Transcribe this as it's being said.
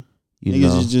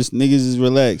Niggas is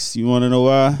relaxed. You want to know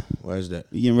why? Why is that?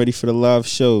 We getting ready for the live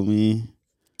show, man.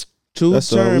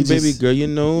 Turn, baby girl. You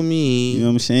know me. You know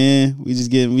what I'm saying? We just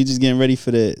getting ready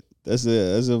for that. That's a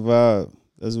vibe.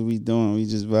 That's what we doing. We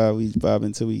just vibe. We vibe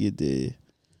until we get there.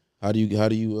 How do you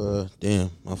damn,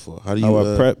 my fault. How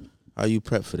I prep? How you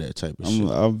prep for that type of shit?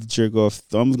 I'll jerk off.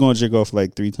 I'm going to jerk off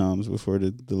like 3 times before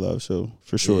the live show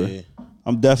for sure. Yeah.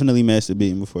 I'm definitely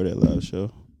masturbating before that live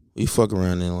show. We fuck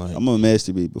around and like I'm gonna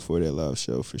masturbate before that live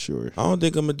show for sure. I don't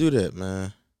think I'm gonna do that,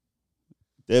 man.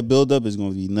 That build up is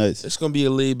gonna be nuts. It's gonna be a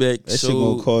laid back. That shit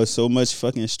gonna cause so much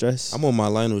fucking stress. I'm on my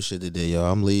Lionel shit today,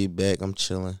 y'all. I'm laid back. I'm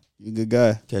chilling. You a good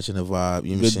guy. Catching the vibe.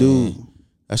 You know good dude.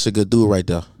 That's a good dude right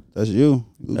there. That's you.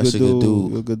 That's a good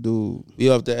dude. You a good dude. We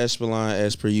off the Esplanade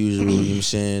as per usual. You know what I'm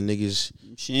saying? Niggas,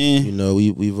 you know,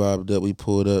 we vibed up. We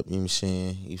pulled up. You know what I'm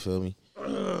saying? You feel me?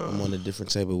 I'm on a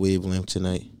different type of wavelength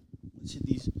tonight.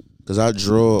 Cause I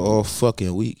draw all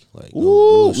fucking week. Like,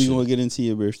 ooh, we gonna get into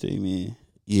your birthday, man.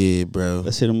 Yeah, bro.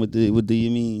 Let's hit him with the you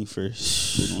mean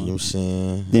first. You know what I'm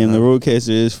saying? Damn, the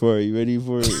roadcaster is for it. You ready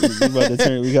for it? We gotta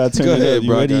turn Go it ahead, up. You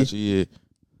bro, ready? I got you, yeah.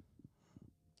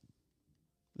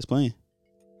 It's playing.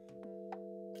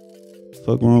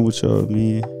 Fuck wrong with y'all,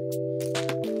 man?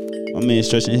 My man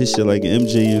stretching his shit like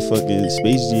MJ and fucking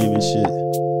Space Jam and shit.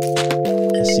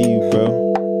 I see you, bro.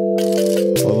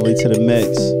 All the way to the max.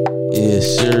 Yes,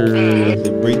 sir. You have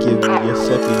to break your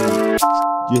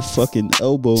fucking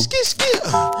elbow.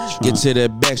 Get to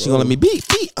that back, she gonna let me beat.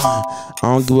 I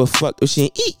don't give a fuck if she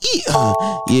ain't eat.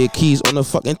 Yeah, keys on the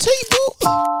fucking table.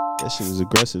 That shit was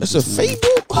aggressive. That's a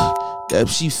fable. That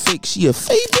she fake, she a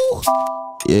fable.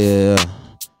 Yeah.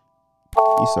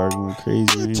 He started going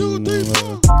crazy. 2, 3,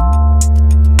 4.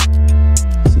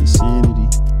 It's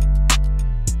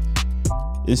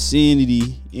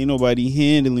insanity. Ain't nobody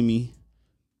handling me.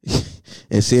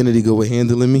 Insanity go with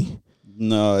handling me.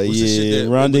 No, yeah.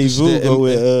 Rendezvous go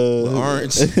with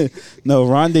Orange. No,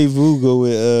 Rendezvous go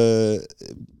with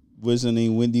what's her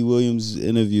name? Wendy Williams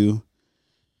interview.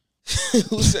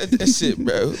 Who said that shit,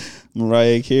 bro?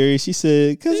 Mariah Carey. She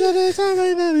said, "Cause at the time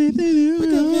I never did you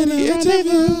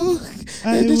interview,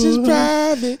 and this is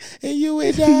private, and you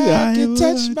and I can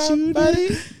touch my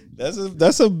body."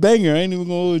 That's a banger. I ain't even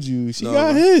gonna hold you. She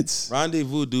got hits.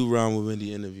 Rendezvous do rhyme with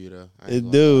Wendy interview though.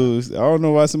 It do. I don't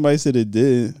know why somebody said it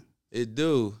did. It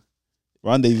do.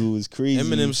 Rendezvous is crazy.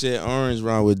 Eminem said orange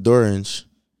rhyme with Dorange.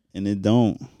 And it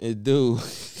don't. It do.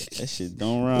 That shit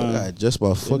don't rhyme. God, just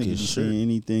my fucking shit.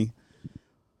 Anything.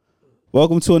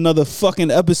 Welcome to another fucking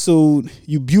episode,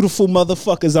 you beautiful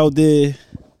motherfuckers out there.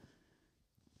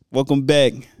 Welcome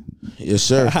back. Yes,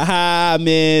 sir. Haha,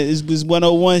 man. It's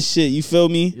 101 shit. You feel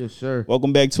me? Yes, sir.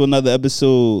 Welcome back to another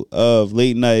episode of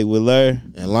Late Night with Larry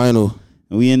and Lionel.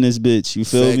 And we in this bitch. You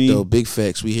feel me? Though, big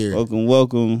facts. We here.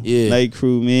 Welcome. Yeah. Night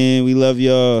crew, man. We love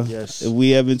y'all. Yes. If we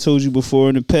haven't told you before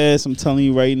in the past, I'm telling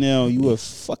you right now, you are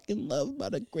fucking loved by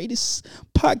the greatest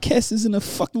podcasters in the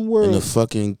fucking world. In the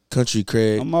fucking country,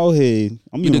 Craig. I'm out here.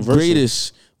 I'm universal. The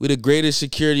greatest. We the greatest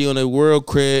security on the world,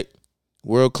 Craig.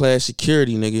 World class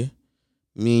security, nigga.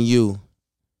 Me and you.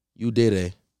 You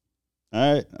Day.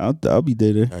 All right. I'll be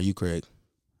Day. Are you Craig?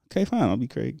 Okay, fine. I'll be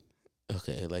Craig.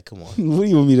 Okay, like, come on. What do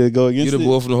you want me to go against? You the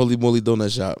boy from the Holy Moly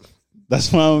Donut Shop. That's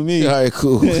fine with me. All right,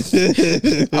 cool.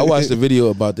 I watched a video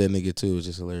about that nigga, too. It's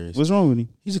just hilarious. What's wrong with him?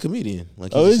 He's a comedian.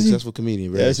 Like, he's a successful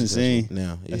comedian. That's insane.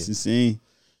 Now, yeah. That's insane.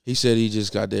 He said he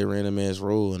just got that random-ass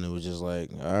role, and it was just like,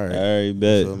 all right. All right,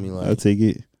 bet. Feel me? Like, I'll take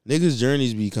it. Niggas'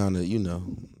 journeys be kind of,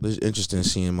 it's interesting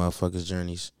seeing motherfuckers'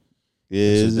 journeys.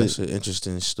 Yeah, that's an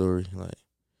interesting story. Like,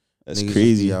 that's niggas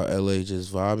crazy. Be out LA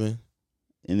just vibing.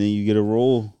 And then you get a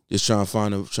role. Just trying to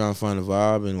find a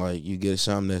vibe, and like you get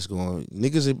something that's going.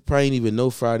 Niggas probably didn't even know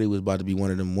Friday was about to be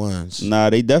one of them ones. Nah,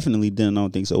 they definitely didn't. I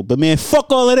don't think so. But man, fuck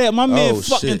all of that. My man,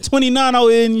 fucking 29 out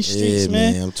here in the streets,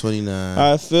 man. I'm 29.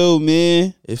 How I feel,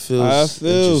 man. It feels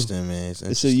interesting, man.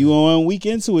 It's so you on 1 week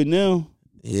into it now?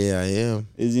 Yeah, I am.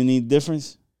 Is there any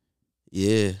difference?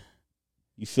 Yeah,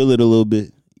 you feel it a little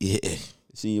bit. Yeah.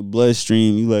 It's in your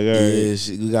bloodstream. You like, all right.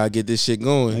 Yeah, we gotta get this shit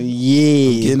going. Yeah.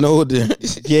 I'm getting older.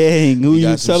 Gang, who we you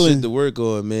got some telling? Shit to work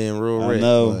on, man. Real I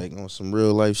know. Like on some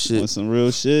real life shit. On some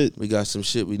real shit. We got some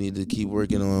shit we need to keep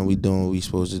working on. We doing what we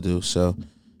supposed to do. So,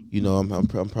 I'm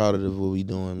proud of what we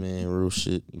doing, man. Real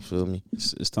shit. You feel me?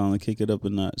 It's time to kick it up a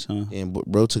notch, huh? And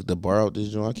bro took the bar out this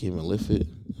joint. I can't even lift it.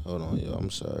 Hold on, yo.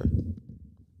 I'm sorry.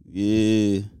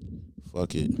 Yeah.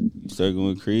 Fuck it. You start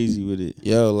going crazy with it.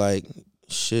 Yo, like,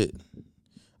 shit.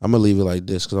 I'm gonna leave it like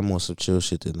this because I'm on some chill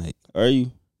shit tonight. Are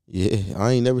you? Yeah,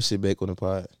 I ain't never sit back on the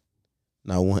pod.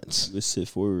 Not once. Let's sit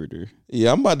forward.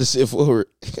 Yeah, I'm about to sit forward.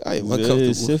 I ain't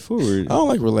uncomfortable. Sit forward. I don't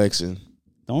like relaxing.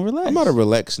 Don't relax. I'm not a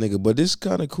relaxed nigga, but this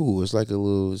kind of cool. It's like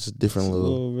it's a different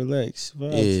little relax.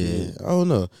 Yeah, I don't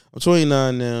know. I'm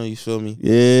 29 now. You feel me?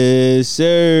 Yes,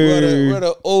 sir. Where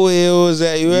the old hills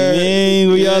at? You heard? Man,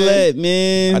 where y'all at,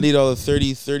 man? I need all the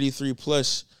 30, 33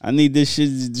 plus. I need this shit,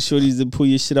 the shorties to pull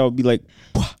your shit out. Be like,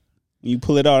 Pwah. When you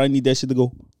pull it out, I need that shit to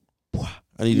go. Pwah.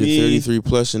 I need a 33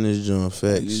 plus in this joint.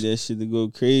 Facts. I need that shit to go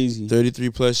crazy. 33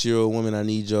 plus year old woman. I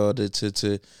need y'all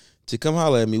to come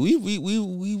holler at me. I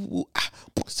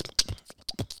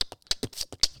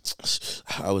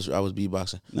was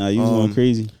beatboxing. Nah, you was going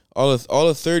crazy. All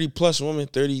the 30 plus women,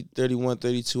 30, 31,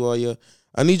 32, all y'all.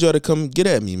 I need y'all to come get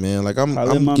at me, man. Like I'm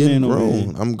getting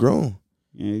grown. I'm grown.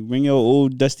 Yeah, bring your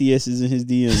old dusty asses in his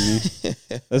DM, man.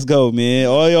 Let's go, man.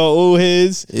 All y'all old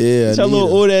heads. Yeah, get y'all little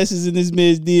old asses in this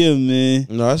man's DM, man.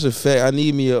 No, that's a fact. I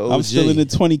need me a OJ. I'm still in the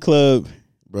 20 club,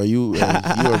 bro. You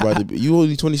are about to be. You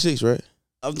only 26, right?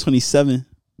 I'm 27.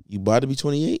 You about to be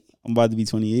 28? I'm about to be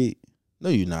 28. No,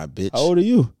 you're not, bitch. How old are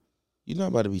you? You're not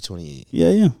about to be 28. Yeah,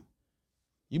 yeah.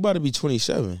 You about to be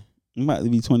 27. I'm about to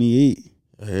be 28.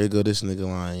 Here go this nigga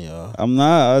lying, y'all. I'm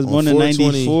not. I was born in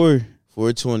 94.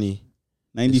 420.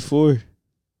 94.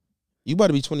 You about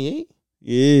to be 28?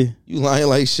 Yeah. You lying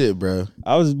like shit, bro.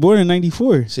 I was born in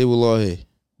 94. Say wallahi.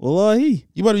 Wallahi.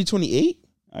 You about to be 28?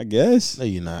 I guess. No,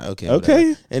 you're not. Okay. Okay.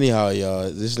 Whatever. Anyhow,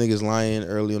 y'all, this nigga's lying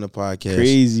early on the podcast.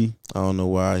 Crazy. I don't know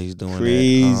why he's doing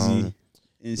Crazy. that.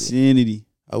 Insanity.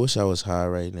 I wish I was high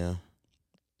right now.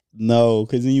 No,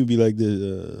 because then you'd be like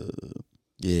this.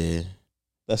 Yeah.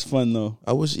 That's fun, though.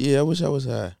 I wish I was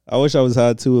high. I wish I was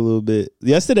high, too, a little bit.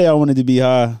 Yesterday, I wanted to be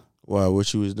high. Why?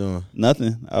 What you was doing?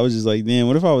 Nothing. I was just like, damn,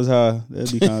 what if I was high?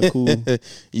 That'd be kind of cool.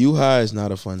 You high is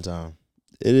not a fun time.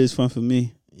 It is fun for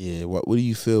me. Yeah. What do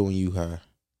you feel when you high?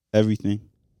 Everything.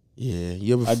 Yeah.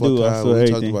 You ever I fuck do. high? I feel We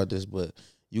everything. talked about this, but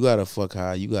you gotta fuck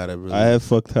high. You gotta really. I have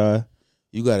fucked high.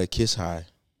 You gotta kiss high.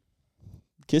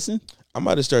 Kissing? I'm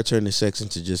about to start turning sex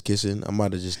into just kissing. I'm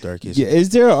about to just start kissing. Yeah. Is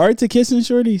there an art to kissing,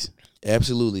 shorties?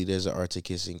 Absolutely, there's an art to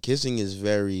kissing. Kissing is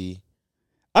very.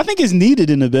 I think it's needed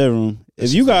in the bedroom.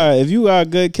 If you got a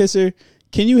good kisser,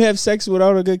 can you have sex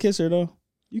without a good kisser though?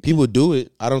 People do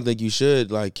it. I don't think you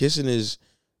should. Like kissing is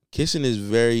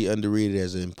very underrated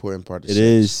as an important part of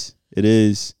sex. It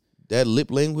is. That lip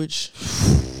language,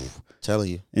 telling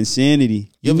you.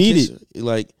 Insanity. You need it.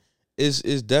 Like it's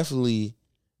definitely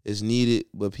needed,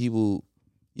 but people.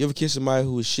 You ever kiss somebody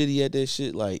who was shitty at that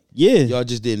shit? Like, yeah, y'all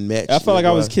just didn't match. I felt like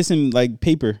I was kissing like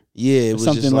paper. Yeah, it was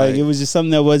something just like it was just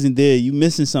something that wasn't there. You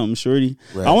missing something, shorty.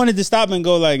 Right. I wanted to stop and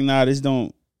go like, nah, this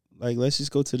don't. Like, let's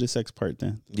just go to the sex part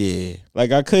then. Yeah.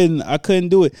 Like I couldn't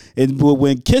do it. But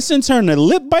when kissing turned to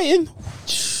lip biting,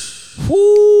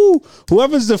 whoo,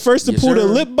 whoever's the first to pull the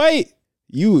lip bite,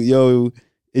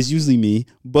 it's usually me,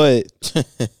 but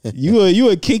you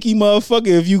a kinky motherfucker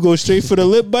if you go straight for the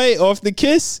lip bite off the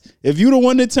kiss. If you the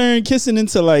one that turn kissing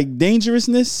into like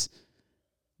dangerousness,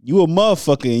 you a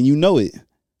motherfucker and you know it.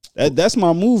 That's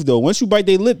my move though. Once you bite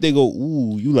their lip, they go,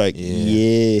 ooh, you like,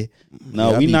 yeah.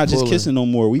 No, we not just kissing no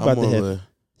more. We about to have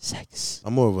sex.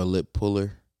 I'm more of a lip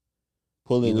puller.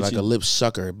 Pull it like a lip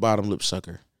sucker, bottom lip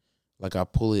sucker. Like I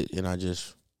pull it and I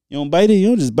just. You don't bite it? You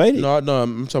don't just bite it? No,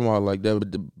 I'm talking about like that. But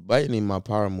the biting ain't my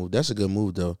power move. That's a good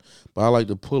move though. But I like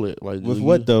to pull it. Like with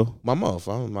what though? My mouth.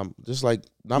 Just like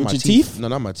not with my your teeth. No,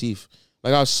 not my teeth.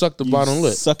 Like I suck the bottom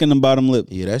lip. Sucking the bottom lip.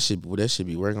 Yeah, that should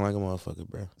be working like a motherfucker,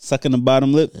 bro. Sucking the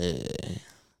bottom lip. Yeah.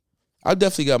 I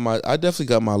definitely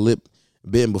got my lip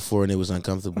bitten before and it was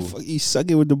uncomfortable. You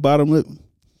suck it with the bottom lip.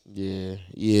 Yeah.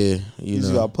 You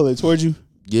just gotta pull it towards you.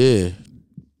 Yeah.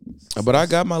 But I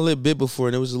got my lip bit before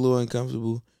and it was a little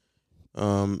uncomfortable.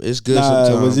 It's good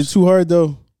sometimes. Was it too hard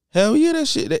though? Hell yeah, that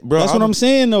shit, bro. That's what I'm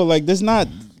saying though. Like, that's not.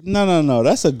 No.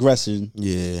 That's aggression.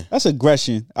 Yeah, that's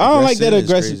aggression. I don't like that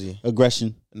aggression.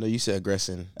 Aggression. No, you said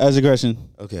aggression. That's aggression.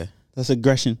 Okay, that's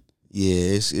aggression.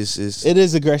 Yeah, it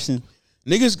is aggression.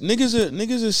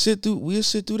 Niggas sit through. We'll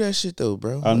sit through that shit though,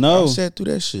 bro. I know. I sat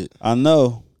through that shit. I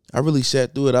know. I really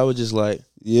sat through it. I was just like,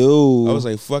 yo. I was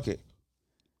like, fuck it.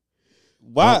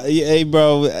 Why? Hey,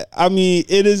 bro. I mean,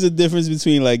 it is a difference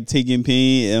between like taking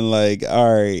pain and like,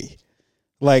 all right,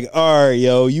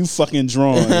 yo, you fucking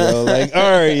drawn, yo, like, all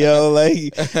right, yo,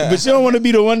 like, but you don't want to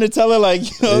be the one to tell her, like,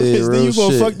 yo, because then you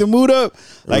gonna fuck the mood up.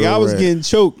 Like, I was getting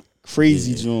choked,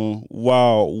 crazy, John.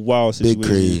 Wow, situation. Big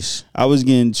craze. I was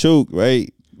getting choked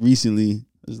right recently.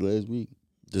 This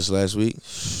last week.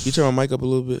 You turn my mic up a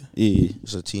little bit. Yeah,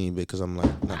 it's a teeny bit because I'm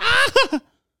like, nah.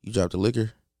 You dropped the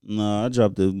liquor. No, I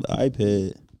dropped the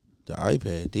iPad. The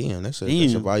iPad, damn, that's a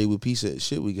valuable piece of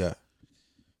shit we got.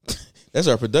 That's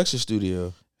our production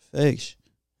studio. Thanks.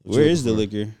 Where is the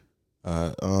liquor?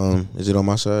 Is it on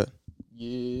my side?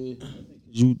 Yeah.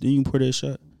 Didn't you pour that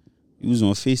shot? You was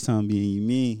on FaceTime being you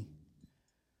mean.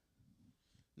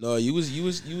 No, you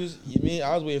mean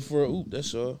I was waiting for a oop,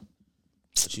 that's all.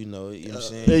 But you know what I'm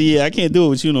saying? Yeah, I can't do it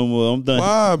with you no more. I'm done.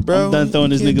 Why, bro? I'm done throwing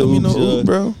this nigga oops, oop,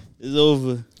 bro. It's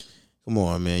over. Come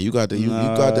on, man. You got the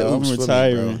oops for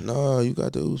me, bro. No, you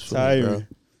got the oops for me, bro.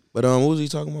 But what was he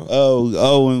talking about?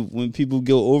 When people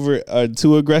go over are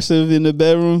too aggressive in the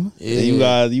bedroom, you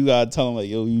gotta tell them like,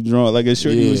 yo, you drunk. Like a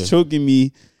shorty was choking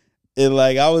me, and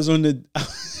like I was on the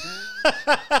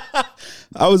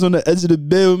edge of the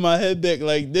bed with my head back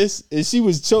like this, and she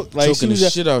was choking she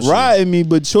was riding me,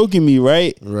 but choking me,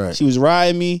 right? Right. She was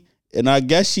riding me, and I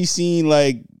guess she seen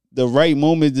like the right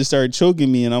moment to start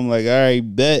choking me, and I'm like, all right,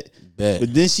 bet.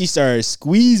 But then she started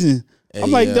squeezing. Hey,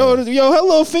 I'm like, yo, her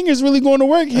little finger's really going to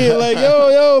work here. Like,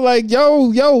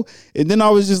 yo. And then I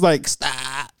was just like,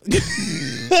 stop.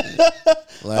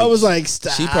 I was like,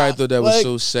 stop. She probably thought that was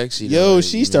so sexy. Yo,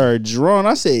 she started drawing.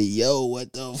 I said, yo,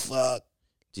 what the fuck?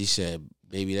 She said,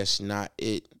 baby, that's not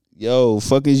it. Yo,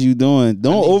 fuck is you doing?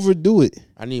 Don't overdo it.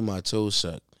 I need my toes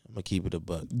sucked. I'm going to keep it a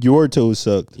buck. Your toes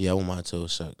sucked? Yeah, I want my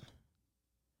toes sucked.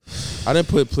 I done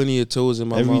put plenty of toes in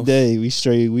my mouth. Every day we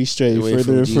straight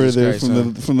further and further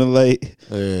from the light.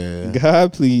 Yeah.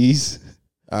 God, please.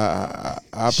 I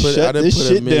done put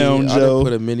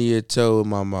a many a toe in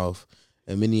my mouth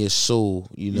and many a sole.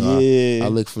 You know, I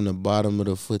look from the bottom of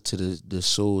the foot to the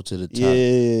sole to the top.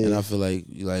 Yeah. And I feel like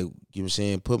you know what I'm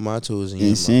saying, put my toes in your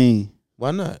mouth. Why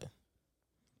not?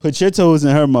 Put your toes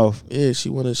in her mouth. Yeah, she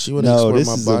wanna explore my body. No, this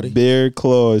is a bare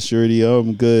claw, shorty.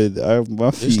 I'm good. My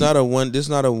feet. This not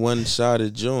a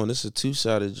one-sided joint. It's a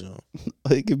two-sided joint.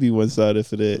 It could be one-sided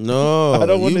for that. No, I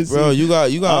don't want to see. Bro, you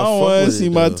got. I don't want to see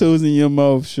my toes in your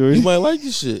mouth, shorty. You might like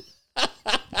this shit.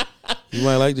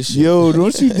 Yo,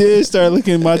 don't you dare start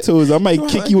looking at my toes. I might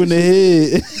kick you in the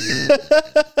head.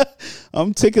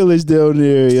 I'm ticklish down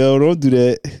there, yo. Don't do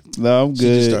that. No, I'm good.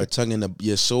 You just start tonguing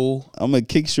your sole. I'm a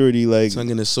kick shorty, like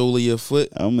tonguing the sole of your foot.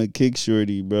 I'm a kick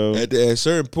shorty, bro. At a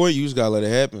certain point, you just gotta let it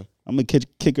happen. I'm a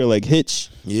kick her like Hitch.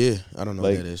 Yeah, I don't know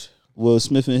what that is. Will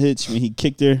Smith and Hitch, when he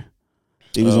kicked her,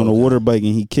 he was on a water bike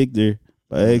and he kicked her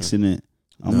by accident.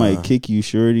 I might kick you,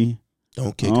 shorty.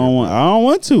 Don't kick her. I don't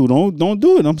want to. Don't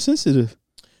do it. I'm sensitive.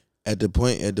 At the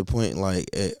point, like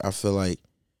I feel like.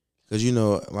 Cause you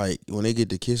know, like when they get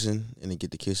to kissing and they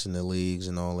get to kissing the legs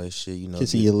and all that shit, you know,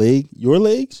 kissing your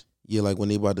legs. Yeah, like when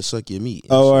they about to suck your meat.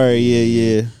 Oh, all right,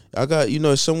 yeah. I got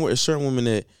certain women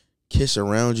that kiss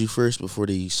around you first before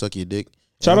they suck your dick.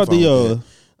 Shout out to yo.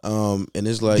 And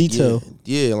it's like detail.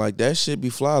 Yeah, like that shit be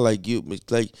fly. Like you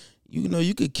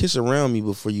could kiss around me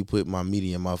before you put my meat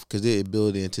in your mouth, because it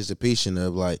build the anticipation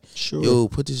of like, yo,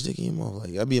 put this dick in your mouth.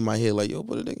 Like I be in my head like, yo,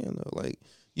 put a dick in there, like.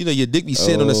 You know, your dick be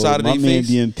sitting on the side of their face. My man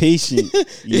be impatient.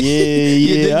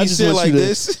 Yeah. I just want like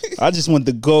this. I just want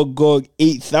the GOG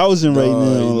 8,000 right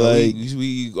now. Like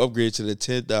we upgrade to the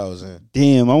 10,000.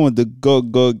 Damn, I want the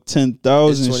GOG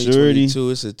 10,000. It's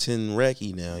 2022. It's a 10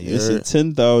 racky now. It's a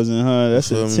 10,000, huh?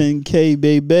 That's a 10K,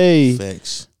 baby.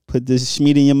 Facts. Put this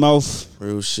meat in your mouth.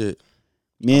 Real shit.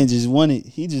 Man just won it.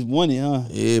 He just won it, huh?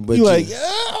 Yeah, but you like,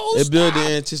 it build the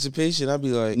anticipation. I be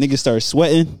like, niggas start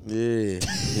sweating.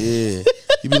 Yeah.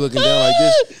 You be looking down like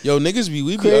this. Yo, niggas we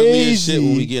be ugly as shit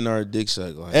when we getting our dick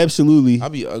sucked. Like, absolutely. I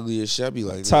be ugly as shit. I be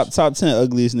like top 10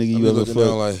 ugliest nigga you ever fucked.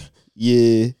 Like,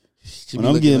 yeah. When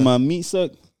I'm getting my meat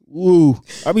sucked, woo.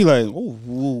 I be like,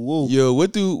 whoa. Yo,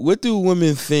 what do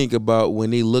women think about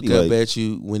when they look up at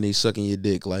you when they sucking your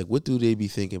dick? Like, what do they be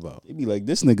thinking about? They be like,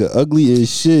 this nigga ugly as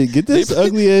shit. Get this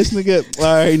ugly ass nigga. All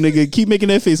right, nigga, keep making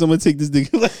that face. I'm gonna take this dick.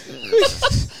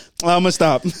 I'm gonna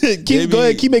stop. Go ahead,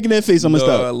 keep making that face. I'm gonna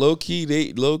stop. Low key.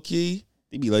 They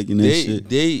be liking that shit.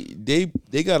 They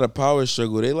got a power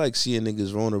struggle. They like seeing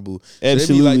niggas vulnerable.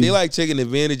 Absolutely. They like taking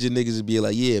advantage of niggas and be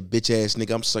like, yeah, bitch ass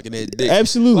nigga, I'm sucking that dick.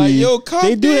 Absolutely. Like, yo, calm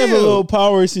they do down. have a little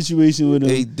power situation with them.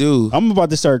 They do. I'm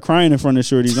about to start crying in front of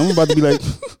shorties. I'm about to be like,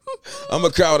 I'm a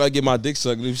crowd. I get my dick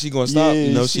sucked. If she gonna stop,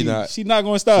 no, she not. She not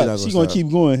gonna stop. She gonna keep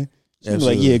going. She be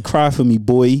like, yeah, cry for me,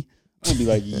 boy. I'm gonna be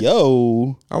like,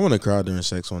 yo. I want to cry during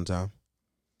sex one time.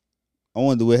 I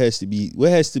wonder what has to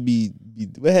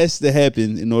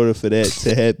happen in order for that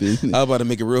to happen. I was about to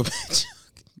make a real bitch.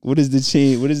 What is the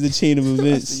chain of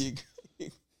events?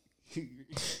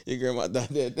 Your grandma died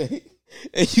that day,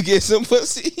 and you get some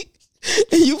pussy,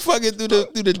 and you fucking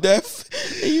through the death,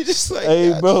 and you just like,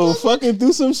 hey, bro, fucking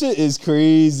through some shit is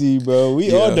crazy, bro.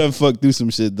 We all done fucked through some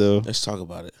shit though. Let's talk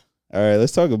about it. All right,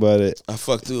 let's talk about it. I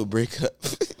fucked through a breakup.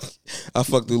 I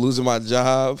fucked through losing my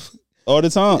job. All the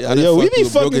time. Yeah, yo, we be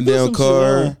fucking broken down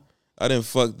car. Shit, I didn't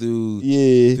fuck through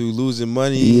losing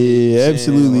money. Yeah,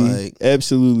 absolutely.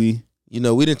 Absolutely. You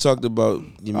know, we didn't talk about.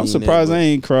 I'm surprised I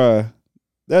ain't cry.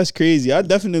 That's crazy. I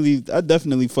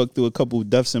definitely fucked through a couple of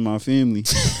deaths in my family.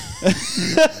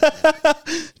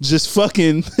 Just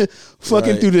fucking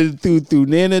right. through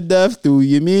Nana death, through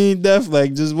Yamin death,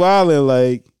 like just wilding,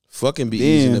 like fucking be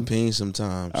easing the pain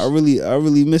sometimes. I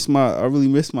really miss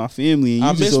my family. And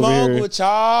I miss my Uncle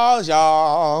Charles,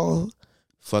 y'all.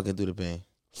 Fucking through the pain.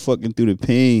 Fucking through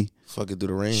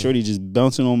the rain. Shorty just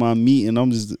bouncing on my meat, and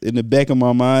I'm just in the back of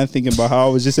my mind thinking about how I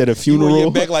was just at a funeral. You on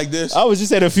your back like this? I was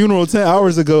just at a funeral 10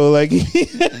 hours ago. Like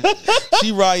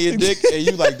she ride your dick, and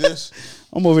you like this.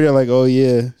 I'm over there like, oh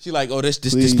yeah. She like, oh this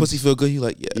pussy feel good. You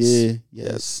like, yes, yeah,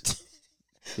 yes.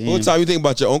 What time you think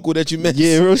about your uncle that you met?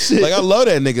 Yeah, real shit. Like I love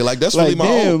that nigga. Like that's like, really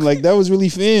my uncle. Like that was really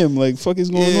fam. Like fuck is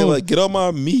going on? Like get on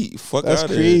my meat. Fuck that's out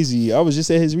crazy. There. I was just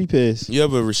at his repast. You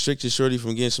ever restricted shorty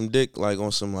from getting some dick like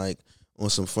on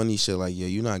some funny shit like, yo,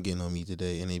 you're not getting on me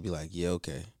today, and they be like, yeah,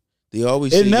 okay. They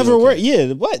always it never worked.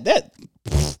 Yeah, what that?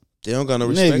 They don't got no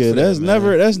respect nigga, for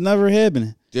that. That's never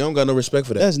happening. They don't got no respect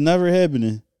for that. That's never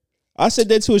happening. I said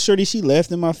that to a shorty. She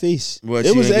laughed in my face. What,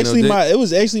 it was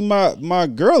actually my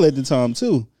girl at the time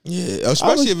too. Yeah,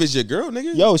 especially if it's your girl,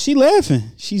 nigga. Yo, she laughing.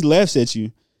 She laughs at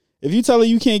you. If you tell her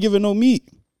you can't give her no meat,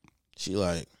 she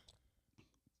like,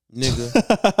 nigga,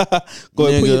 go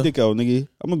ahead, put your dick out, nigga.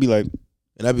 I'm gonna be like,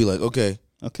 and I'd be like, okay.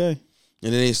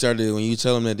 And then they started, when you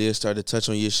tell them that, they start to touch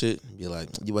on your shit. Be like,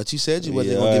 but you said you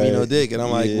wasn't gonna give me no dick. And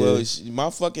I'm like, well, my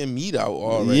fucking meat out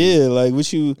already. Yeah, like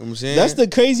what you know what I'm saying? That's the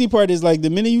crazy part is like the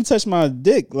minute you touch my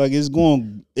dick, like it's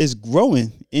growing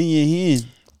in your hand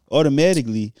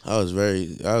automatically. I was very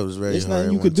There's hard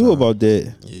nothing you could do about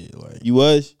that. Yeah, like you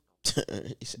was?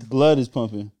 Blood is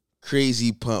pumping.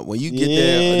 Crazy pump. When you get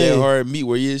that hard meat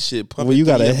where your shit pumping, when you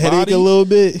got a headache body, a little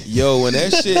bit. Yo, when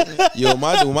that shit,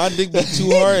 when my dick be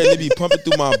too hard and it be pumping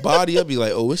through my body, I'll be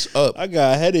like, oh, it's up. I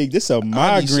got a headache. This a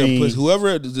migraine.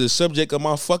 Whoever the subject of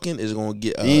my fucking is gonna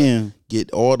get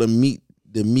all the meat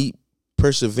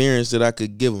perseverance that I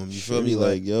could give them. You feel me?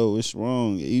 Like, yo, what's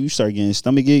wrong? You start getting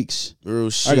stomach aches. Real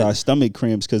shit. I got stomach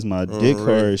cramps because my dick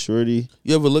hard, shorty.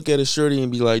 You ever look at a shorty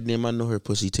and be like, damn, I know her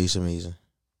pussy tastes amazing.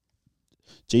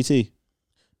 JT.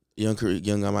 Young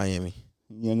Miami.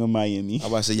 Young Miami. I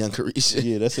about to say Young Carisha.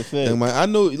 Yeah, that's a fact. I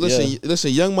know.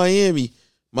 Listen, Young Miami.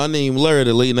 My name Larry,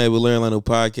 the Late Night with Larry Lano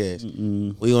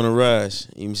podcast. We on a rise.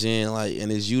 You know what I'm saying? Like,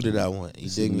 and it's you that I want. You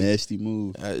dig me? Nasty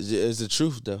move. It's the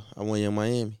truth though. I want Young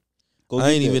Miami.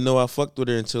 I ain't even know I fucked with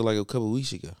her until like a couple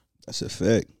weeks ago. That's a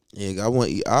fact. Yeah,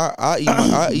 I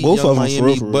eat both Young of them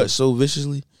Miami for real. Butt so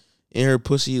viciously in her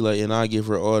pussy, like, and I give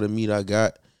her all the meat I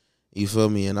got. You feel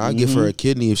me? And I give her a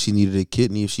kidney if she needed a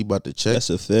kidney. If she about to check, that's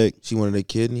a fact. She wanted a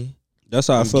kidney. That's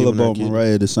how I feel about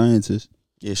Mariah, the scientist.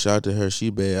 Yeah, shout out to her. She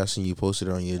bad. I seen you posted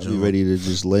her on your journal. Be ready to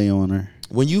just lay on her.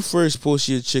 When you first post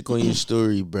your chick on your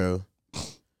story, bro,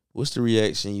 what's the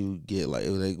reaction you get? Like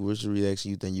what's the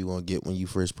reaction you think you gonna get when you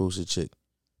first post a chick?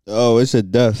 Oh, it's a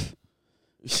death.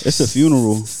 It's a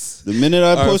funeral. The minute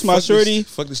I post my shorty,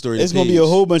 fuck the story. It's gonna be a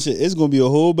whole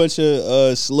bunch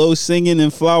of slow singing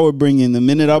and flower bringing. The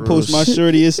minute I post my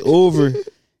shorty, it's over.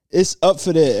 It's up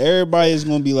for that. Everybody is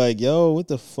gonna be like, "Yo, what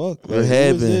the fuck? What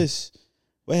happened? This?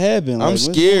 What happened?" I'm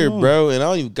scared, bro, and I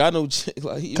don't even got no chick.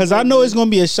 Like, because I know it's gonna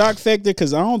be a shock factor.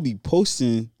 Because I don't be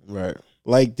posting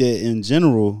like that in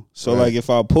general. So like,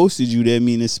 if I posted you, that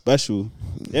mean it's special.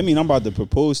 That mean I'm about to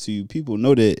propose to you. People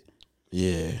know that.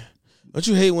 Yeah. Don't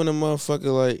you hate when a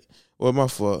motherfucker like, well, my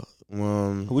fault.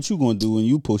 What you gonna do when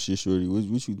you post your shorty?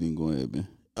 What you think gonna happen?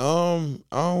 I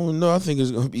don't know. I think it's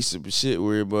gonna be some shit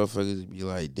where motherfuckers be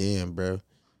like, damn, bro.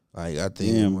 Like, I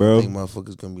think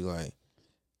motherfuckers gonna be like,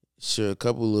 sure, a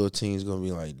couple little teens gonna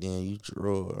be like, damn, you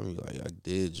draw. I mean, like, I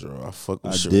did draw. I fuck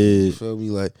with shorty. You feel me?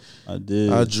 Like, I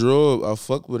did. I draw. I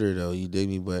fuck with her though. You dig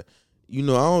me? But you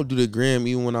know, I don't do the gram.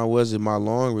 Even when I was in my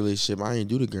long relationship, I didn't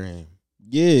do the gram.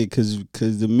 Yeah, cause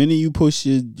the minute you post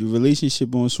your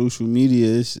relationship on social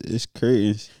media, it's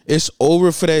curtains. It's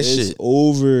over for that shit. It's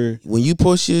over. When you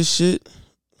post your shit,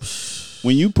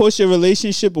 when you post your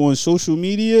relationship on social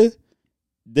media,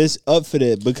 that's up for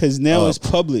that because now it's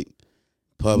public.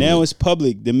 Now it's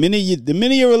public. The minute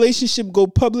your relationship go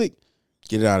public,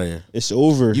 get it out of here. It's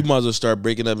over. You might as well start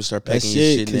breaking up and start packing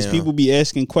your shit because people be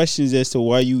asking questions as to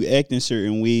why you act in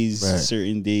certain ways,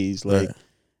 certain days,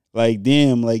 Like,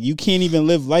 damn, like, you can't even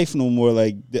live life no more.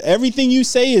 Like, everything you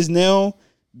say is now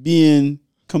being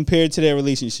compared to that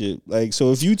relationship. Like,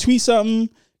 so if you tweet something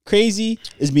crazy,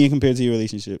 it's being compared to your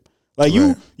relationship. Like,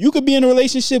 you could be in a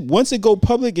relationship. Once it go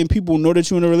public and people know that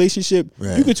you're in a relationship,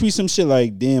 you could tweet some shit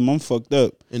like, damn, I'm fucked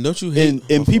up. And don't you hate...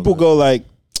 And people go like,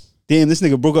 damn, this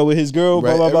nigga broke up with his girl,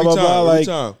 blah, blah, blah, blah, blah. Like,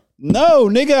 No,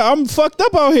 nigga, I'm fucked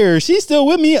up out here. She's still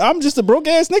with me. I'm just a broke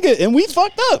ass nigga, and we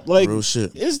fucked up. Like real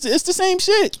shit. It's the same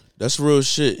shit. That's real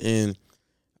shit, and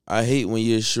I hate when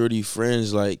your shorty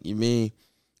friends like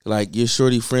like your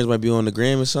shorty friends might be on the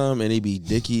gram or something, and they be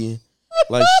dicky.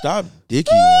 Like stop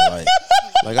dickying.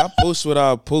 Like I post what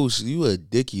I post. You a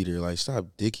dick eater. Like stop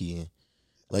dickying.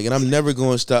 Like, and I'm never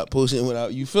going to stop posting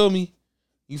without you. Feel me?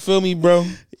 You feel me, bro?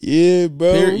 Yeah,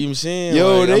 bro. You know what I'm saying?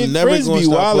 Yo, like, they I'm never friends gonna be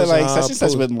stop wilding posting like how I such and such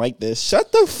post. wasn't like this.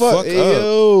 Shut the fuck, Fuck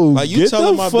yo. up. Like you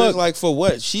telling my fuck. bitch like for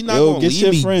what? She not Yo, gonna get leave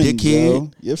your me, friends, dickhead.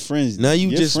 yo. Your friends. Now you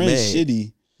your just friends mad.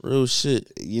 shitty. Real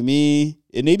shit. You mean?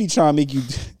 And they be trying to make you.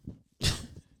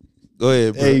 Go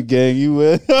ahead, bro. Hey, gang, you Go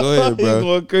ahead, bro. you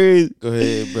going crazy. Go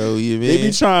ahead, bro. You mean? They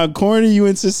be trying to corner you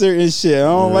into certain shit. I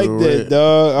don't like that,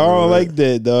 dog. I don't like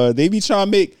that, dog. They be trying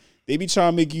to make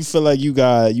you feel like you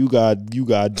got do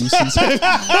some shit.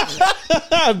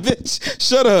 Bitch,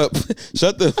 shut up.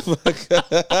 Shut the fuck up.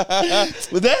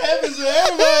 But that happens to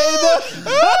everybody.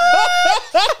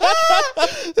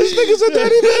 This nigga's a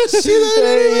dirty bitch.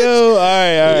 Hey, yo. All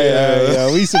right,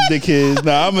 yo. We some dickheads.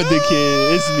 Nah, I'm a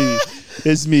dickhead.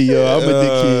 It's me, yo. I'm a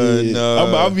dickhead.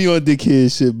 No. I'll be on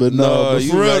dickhead shit, but no, but you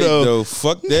for real right, though.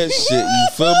 Fuck that shit. You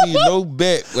feel me? No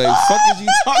bet. Like, fuck is you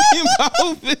talking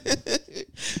about?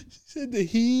 Said the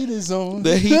heat is on.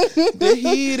 The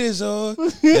heat is on.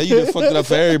 Now you done fucked it up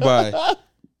for everybody.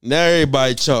 Now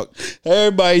everybody chalked.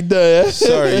 Everybody does.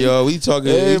 Sorry, y'all. We talking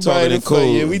in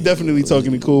code. Yeah, we definitely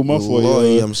talking in code. My fault, Oh,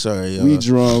 yo. yeah, I'm sorry, y'all.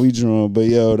 We drawn. But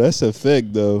yo, that's a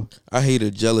fact though. I hate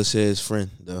a jealous ass friend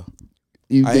though.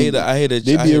 I hate a.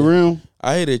 They be around.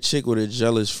 I hate a chick with a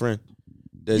jealous friend.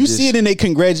 You see it in their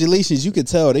congratulations. You could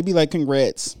tell they be like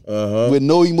congrats with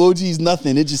no emojis,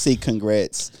 nothing. It just say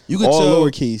congrats. You could all tell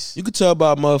lowercase. You could tell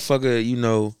about motherfucker. You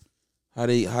know how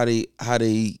they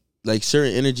like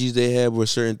certain energies they have or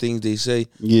certain things they say.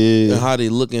 Yeah, and how they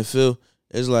look and feel.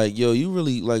 It's like, yo, you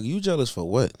really like you jealous for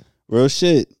what? Real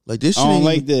shit. Like this shit. I don't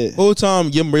like that. Whole time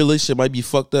your relationship might be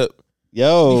fucked up.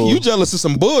 Yo, you jealous of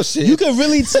some bullshit. You can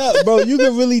really tell, bro. You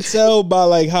can really tell by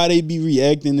like how they be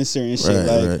reacting to certain shit.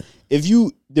 Like if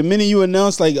the minute you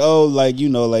announce like, oh, like you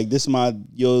know, like this is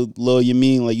your little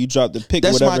Yamin, like you drop the pic,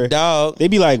 that's whatever. My dog. They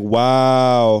be like,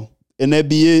 wow, and that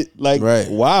be it. Like,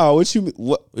 wow, what you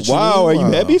wow? Are you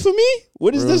happy for me?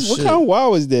 What is this? Shit. What kind of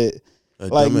wow is that?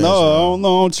 Like, no, I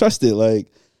don't trust it.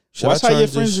 Like, watch how your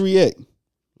friends react.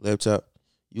 Laptop,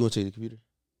 you want to take the computer?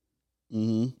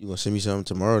 Mm-hmm. You gonna send me something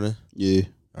tomorrow then? Yeah.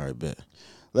 All right, bet.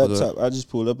 Laptop. I just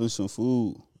pulled up in some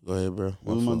food. Go ahead, bro.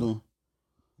 What am I doing?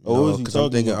 Oh, what was you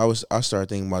talking about? I started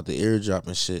thinking about the airdrop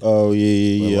and shit. Oh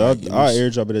yeah. Like, I'll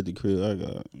airdrop it at the crib. I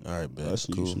got. All right, bet. I'll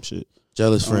send you some shit.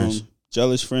 Jealous friends.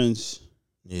 Jealous friends.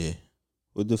 Yeah.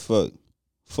 What the fuck?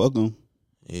 Fuck them.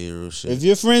 Yeah, real shit. If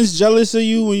your friends jealous of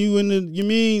you when you you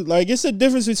mean like it's a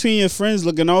difference between your friends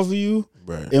looking out for you.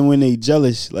 Right. And when they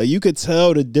jealous, like you could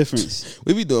tell the difference.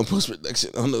 We be doing post production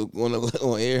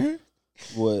on air.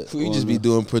 What? We just be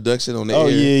doing production on the air. Oh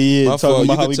yeah. My fault.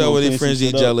 You can tell when their friends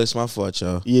get jealous. My fault,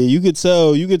 y'all. Yeah, you could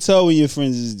tell. You could tell when your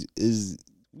friends is.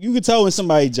 You could tell when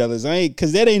somebody jealous.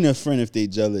 Cause that ain't a friend if they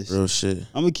jealous. Real shit.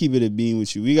 I'm gonna keep it a bean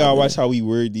with you. We gotta watch how we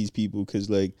word these people.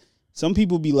 Cause like some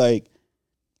people be like.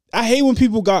 I hate when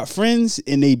people got friends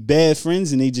and they bad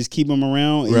friends and they just keep them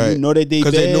around and you know that they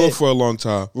bad. Because they know it for a long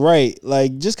time. Right.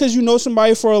 Like, just because you know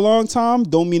somebody for a long time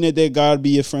don't mean that they gotta be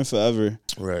your friend forever.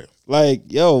 Right.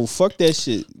 Like, yo, fuck that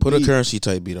shit. Put a currency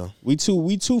type beat on. We too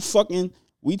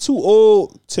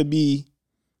old to be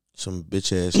some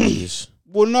bitch ass niggas.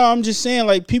 Well, no, I'm just saying,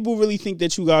 like, people really think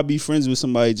that you gotta be friends with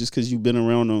somebody just because you've been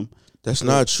around them. That's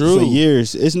not true. For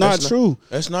years. It's not true.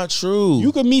 That's not true.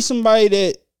 You could meet somebody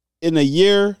that in a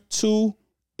year, 2,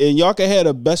 and y'all could have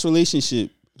the best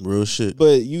relationship. Real shit.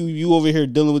 But you over here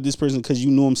dealing with this person because you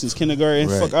knew him since kindergarten.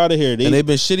 Right. Fuck out of here. And they've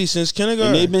been shitty since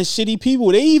kindergarten. And they've been shitty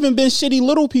people. They even been shitty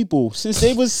little people since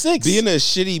they was 6. Being a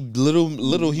shitty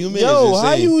little human. Yo,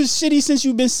 how you was shitty since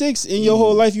you been 6 in your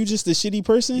whole life? You just a shitty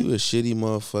person. You a shitty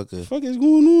motherfucker. What the fuck is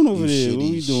going on over there? What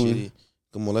we doing? Shitty.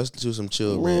 Come on, let's do some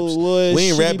chill raps. We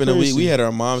ain't rapping. We had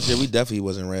our moms here. We definitely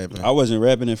wasn't rapping. I wasn't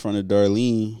rapping in front of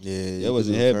Darlene. Yeah, that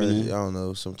wasn't happening. I don't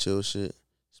know, some chill shit.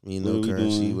 No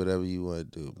currency, whatever you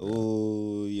want to do.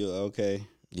 Oh, yeah, okay.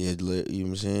 Yeah, you know what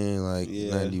I'm saying? Like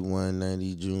 91,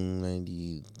 90, June 90,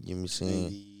 you know what I'm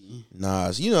saying?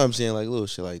 Nas, you know what I'm saying? Like little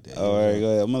shit like that. All right, go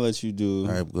ahead. I'm going to let you do.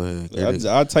 All right, go ahead.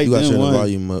 I'll type you in turn one. The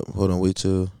volume up. Hold on, wait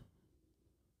till.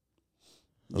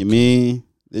 Okay. You mean?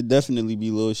 There definitely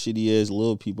be little shitty ass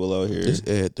little people out here. Just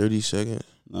add 30 seconds.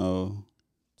 No.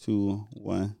 2,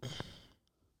 1.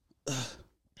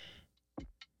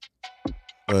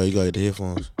 All right, you got the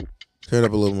headphones. Turn it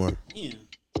up a little more. Yeah.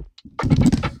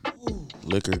 A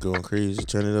liquor going crazy.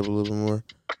 Turn it up a little bit more.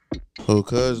 Oh,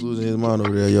 cuz losing his mind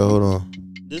over there. Yo, hold on.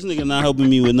 This nigga not helping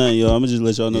me with nothing, yo. I'm gonna just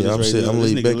let y'all know this right now. I'm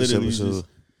leaning back this episode.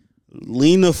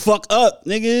 Lean the fuck up,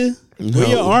 nigga. No. Where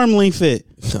your arm length at?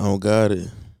 I don't got it.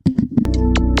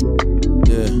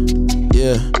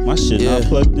 Yeah. My shit not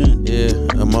plugged in. Yeah,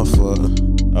 my fault.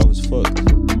 I was fucked.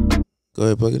 Go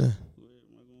ahead, plug it in.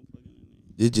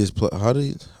 It just plug. How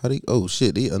do? Oh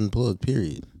shit, they unplugged.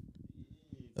 Period.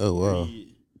 Oh wow.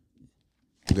 You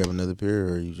grab another pair,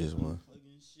 or you just want?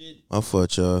 My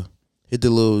fault, y'all. Hit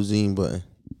the little Zine button.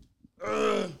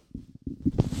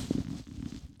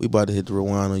 We about to hit the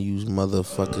rewind on you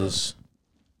motherfuckers.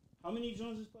 How many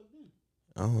joints is plugged in?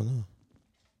 I don't know.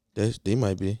 They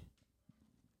might be.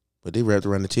 But they wrapped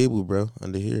around the table, bro,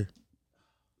 under here.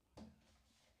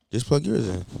 Just plug yours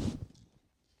in. You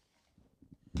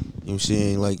know what I'm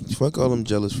saying? Like, fuck all them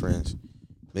jealous friends.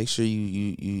 Make sure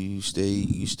you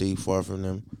stay far from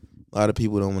them. A lot of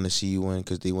people don't want to see you win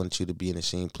because they want you to be in the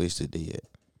same place that they at.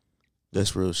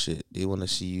 That's real shit. They want to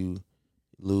see you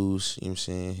lose. You know what I'm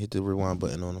saying? Hit the rewind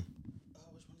button on them.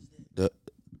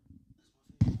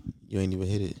 You ain't even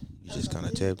hit it. You just kind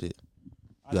of tapped it.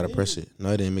 You got to press it. No,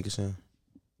 it didn't make a sound.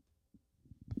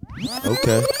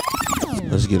 Okay.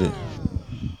 Let's get it.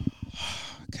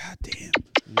 God damn.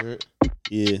 You heard?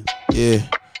 Yeah. Yeah.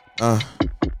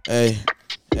 Hey.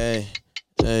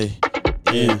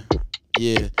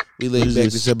 Yeah. We laid back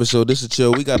this episode. This is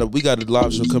chill. We got a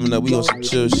live show coming up. We on some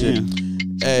chill shit.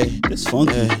 Hey. It's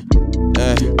funky.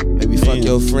 Hey. Baby, fuck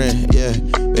your friend. Yeah.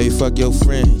 Baby, fuck your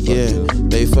friend. Yeah.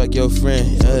 Baby, fuck your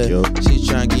friend. She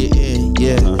trying to get in.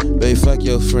 Yeah. Baby, fuck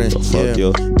your friend.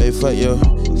 Yeah. Baby, fuck your.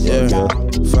 Yeah.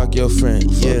 Fuck your friend.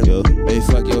 Yeah. Baby,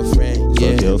 fuck your friend.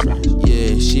 Yeah.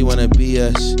 Yeah. She wanna be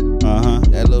us.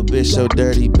 That little bitch so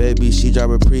dirty, baby. She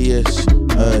drive a Prius.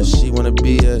 She wanna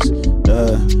be us.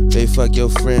 Baby, fuck your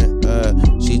friend.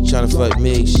 She tryna fuck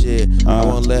me. Shit. I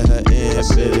won't let her in,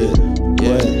 baby.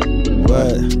 Yeah.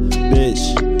 What? Bitch.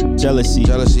 Jealousy.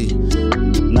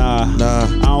 Nah.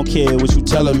 I don't care what you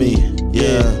telling me.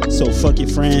 Yeah. So fuck your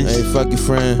friends. Hey, fuck your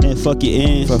friend. And fuck your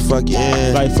ends. Fuck your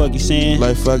ends. Like fuck you saying.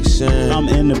 I'm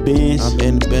in the Benz.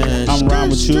 I'm riding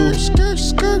with you.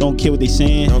 Don't care what they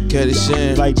saying.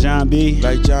 Like John B.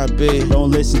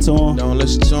 Don't listen to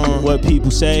them. What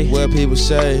people say.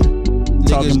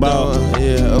 Talking about.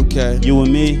 Yeah, okay. You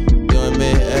and me.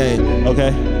 Hey.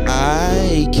 Okay.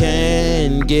 I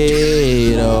can't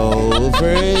get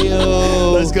over you.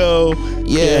 Let's go.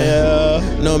 Yeah.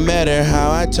 No matter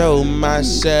how I told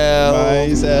myself,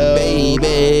 baby.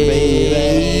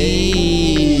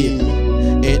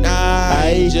 And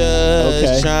I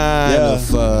just trying to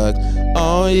fuck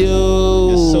on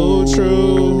you. It's so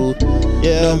true.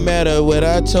 Yeah. No matter what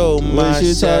I told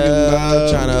myself,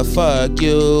 trying to fuck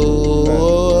you.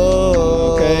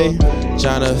 Okay.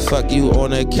 Tryna fuck you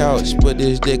on the couch, put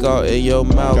this dick all in your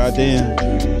mouth. Goddamn.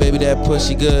 Baby, that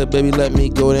pussy good, baby, let me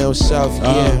go down south,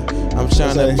 yeah. I'm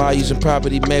tryna buy you some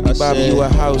property, maybe buy you a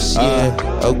house, yeah.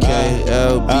 Okay,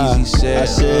 LBZ said. I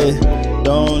said,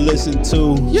 don't listen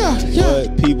to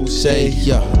what people say.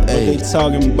 What they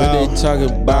talking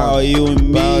about you and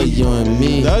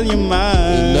me. Know your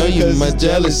mind. You know you my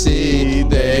jealousy.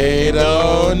 They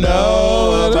don't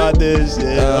know about this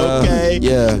shit. Okay.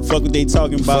 Yeah. Fuck what they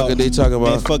talking about.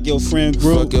 And fuck your friend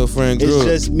group. It's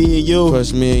just me and you. Like,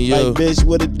 bitch,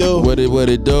 what it do? What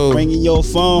it do? Ringing your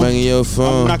phone.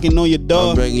 I'm knocking on your door.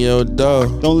 I'm bringing your door.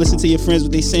 Don't listen to your friends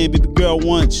what they saying. Baby girl, I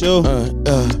want you.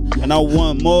 And I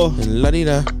want more.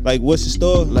 Like, what's the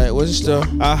store?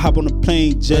 I hop on the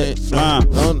plane, jet, flying.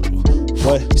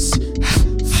 What?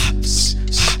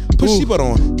 Put seatbelt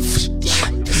on.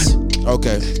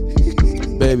 Okay.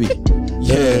 Baby.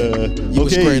 Yeah. You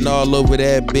was spraying all over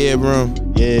that bedroom.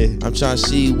 Yeah. I'm trying to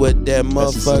see what that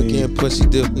motherfucking pussy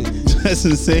do. That's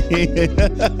insane.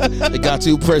 It got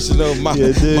too personal. My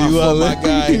guy.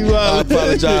 I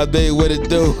apologize, baby. What it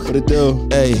do?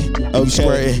 Hey, you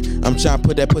spraying. I'm trying to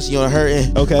put that pussy on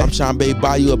hurting. Okay. I'm trying to, baby,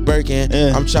 buy you a Birkin.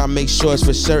 I'm trying to make sure it's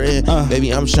for certain.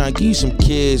 Baby, I'm trying to give you some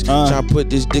kids. Trying to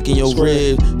put this dick in your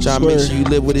rib. Trying to make sure you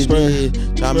live with it is.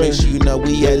 Trying to make sure you know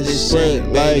we at this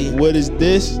same, baby. Like, what is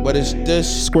this?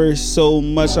 Squirt so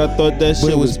much, I thought that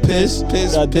shit was piss.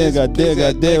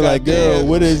 Goddamn, like, girl,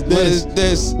 what is this?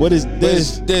 What is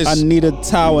this? I need a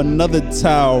towel, another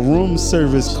towel. Room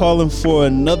service calling for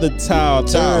another towel.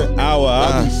 Third hour,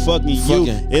 I'll be fucking you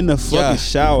in the fucking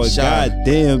shower.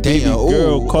 Goddamn, baby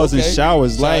girl causing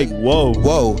showers. Like, whoa.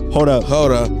 Hold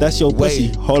up. That's your pussy.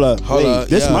 Hold up. Wait,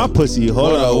 this my pussy.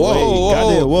 Hold up. Wait.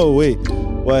 Goddamn, wait.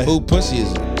 What? Who pussy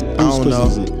is it? don't know.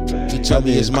 You tell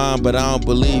me it's mine, but I don't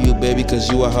believe you, baby, cause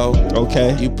you a hoe.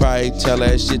 Okay. You probably tell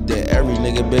that shit to every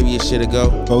nigga, baby, it should go.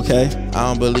 Okay. I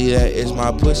don't believe that it's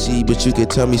my pussy, but you could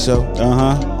tell me so.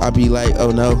 Uh-huh. I be like,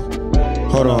 oh no.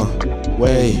 Hold on.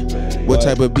 Wait. What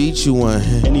type of beat you want?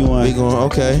 Anyone. We going,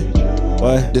 okay.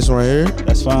 What? This one right here?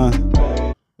 That's fine.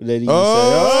 What did he say?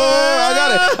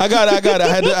 I got it. I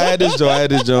had this joint,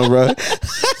 bro.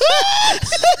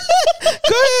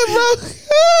 Go ahead, bro.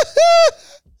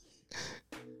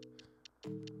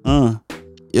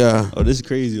 Yeah. Oh, this is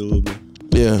crazy a little bit.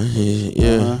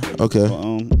 Yeah. Okay.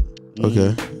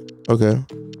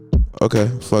 Okay.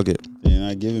 Fuck it. They're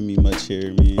not giving me much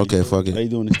here, man. Okay, fuck it. Why you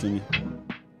doing this to me?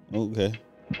 Okay.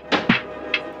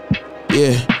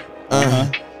 Yeah.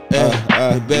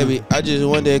 Baby, I just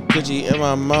want that coochie in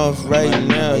my mouth right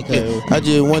now. Okay. I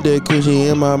just want that coochie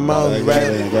in my mouth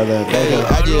right now.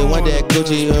 I just want that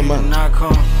coochie in my.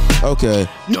 Okay.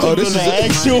 Oh, this is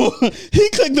actual. He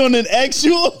clicked on an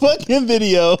actual fucking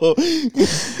video.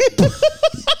 It's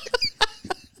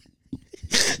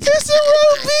a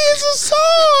real beat. It's a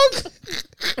song.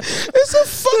 It's a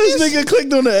fucking. This nigga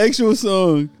clicked on the actual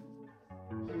song.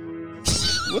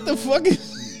 What the fuck is?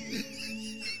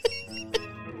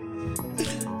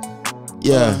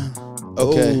 Yeah.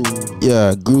 Okay. Oh.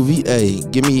 Yeah. Groovy. Hey,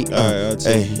 give me. I'll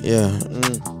take Hey. Yeah.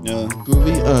 Yeah.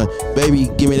 Groovy. Baby,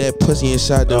 give me that pussy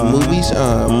inside the movies.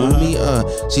 Move me.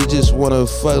 She just wanna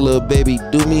fuck, little baby.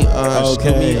 Do me.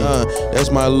 Okay. Me.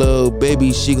 That's my little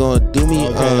baby. She gonna do me.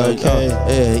 Okay.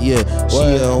 Yeah.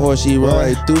 She a horse. She run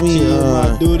right through me. She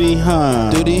my duty,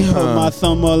 huh? Put my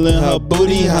thumb all in her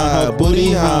booty, huh? Her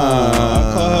booty, huh?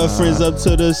 I call her friends up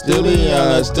to the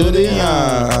studio.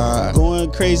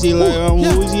 Going crazy like I'm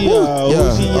woozy,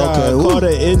 Okay. Call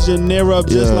the engineer up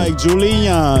just like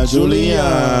Julian.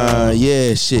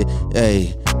 Yeah, shit.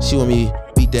 Hey, she want me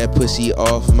beat that pussy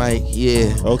off mic,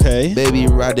 yeah. Okay. Baby,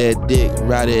 ride that dick,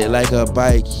 ride it like a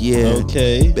bike, yeah.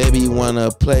 Okay. Baby wanna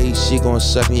play, she gon'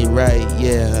 suck me right,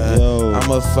 yeah. Yo.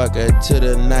 I'ma fuck her to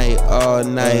the night, all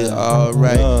night,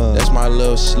 alright. That's my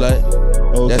little slut.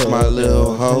 Okay. That's my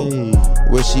little hoe.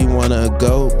 Where she wanna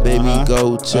go, baby,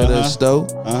 go to the stove.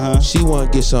 She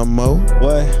wanna get some more.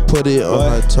 What? Put it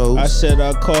on her toes. I said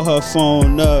I call her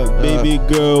phone up, baby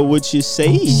girl. What you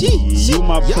say? You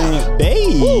my plant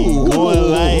babe.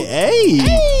 Going like, hey,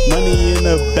 money in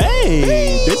the bank.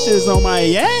 Bitches on my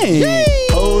yang.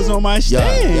 Hoes on my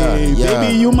stand.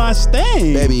 Baby, you my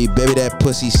stank. Baby, that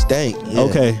pussy stank. Yeah.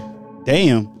 Okay.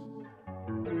 Damn.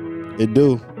 It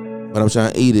do. But I'm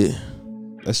trying to eat it.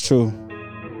 That's true.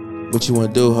 What you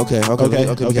want to do? Okay.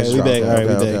 We back. All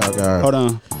right. Hold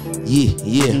on.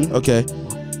 Yeah. Okay.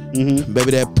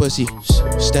 Baby, that pussy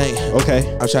stank.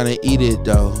 Okay. I'm trying to eat it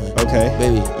though. Okay.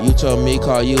 Baby, you told me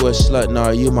call you a slut. Nah,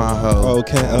 you my hoe.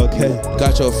 Okay.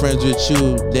 Got your friends with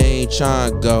you. They ain't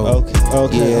trying to go.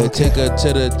 Okay. Yeah, take her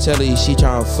to the telly. She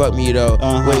trying to fuck me though.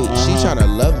 Wait, she trying to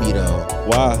love me though.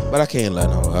 Why? But I can't let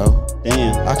no hoe.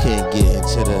 Damn. I can't get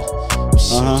into the.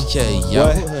 Okay, yo.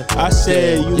 What? I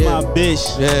said you my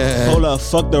bitch. Yeah. Hold up,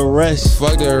 fuck the rest.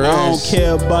 Fuck the rest. I don't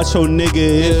care about your nigga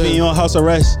if he on house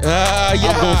arrest. I'm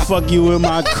gonna fuck you in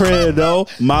my crib though.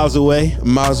 Miles away.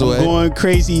 I'm going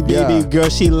crazy, baby girl.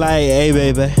 She like, hey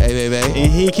baby.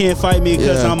 And he can't fight me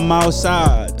cause I'm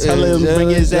outside. Tell him bring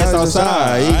his ass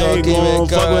outside. He I ain't gonna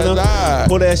fuck with him.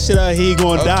 Pull that shit out, he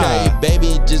gonna die.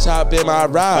 Baby, just hop in my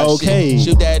ride. Okay.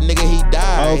 Shoot that nigga, he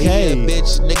die. Okay. He a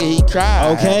bitch, nigga, he cry.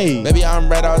 Okay. Baby, I'm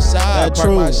right outside. Park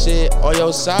my shit on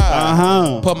your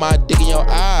side. Put my dick in your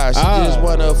eyes. She just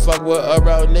wanna fuck with a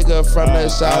real nigga from the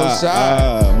south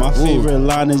side. My favorite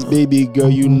line is, baby girl,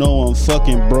 you know I'm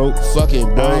fucking broke.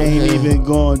 I ain't even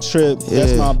going trip.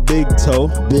 That's my big toe.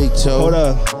 Hold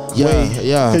up.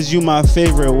 Yeah. Cause you my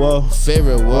favorite,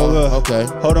 Okay.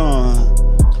 Hold on.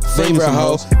 Favorite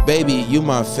hoe. Baby, you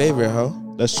my favorite hoe.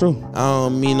 That's true. I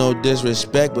don't mean no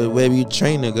disrespect, but baby, you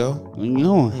train to go.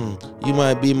 You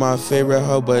might be my favorite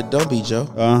hoe, but don't be Joe.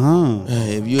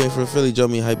 If you ain't from Philly, Joe,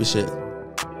 me hype as shit.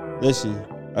 Listen,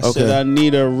 I said I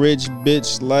need a rich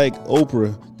bitch like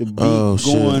Oprah. The beat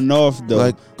going off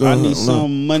though. I need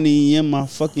some money in my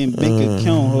fucking bank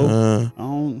account, ho. I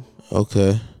don't.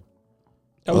 Okay.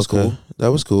 That was cool.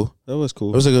 That was cool. That was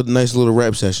cool. It was like a nice little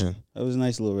rap session. That was a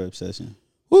nice little rap session.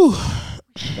 Woo.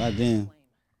 Goddamn.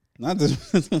 Not this.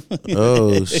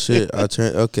 Oh shit! I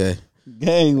turned. Okay.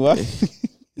 Gang, what?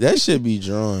 That should be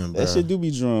drawn, bro. That shit do be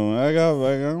drawn. I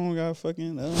don't got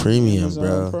fucking premium,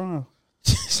 bro.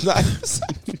 It's not.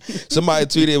 Somebody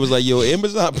tweeted, it was like, "Yo,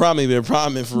 Amazon Prime ain't been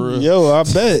priming for real." Yo, I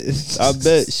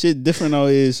bet shit different out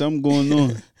here. Something going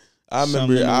on. I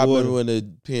remember when the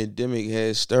pandemic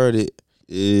had started.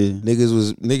 Yeah.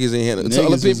 Niggas ain't had no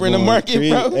toilet paper in the market,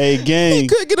 bro. Hey, gang. You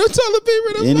couldn't get no toilet paper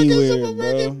in the fucking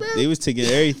supermarket, bro. They was taking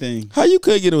everything. How you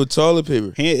couldn't get no toilet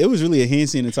paper? It was really a hand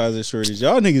sanitizer shortage.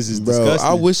 Y'all niggas is disgusting.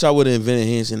 I wish I would have invented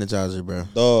hand sanitizer, bro.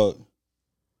 Dog.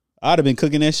 I'd have been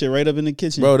cooking that shit right up in the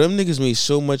kitchen. Bro, them niggas made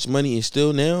so much money and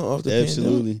still now off the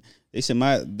Absolutely.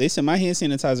 Pandemic. They said my hand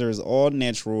sanitizer is all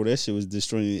natural. That shit was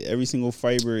destroying every single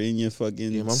fiber in your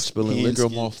fucking. Damn, I'm spilling liquor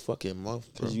on my fucking mouth,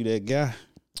 bro. Cause you that guy.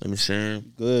 Let me see.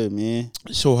 Good, man.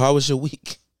 So how was your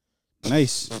week?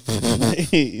 Nice.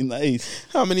 Nice.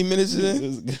 How many minutes is it? It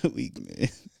was a good week, man.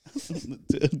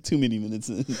 Too many minutes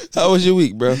in. How was your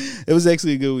week, bro? It was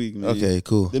actually a good week, man. Okay,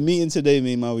 cool. The meeting today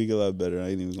made my week a lot better. I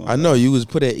ain't even gonna I know you was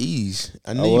put at ease.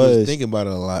 I knew you was thinking about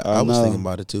it a lot. I was thinking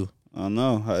about it too. I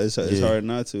know. It's hard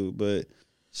not to, but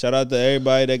shout out to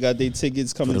everybody that got their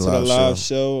tickets coming to the live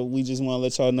show. We just want to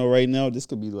let y'all know right now, this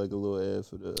could be like a little ad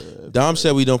for the. Dom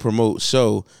said we don't promote.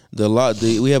 So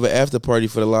we have an after party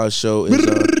for the live show.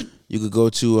 You could go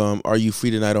to Are You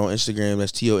Free Tonight on Instagram.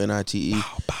 That's TONITE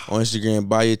on Instagram.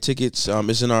 Buy your tickets.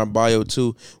 It's in our bio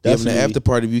too. We have an after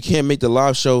party. If you can't make the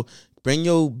live show, bring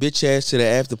your bitch ass to the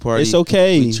after party. It's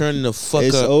okay. We turning the fuck up.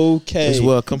 It's okay as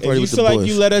well. Come party with the boys. If you feel like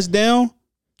you let us down,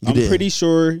 I'm pretty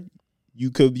sure you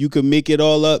could make it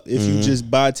all up if you just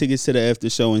buy tickets to the after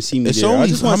show and see me there. Only, I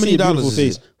just want to see a beautiful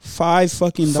face. $5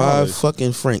 fucking. $5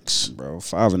 fucking francs, bro.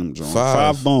 5 of them, John.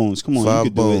 5 bones. Come on, 5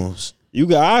 you can bones. Do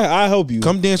it. I help you.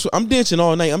 Come dance. I'm dancing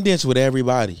all night. I'm dancing with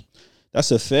everybody.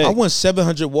 That's a fact. I want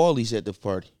 700 Wallies at the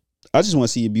party. I just want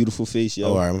to see your beautiful face, yo.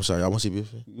 Oh, all right, I'm sorry. I want to see your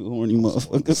beautiful face. You horny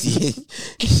motherfucker.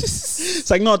 It's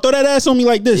like, no, throw that ass on me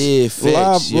like this. Yeah,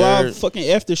 facts, live fucking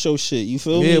after show shit. You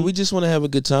feel me? Yeah, we just want to have a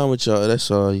good time with y'all. That's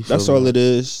all. That's all it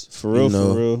is. For real,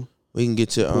 for real. We can get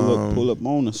to pull up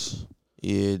on us.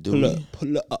 Yeah, pull up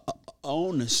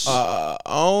on us.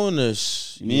 On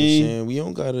us. You know what I'm saying? We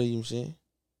don't gotta. You know what I'm saying?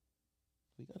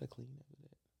 We gotta clean up.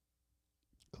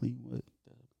 Clean what?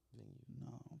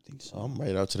 No, I don't think so. I'm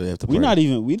right out to the after party.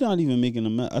 We're not even making a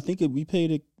mess. I think we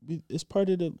paid it. It's part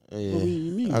of the. Yeah. What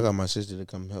you mean? I got my sister to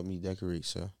come help me decorate,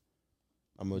 so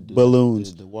I'm gonna do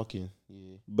balloons. The walk-in.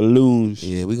 Yeah. Balloons.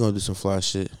 Yeah, we gonna do some fly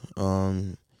shit.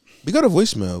 We got a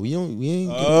voicemail. We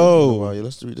ain't. Oh, yeah,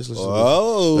 let's read this.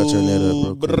 Oh, let's turn that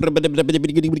up, bro.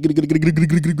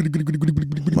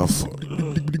 My fault.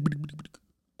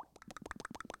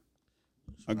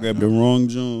 I grabbed the wrong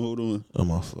John. Hold on. Oh,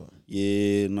 my fault.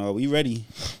 Yeah, no, we ready.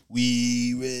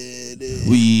 We ready.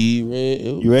 We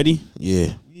ready. You ready?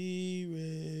 Yeah. We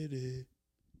ready.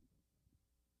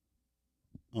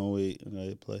 Oh wait, I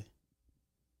gotta play.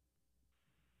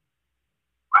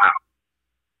 Wow.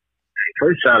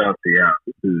 First shout out to y'all.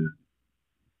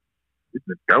 This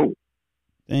is dope.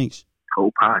 Thanks.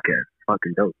 Whole podcast,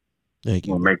 fucking dope. Thank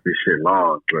you. I'm gonna make this shit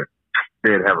long, but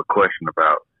did have a question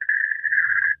about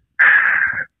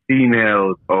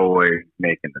females always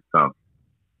making assumptions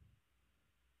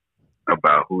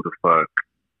about who the fuck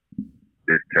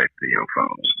is texting your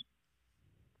phone,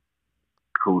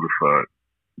 who the fuck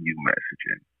you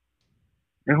messaging,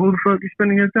 and who the fuck you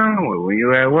spending your time with when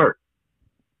you're at work.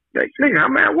 Like, nigga,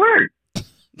 I'm at work.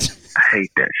 I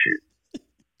hate that shit.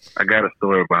 I got a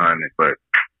story behind it, but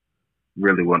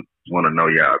really want to know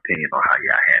y'all opinion on how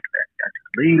y'all handle that. Y'all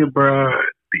just leave it, bro.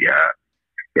 Do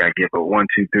y'all give a 1,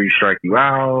 2, 3 strike you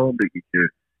out? Do you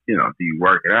just, do you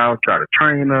work it out, try to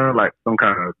train her like some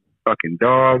kind of fucking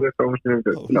dog or something?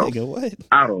 Nigga, what?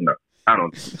 I don't know.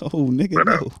 Oh, nigga, but,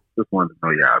 no. Just wanted to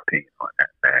know y'all opinion on that,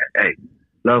 man. Hey,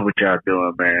 love what y'all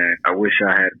doing, man. I wish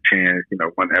I had a chance,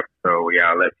 one episode where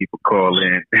y'all let people call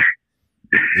in.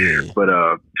 Yeah. But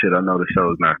shit, I know the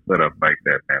show's not set up like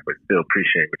that, man. But still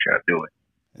appreciate what y'all doing.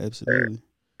 Absolutely.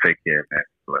 Take care, man.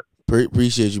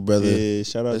 Appreciate you, brother. Yeah,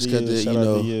 shout out to you. Shout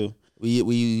out to you.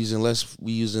 We using less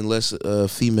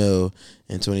female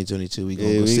in 2022. We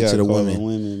gonna go stick to the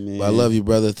women. Man. But I love you,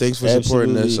 brother. Thanks for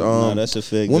supporting us. That's a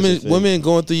fact. Women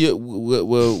going through your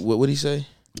what did he say?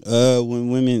 When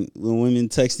women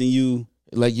texting you.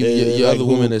 Like your other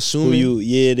women assuming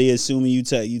they assuming you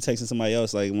texting somebody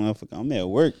else, like, motherfucker, I'm at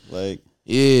work, like,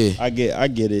 yeah, I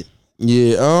get it.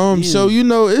 Yeah. So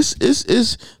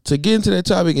it's to get into that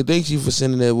topic, and thanks you for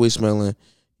sending that voicemail in.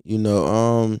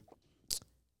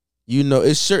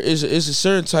 It's a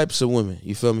certain types of women.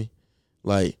 You feel me?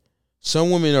 Like,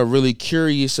 some women are really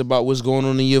curious about what's going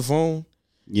on in your phone.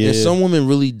 Yeah. And some women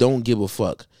really don't give a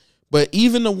fuck. But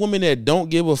even the women that don't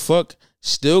give a fuck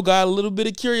still got a little bit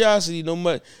of curiosity, no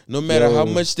matter how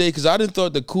much because I didn't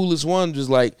thought the coolest one was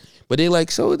like, but they like,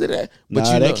 so did that. But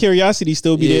that curiosity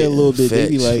still be there a little bit. They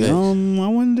be like, I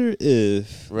wonder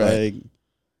if, right.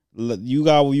 Like,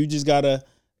 you just gotta.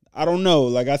 I don't know.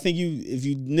 Like, I think if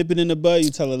you nip it in the bud, you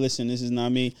tell her, listen, this is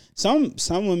not me. Some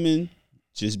women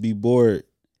just be bored.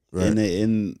 Right.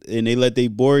 And they let they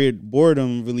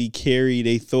boredom really carry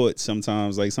their thoughts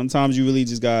sometimes. Like, sometimes you really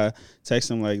just gotta text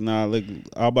them like, nah, look,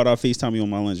 how about I FaceTime you on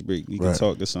my lunch break? We can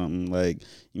talk or something. Like,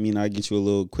 you mean I get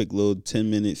you a quick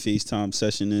 10-minute FaceTime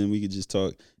session and we could just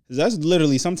talk? Cause that's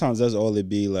literally, sometimes that's all it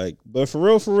be like. But for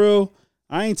real,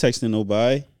 I ain't texting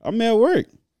nobody. I'm at work.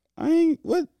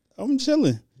 I'm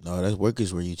chilling. No, that work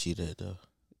is where you cheat at, though.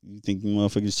 You think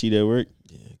motherfuckers cheat at work?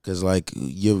 Yeah, because, like,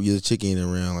 your chick ain't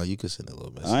around. Like, you could send a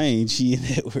little message. I ain't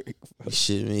cheating at work, bro.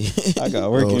 Shit, me. I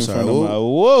got work in front of my...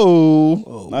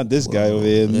 Whoa. Not this guy over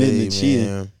here admitting to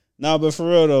cheating. Nah, but for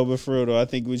real, though, I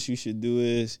think what you should do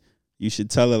is you should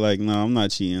tell her, like, no, I'm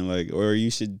not cheating. Like, or you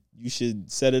should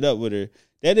set it up with her.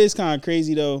 That is kind of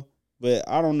crazy, though. But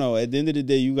I don't know. At the end of the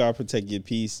day, you got to protect your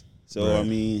peace. So, I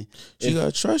mean... She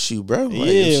got to trust you, bro. Like,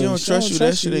 if she don't trust you,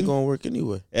 that shit ain't going to work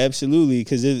anyway. Absolutely.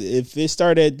 Because if it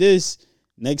started at this,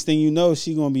 next thing you know,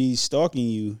 she going to be stalking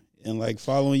you and, like,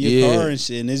 following your car and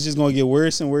shit. And it's just going to get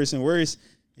worse and worse and worse.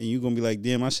 And you're going to be like,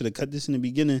 damn, I should have cut this in the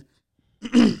beginning.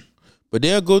 But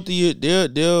they'll go through you.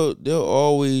 They'll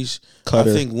always... I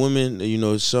think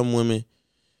women, some women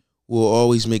will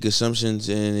always make assumptions.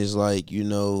 And it's like,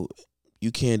 you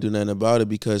can't do nothing about it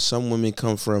because some women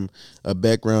come from a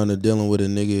background of dealing with a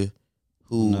nigga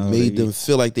who made them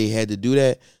feel like they had to do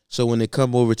that. So when they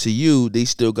come over to you, they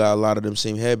still got a lot of them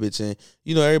same habits. And,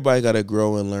 everybody got to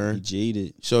grow and learn. You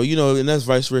jaded. So, and that's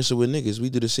vice versa with niggas.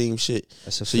 We do the same shit.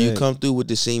 So fact. You come through with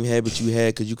the same habits you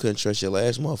had because you couldn't trust your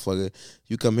last motherfucker.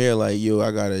 You come here like, yo,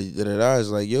 I got to da-da-da. It's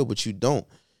like, yo, but you don't.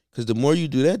 Because the more you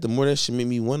do that, the more that shit make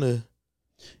me want to.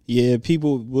 Yeah,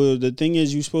 the thing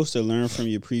is, you're supposed to learn from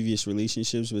your previous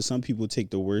relationships, but some people take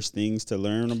the worst things to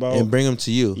learn about and bring them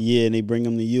to you. Yeah, and they bring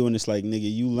them to you, and it's like,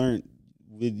 nigga, you learned.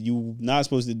 What you not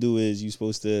supposed to do is you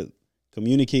supposed to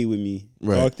communicate with me,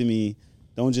 talk to me.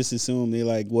 Don't just assume they're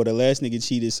like, well, the last nigga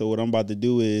cheated, so what I'm about to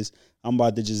do is I'm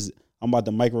about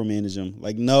to micromanage them.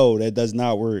 Like, no, that does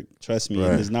not work. Trust me,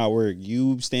 it does not work.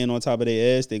 You stand on top of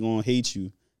their ass, they gonna hate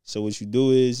you. So what you do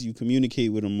is you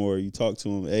communicate with them more. You talk to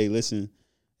them. Hey, listen.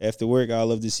 After work, I'd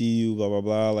love to see you, blah, blah,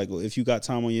 blah. Like, if you got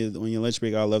time on your lunch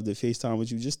break, I'd love to FaceTime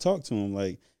with you. Just talk to him.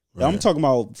 Like, I'm talking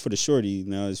about for the shorty.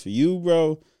 Now, as for you,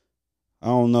 bro, I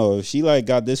don't know. If she, like,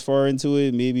 got this far into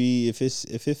it, maybe if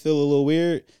it feel a little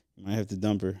weird, you might have to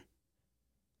dump her.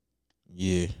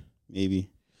 Yeah. Maybe.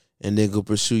 And then go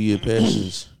pursue your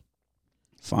passions.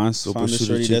 Find a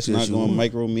shorty that's not going to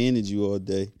micromanage you all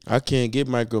day. I can't get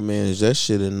micromanaged. That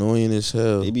shit annoying as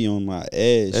hell. They be on my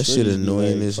ass. That shit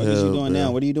annoying as hell. What are you doing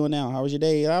now? What are you doing now? How was your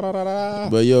day?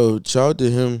 But yo, shout out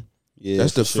to him. Yeah,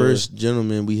 that's the first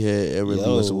gentleman we had ever leave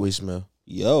us a voicemail.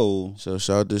 Yo. So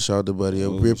shout out to buddy.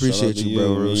 We appreciate you,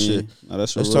 bro. Real shit. No,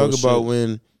 let's talk about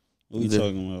when. What we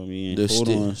talking about, man? Hold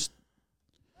on.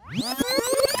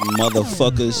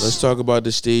 Motherfuckers. Let's talk about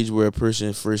the stage where a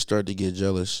person first start to get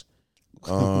jealous.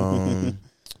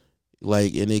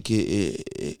 Like, and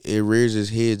it rears its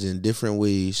heads in different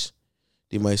ways.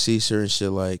 They might say certain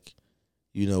shit like,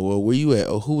 well, where you at?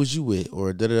 Or who was you with?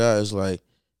 Or da-da-da. It's like,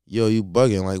 yo, you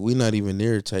bugging. Like, we not even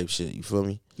there type shit. You feel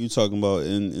me? You talking about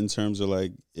in terms of,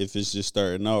 like, if it's just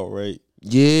starting out, right?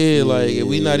 Yeah, like,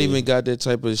 we not even got that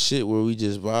type of shit where we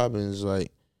just vibing. It's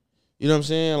like, you know what I'm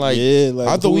saying? Like,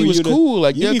 I thought we was cool.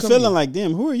 Like, you be feeling like,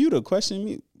 damn, who are you to question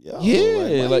me? Yo,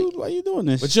 why you doing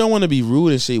this? But you don't want to be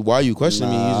rude and say why you questioning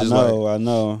me. You just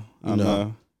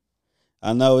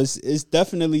I know. It's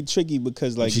definitely tricky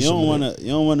because, like, you don't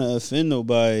want to offend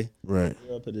nobody. Right.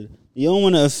 You don't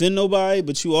want to offend nobody,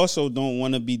 but you also don't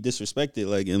want to be disrespected,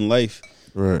 like, in life.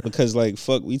 Right. Because, like,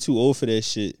 fuck, we too old for that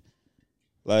shit.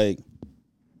 Like,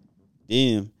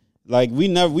 damn. Like,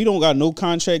 we don't got no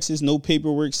contracts, there's no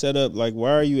paperwork set up. Like,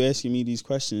 why are you asking me these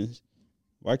questions?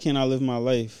 Why can't I live my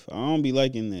life? I don't be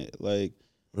liking that. Like,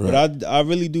 but I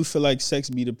really do feel like sex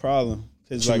be the problem.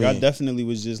 Because, like, I definitely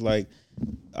was just like,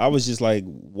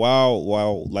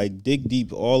 wow, like, dig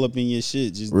deep all up in your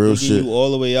shit. Just real digging shit. You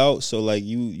all the way out. So, like,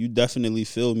 you definitely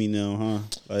feel me now, huh?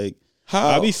 Like,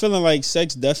 I be feeling like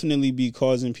sex definitely be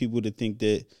causing people to think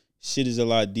that shit is a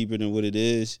lot deeper than what it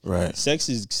is. Right. Sex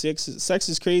is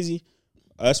crazy.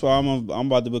 That's why I'm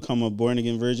about to become a born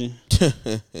again virgin.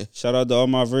 Shout out to all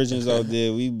my virgins out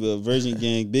there. We a virgin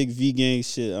gang, big V gang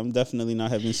shit. I'm definitely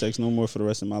not having sex no more for the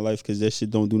rest of my life because that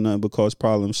shit don't do nothing but cause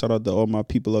problems. Shout out to all my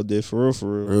people out there for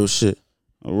real. Real shit.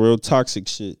 A real toxic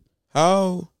shit.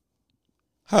 How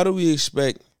do we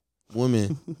expect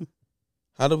women?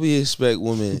 How do we expect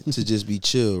women to just be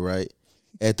chill, right?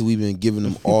 After we've been giving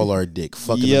them all our dick,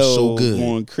 fucking them so good,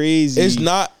 going crazy. It's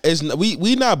not.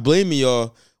 We not blaming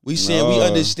y'all. We saying we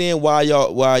understand why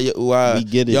we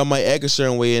get it. Y'all might act a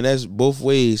certain way, and that's both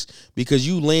ways because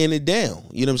you laying it down.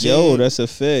 You know what I'm saying? Yo, that's a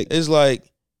fact. It's like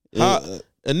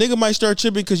a nigga might start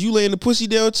tripping because you laying the pussy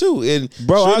down too. And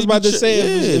bro, I was about to say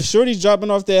if Shorty's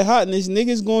dropping off that hotness,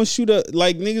 niggas gonna shoot up.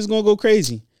 Like niggas gonna go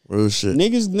crazy. Real shit.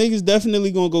 Niggas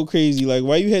definitely gonna go crazy. Like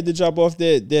why you had to drop off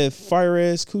that fire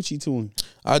ass coochie to him?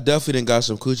 I definitely done got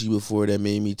some coochie before that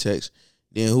made me text.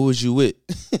 Then who was you with?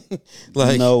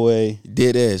 Like no way.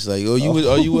 Dead ass. Like are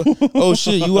you oh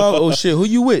shit you out? Oh shit who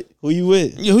you with? Who you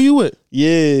with? Yeah, who you with?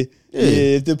 Yeah.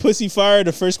 If the pussy fire,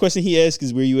 the first question he asks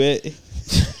is where you at.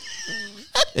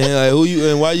 And like who you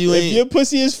and why you ain't? If your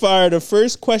pussy is fire, the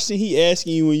first question he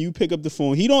asking you when you pick up the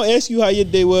phone, he don't ask you how your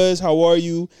day was, how are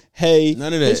you, hey.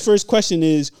 None of that. His first question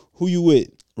is who you with.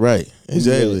 Right,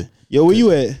 exactly. Yo, where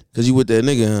you at? Cause you with that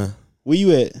nigga, huh? Where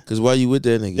you at? Cause why you with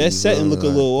that nigga? That setting look a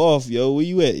little off, yo. Where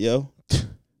you at, yo?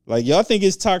 Like y'all think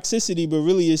it's toxicity, but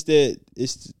really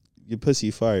it's your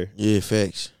pussy fire. Yeah,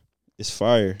 facts. It's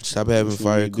fire. Stop having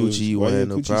fire coochie. You won't have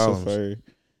no problems. So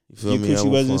you feel me? If your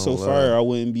coochie wasn't so fire, I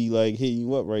wouldn't be like hitting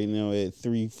you up right now at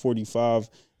 3:45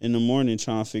 in the morning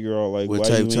trying to figure out like what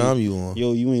type time you on.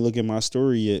 Yo, you ain't look at my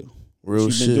story yet. Real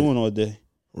what you been doing all day?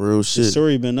 Real shit. The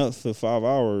story been up for 5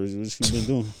 hours. What you been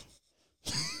doing?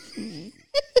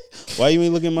 Why you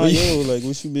ain't looking at my like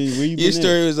what you been? Where you been? Your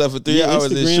story was up for 3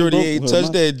 hours and Shorty ain't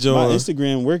touched that joint. My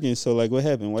Instagram working, so like what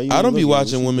happened? Why you? I don't be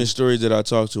watching women's stories that I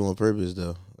talk to on purpose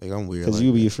though. Like I'm weird. Because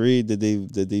you be afraid that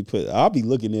they put. I'll be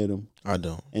looking at them. I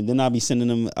don't. And then I'll be sending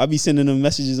them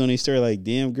messages on their story like,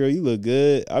 "Damn girl, you look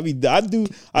good." I be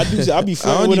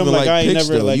flirting with them like I ain't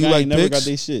never though. like you I like ain't never pics? got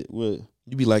their shit. What?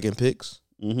 You be liking pics?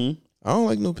 Mm-hmm. I don't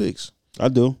like no pics. I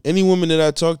do. Any woman that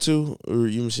I talk to, or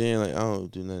you know what I'm saying, like I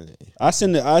don't do none of that.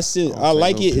 I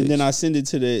like it, and then I send it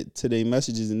to their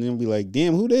messages, and then be like,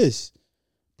 "Damn, who this?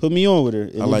 Put me on with her."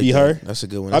 And I like be that. her. That's a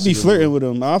good one. I be flirting with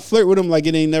them. I flirt with them like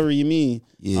it ain't never you mean.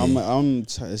 Yeah.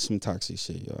 It's some toxic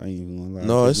shit, yo. I ain't even gonna lie.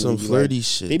 No, it's some flirty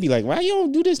shit. They be like, "Why you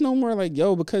don't do this no more?" Like,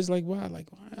 yo, because like why? Like,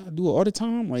 why I do it all the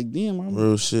time? Like, damn,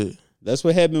 real shit. That's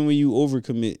what happened when you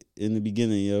overcommit in the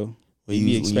beginning, yo. When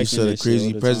you set a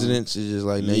crazy precedence, it's just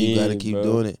like now you gotta keep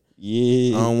doing it.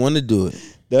 Yeah, I don't want to do it.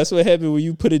 That's what happened when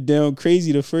you put it down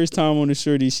crazy the first time on the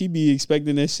shorty. She be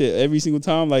expecting that shit every single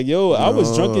time. Like, yo, I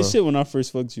was drunk as shit when I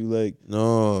first fucked you. Like,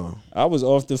 no, I was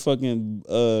off the fucking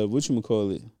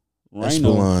whatchamacallit?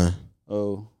 Rhino. Espelon.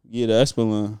 Oh, yeah, the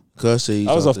Espelon.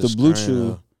 I was off the Blue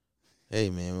Chew. Hey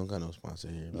man, we don't got no sponsor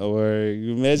here. Oh, all right.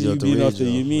 Imagine you being off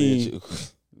the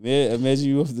imagine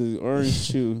you off the Orange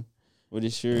Chew. With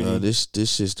his shirt. This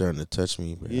shit's starting to touch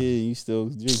me, bro. Yeah, you still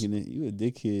drinking it. You a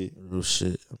dickhead. Real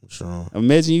shit. I'm strong.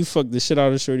 Imagine you fucked the shit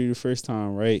out of Shorty the first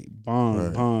time, right?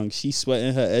 Bong. She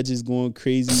sweating, her edges going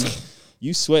crazy.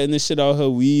 You sweating the shit out her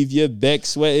weave. Your back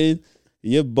sweating.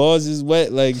 Your balls is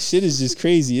wet. Like, shit is just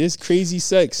crazy. It's crazy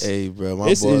sex. Hey, bro.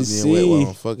 My balls being wet while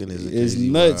I'm fucking is it's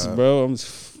nuts, bro. I'm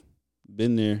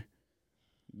been there.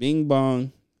 Bing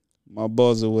bong. My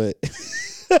balls are wet.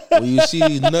 When you see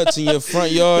these nuts in your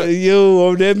front yard,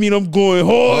 yo, that mean I'm going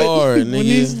hard. When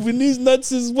these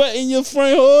nuts is wet in your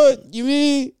front yard, you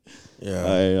mean? Yeah. All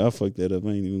right, I fucked that up. I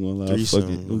ain't even gonna lie. I fucked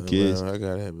it. Who cares? I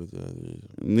gotta have it.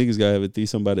 Niggas gotta have a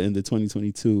threesome by the end of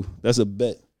 2022. That's a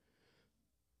bet.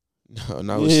 No,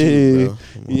 not with you, bro.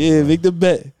 Yeah, make the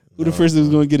bet. Who the first was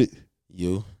gonna get it?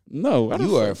 You. No,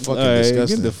 you are fucking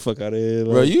disgusting. Get the fuck out of here,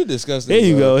 bro. You disgusting. Here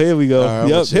you go. Here we go. Right,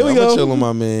 yep. Here we go. I'm chill on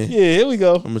my man. Yeah, here we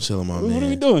go. I'm gonna chill on my man. What are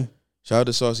we doing? Shout out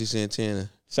to Saucy Santana.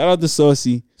 Shout out to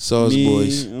Saucy. Sauce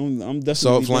boys. I'm definitely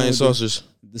Salt flying saucers.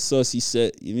 The Saucy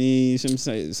set. You mean some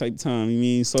type time? You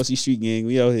mean Saucy Street Gang?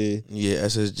 We out here. Yeah,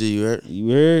 SSG. You heard? You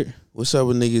heard? What's up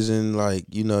with niggas in like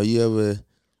you ever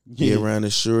get around a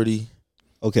shorty?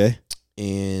 Okay.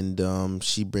 And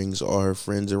she brings all her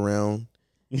friends around.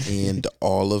 And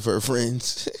all of her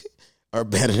friends are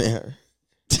better than her.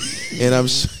 And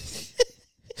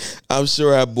I'm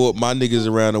sure I brought my niggas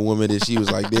around a woman that she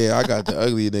was like, "Damn, I got the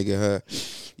ugly nigga, huh?"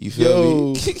 You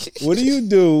feel me? What do you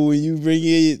do when you bring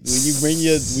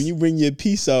your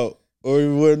piece out, or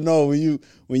when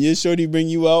your shorty bring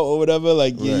you out or whatever?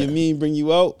 Like your mean bring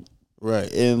you out, right?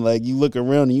 And like you look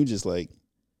around and you just like,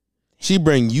 she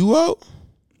bring you out?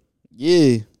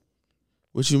 Yeah.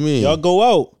 What you mean? Y'all go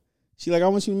out. She like, I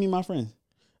want you to meet my friends.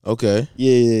 Okay.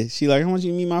 Yeah. She like, I want you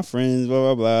to meet my friends,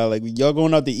 blah, blah, blah. Like, y'all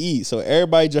going out to eat. So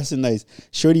everybody dressing nice.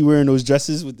 Shorty wearing those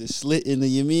dresses with the slit in the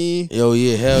yamin. Yo,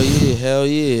 yeah. Hell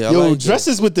yeah. Yo, like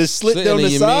dresses that. With the slit down the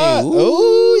side.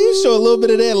 Ooh, you show a little bit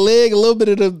of that leg, a little bit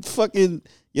of the fucking,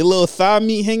 your little thigh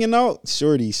meat hanging out.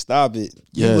 Shorty, stop it.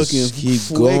 Yes, you looking keep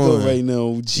fuego going right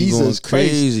now. Jesus Christ.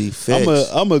 Crazy.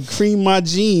 Facts. I'm a cream my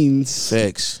jeans.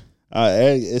 Facts.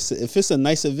 If it's a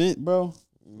nice event, bro,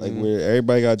 like where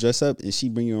everybody got dressed up, and she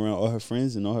bring you around all her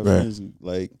friends, and all her friends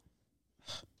like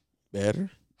better.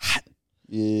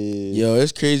 Yeah. Yo,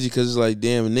 it's crazy because it's like,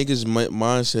 damn, niggas'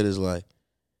 mindset is like,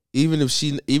 even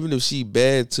if she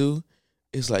bad too,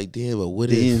 it's like, damn, but what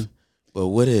if? But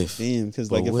what if? Damn,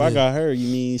 because like if I got her, you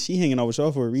mean she hanging out with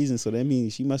y'all for a reason, so that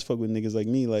means she must fuck with niggas like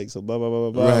me, like so blah blah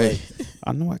blah blah blah. Right. Like,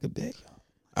 I know I could bag y'all.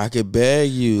 I could bag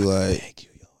you, like. Bag you,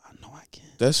 yo. I know I can.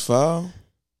 That's foul.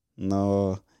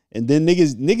 No. And then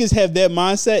niggas have that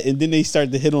mindset, and then they start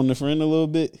to hit on the friend a little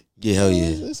bit. Yeah, hell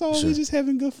yeah. It's all we just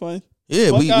having good fun.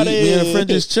 Yeah, we and a friend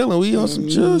just chilling. We on some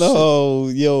chill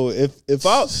shit. Yo, if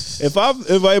I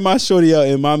invite my shorty out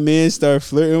and my man start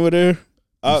flirting with her,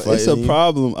 it's a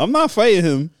problem. I'm not fighting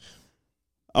him.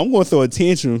 I'm gonna throw a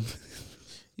tantrum.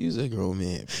 You's a grown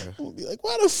man, bro. I'm gonna be like,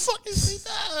 why the fuck is he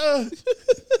that?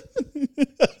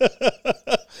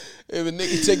 If a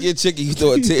nigga take your chicken, you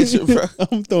throw a tantrum, bro.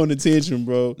 I'm throwing a tantrum,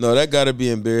 bro. No, that gotta be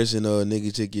embarrassing. A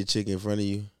nigga take your chick in front of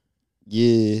you.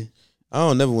 Yeah. I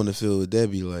don't never want to feel what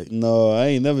that be like. No, I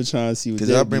ain't never trying to see what that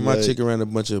be like. Because I bring my chick around a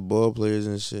bunch of ball players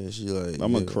and shit. She like,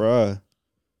 I'm gonna cry.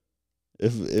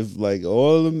 If like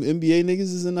all them NBA niggas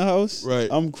is in the house, right?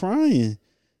 I'm crying.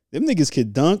 Them niggas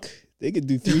could dunk. They could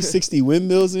do 360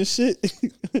 windmills and shit.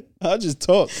 I'll just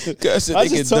talk. I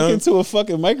just talk into a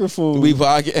fucking microphone. We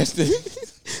podcasting.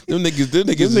 them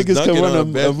niggas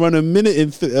can run a minute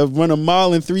and run a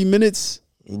mile in 3 minutes.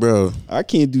 Bro, I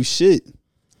can't do shit.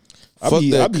 I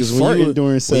be farting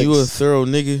during sex. When you a thorough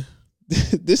nigga.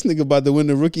 This nigga about to win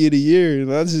the Rookie of the Year,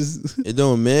 and I just. It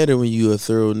don't matter when you a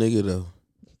thorough nigga though.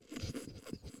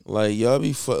 Like y'all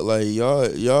be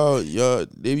y'all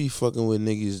they be fucking with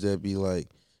niggas that be like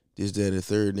this, that, and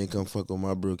third, and they come fuck with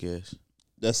my broke ass.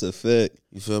 That's a fact.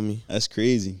 You feel me? That's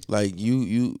crazy. Like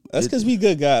you. That's because we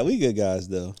good guys. We good guys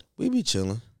though. We be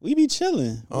chilling. We be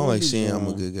chilling. I don't like saying I'm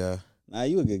a good guy. Nah,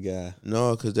 you a good guy.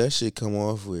 No, cause that shit come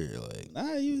off weird. Like,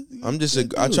 nah, you I'm just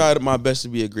I try my best to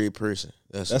be a great person.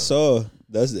 That's all.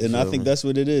 I think that's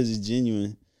what it is. It's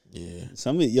genuine. Yeah. It's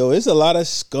a lot of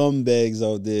scumbags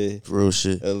out there. Real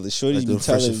shit. Shorties be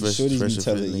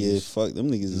telling, yeah, fuck them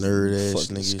niggas. Nerd ass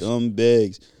niggas.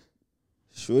 Scumbags.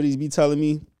 Shorties be telling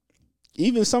me.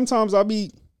 Even sometimes I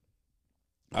be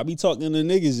talking to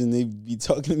niggas and they be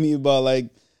talking to me about like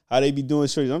how they be doing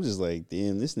shorties. I'm just like,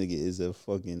 damn, this nigga is a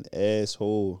fucking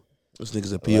asshole. This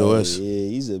nigga's a POS. Yeah,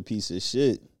 he's a piece of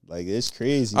shit. Like, it's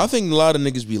crazy. I think a lot of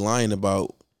niggas be lying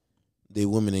about their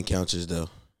women encounters though.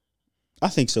 I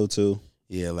think so too.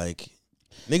 Yeah, like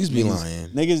niggas be lying.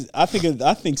 I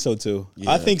think so too.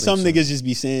 Yeah, I think some niggas just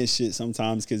be saying shit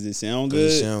sometimes because it sound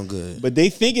good. But they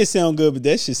think it sound good, but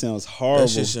that shit sounds horrible.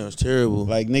 That shit sounds terrible.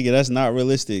 Like, nigga, that's not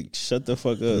realistic. Shut the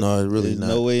fuck up. No, it really not.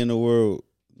 No way in the world.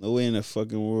 No way in the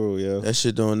fucking world, yo. That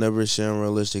shit don't never sound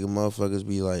realistic. And motherfuckers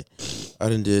be like, I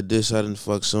done did this, I done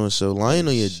fucked so and so. Lying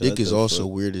on your dick is also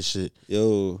weird as shit.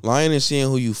 Yo. Lying and saying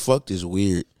who you fucked is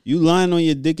weird. You lying on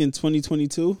your dick in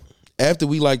 2022? After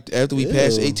we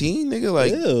passed 18, nigga,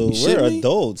 like, we're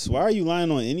adults. Why are you lying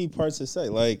on any parts of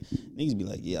sex? Like, niggas be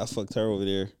like, yeah, I fucked her over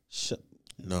there.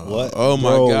 No. What? Oh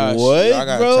my gosh. What? I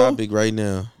got a topic right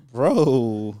now.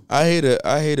 Bro. I hate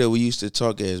a we used to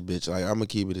talk ass bitch. Like, I'm gonna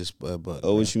keep it this but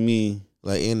what you mean?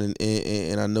 Like,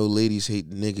 and I know ladies hate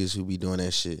the niggas who be doing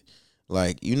that shit.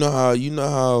 Like, you know how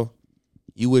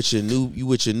you with your new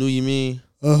you mean?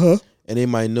 Uh-huh. And they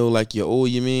might know like your old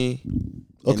you mean?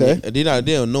 Okay. They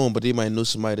don't know him, but they might know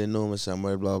somebody that know him or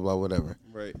somewhere, blah, blah, whatever.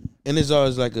 Right. And it's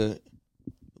always like I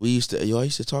used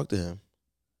to talk to him.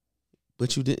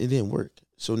 But it didn't work.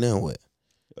 So now what?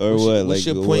 Or what's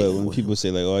your point? When people say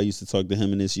like, oh, I used to talk to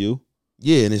him and it's you?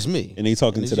 Yeah, and it's me. And they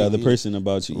talking to the other person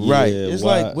about you. Right. Yeah, it's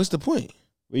like, what's the point?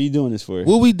 What are you doing this for?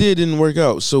 What we did didn't work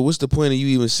out. So what's the point of you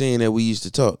even saying that we used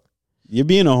to talk? You're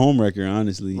being a homewrecker,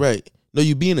 honestly. Right. No,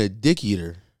 you being a dick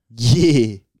eater.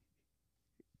 Yeah.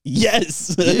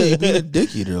 Yes. Yeah, you being a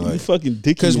dick eater, like you fucking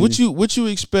dick eater. Because what you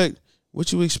expect?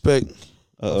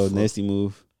 Nasty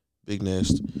move. Big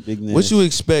nasty. What you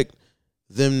expect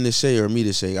them to say or me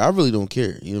to say? I really don't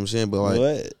care. You know what I'm saying? But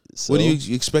like, what do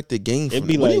you expect to gain from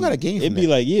it? What do you got to gain from it'd be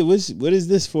like, yeah, what is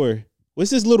this for? What's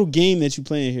this little game that you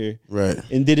playing here? Right.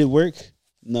 And did it work?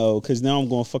 No, because now I'm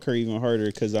going to fuck her even harder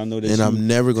because I know that I'm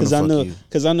never going to fuck you.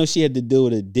 Because I know she had to deal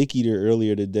with a dick eater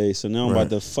earlier today. So now I'm about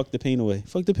to fuck the pain away.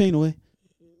 Fuck the pain away.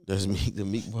 That's the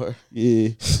meat bar. Yeah.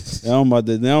 now I'm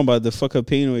about to fuck her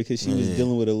pain away because she was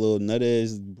dealing with a little nut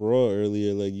ass bra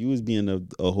earlier. Like, you was being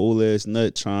a whole ass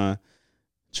nut trying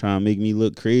to make me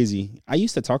look crazy. I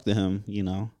used to talk to him, you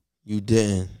know. You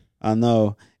didn't. I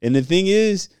know. And the thing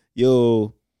is,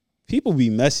 people be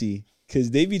messy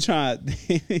because they be trying.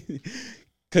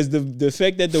 Because the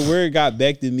fact that the word got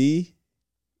back to me.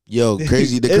 Yo,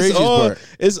 crazy. The craziest part.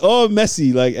 It's all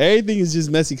messy. Like, everything is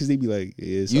just messy because they be like,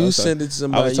 yeah. So you send it to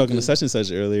somebody. I was talking to such and such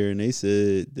earlier, and they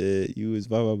said that you was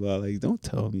blah, blah, blah. Like, don't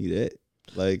tell me that.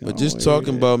 Like, but just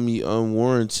talking about me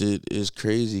unwarranted is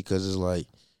crazy because it's like,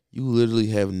 you literally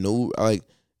have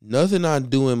nothing I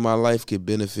do in my life could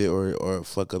benefit or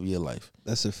fuck up your life.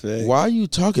 That's a fact. Why are you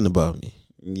talking about me?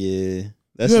 Yeah.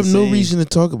 You have no reason to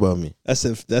talk about me. That's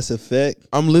a fact.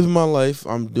 I'm living my life.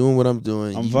 I'm doing what I'm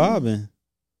doing. I'm vibing.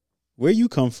 Where you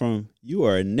come from, you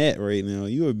are a net right now.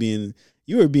 You are being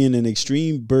an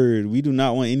extreme bird. We do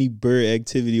not want any bird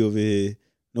activity over here.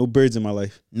 No birds in my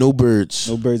life. No birds.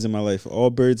 No birds in my life.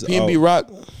 All birds. P&B Rock.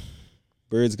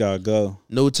 Birds gotta go.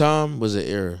 No time was an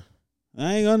error.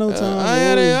 I ain't got no time.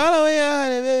 I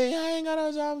ain't got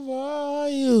no time for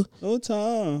you. No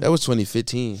time. That was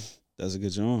 2015. That's a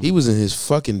good job. He was in his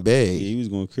fucking bag. Yeah, he was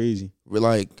going crazy. We're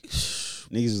like,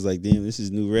 niggas was like, damn, this is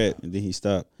new rap, and then he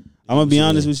stopped. I'm gonna be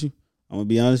honest with you.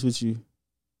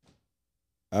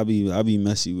 I be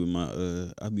messy with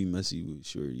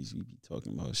shorties. We be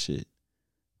talking about shit.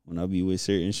 When I be with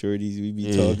certain shorties, we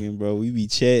be talking, bro. We be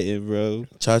chatting, bro.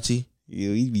 Chachi.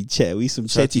 Yeah, we be chat. We some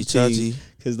chatty chachi.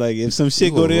 Cause like if some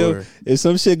shit go down,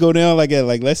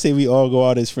 like let's say we all go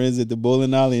out as friends at the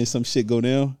bowling alley and some shit go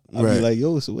down, I'll be like,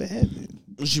 yo, so what happened?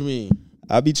 What you mean?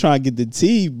 I be trying to get the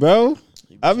tea, bro.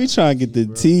 I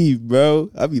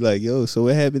be like, yo, so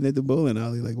what happened at the bowling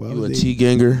alley? Like, why you a tea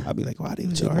ganger? I be like, why they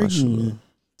was arguing?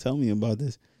 Tell me about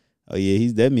this. Oh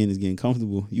yeah, that man is getting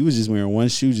comfortable. You was just wearing one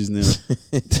shoe just now.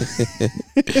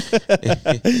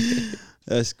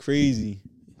 That's crazy.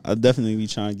 I'll definitely be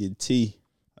trying to get tea.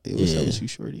 Hey, what's up with you,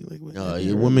 shorty? Like, what?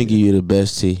 Your women give you the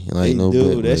best tea. Like, they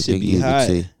do. That shit be hot.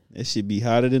 That shit be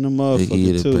hotter than a motherfucker. They give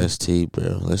you the best tea,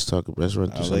 bro. Let's run through some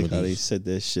of these. I like how they set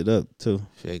that shit up too.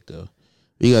 Fake though.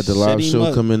 We got the live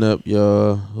show coming up,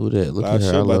 y'all. Who that? Look at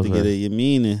her. Show about to get it. You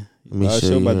meaning? Live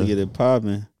show about to get it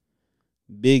popping.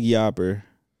 Big yapper.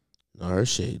 No, her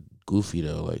shit goofy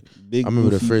though. Like, big. I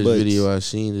remember the first video I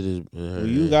seen. Well,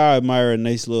 you gotta admire a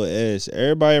nice little ass.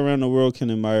 Everybody around the world can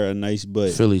admire a nice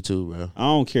butt. Philly too, bro. I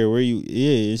don't care where you.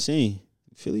 Yeah, insane.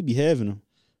 Philly be having them.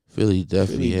 Philly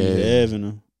definitely having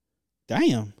them.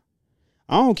 Damn.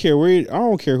 I don't care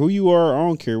who you are. I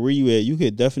don't care where you at. You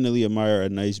could definitely admire a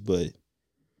nice butt.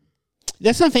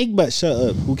 That's not fake butt. Shut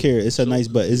up. Who cares? It's a nice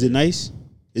butt. Is it nice?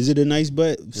 Is it a nice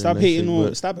butt? Stop hating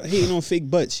on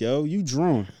fake butts, yo. You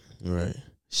drawn. Right.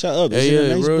 Shut up. Is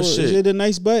it a nice butt? Is it a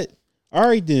nice butt? All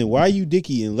right then. Why you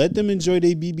dicky and let them enjoy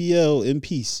their BBL in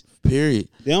peace. Period.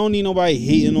 They don't need nobody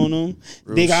hating on them.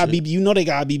 They got BBL. You know they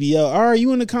got BBL. All right,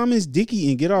 you in the comments,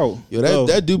 dicky, and get out. Yo,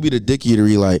 that do be the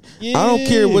dickiery. Like, yeah. I don't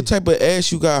care what type of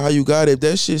ass you got, how you got it. If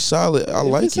that shit solid, I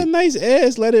like it. It's a nice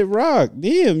ass. Let it rock.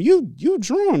 Damn, you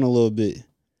drawn a little bit.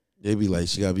 They be like,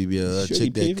 she got BBL. A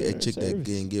chick that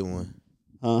couldn't get one.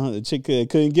 The chick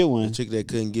couldn't get one. The chick that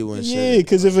couldn't get one. Yeah,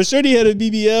 because if a shorty had a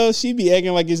BBL, she'd be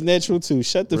acting like it's natural too.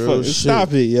 Shut the fuck.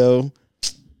 Stop it, yo.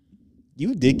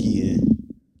 You dicky.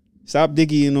 Stop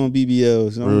digging on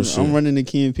BBLs. I'm running the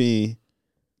campaign.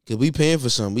 Cause we paying for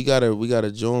something. We got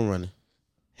a joint running.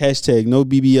 Hashtag no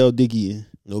BBL digging.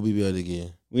 No BBL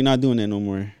digging. We not doing that no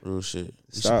more. Real shit.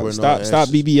 Stop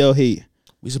BBL hate.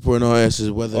 We supporting all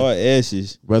asses, whether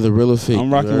real or fake.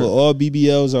 I'm rocking with all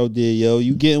BBLs out there, yo.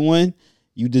 You getting one?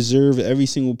 You deserve every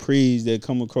single praise that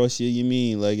come across you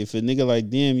mean. Like, if a nigga like,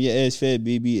 damn, your ass fat,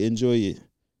 baby, enjoy it.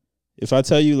 If I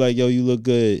tell you, like, yo, you look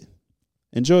good,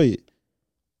 enjoy it.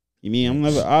 You mean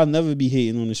I'll never be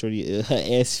hating on the shorty. Her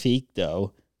ass fake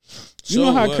though. You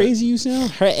know how crazy you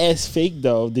sound? Her ass fake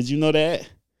though. Did you know that?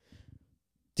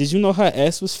 Did you know her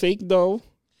ass was fake though?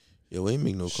 Yeah, we ain't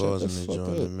make no calls in the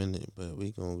joint in a minute, but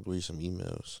we gonna read some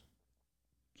emails.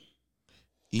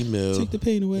 Take the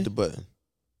pain away. Hit the button.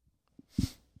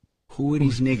 Who are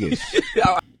these niggas?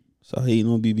 So hating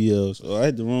on BBLs. Oh, I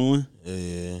had the wrong one.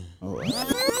 Yeah. Oh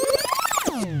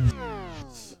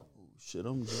shit,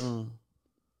 I'm done.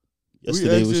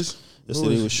 Yesterday was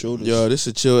shoulders. Yo, this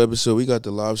is a chill episode. We got the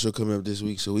live show coming up this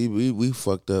week, so we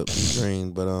fucked up,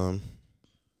 drained. But do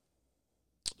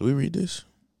we read this?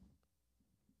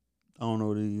 I don't know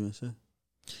what you gonna say.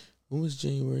 When was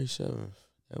January 7th?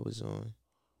 That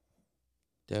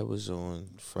was on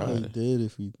Friday. I did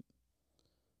if we.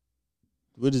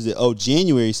 What is it? Oh,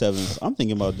 January 7th. I'm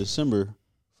thinking about December.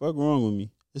 Fuck wrong with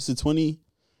me. It's the 20.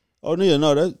 Oh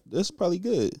no, that's probably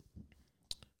good.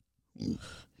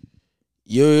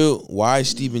 Yo, why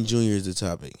Stephen Jr. is the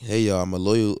topic. Hey y'all, I'm a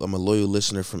loyal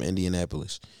listener from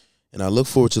Indianapolis, and I look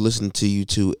forward to listening to you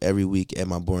two every week at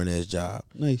my boring ass job.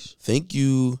 Nice. Thank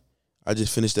you. I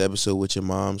just finished the episode with your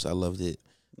moms. I loved it.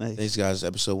 Nice. Thanks, guys.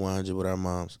 Episode 100 with our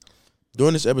moms.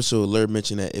 During this episode, Lur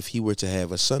mentioned that if he were to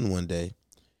have a son one day,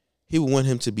 he would want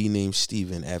him to be named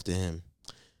Steven after him.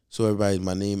 So everybody,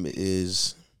 my name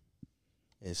is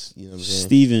you know what I'm saying?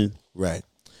 Steven. Right.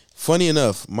 Funny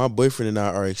enough, my boyfriend and I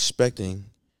are expecting,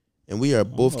 and we are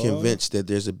both convinced that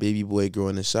there's a baby boy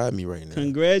growing inside me right now.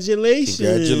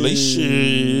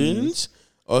 Congratulations.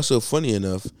 Also, funny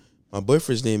enough, my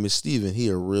boyfriend's name is Steven. He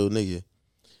a real nigga.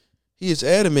 He is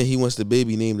adamant he wants the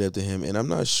baby named after him, and I'm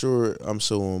not sure I'm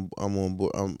on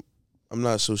board. I'm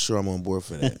not so sure I'm on board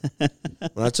for that.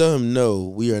 When I tell him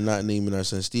no, we are not naming our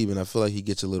son Steven, I feel like he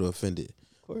gets a little offended.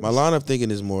 My line of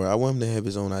thinking is more, I want him to have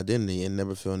his own identity and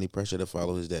never feel any pressure to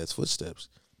follow his dad's footsteps.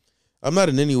 I'm not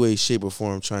in any way, shape, or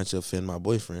form trying to offend my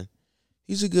boyfriend.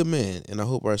 He's a good man, and I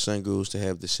hope our son grows to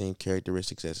have the same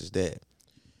characteristics as his dad.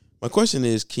 My question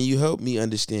is, can you help me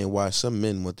understand why some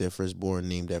men want their firstborn son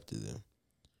named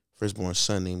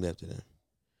after them?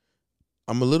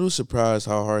 I'm a little surprised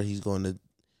how hard he's going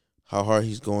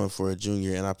for a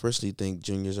junior, and I personally think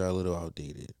juniors are a little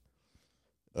outdated.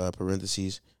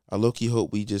 Parentheses. I low-key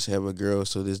hope we just have a girl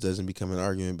so this doesn't become an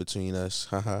argument between us.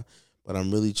 Haha. But I'm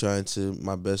really trying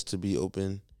my best to be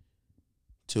open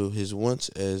to his wants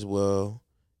as well.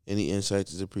 Any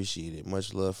insights is appreciated.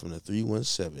 Much love from the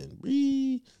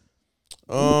 317.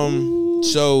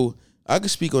 So I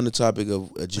could speak on the topic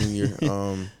of a junior.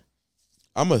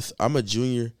 I'm a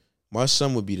junior. My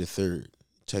son would be the third,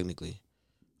 technically.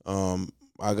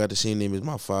 I got the same name as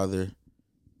my father.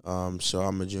 So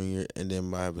I'm a junior, and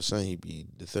then I have a son. He'd be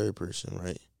the third person,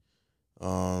 right?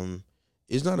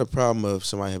 It's not a problem of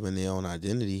somebody having their own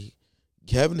identity.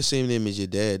 Having the same name as your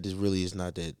dad just really is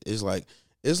not that. It's like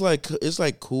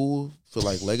cool for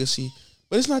like legacy,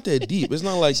 but it's not that deep. It's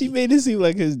not like she made it seem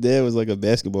like his dad was like a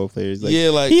basketball player. It's like, yeah,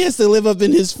 like he has to live up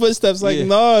in his footsteps. Like,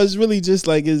 no, it's really just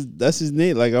like that's his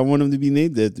name. Like, I want him to be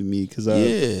named after me because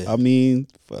I mean,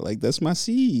 like that's my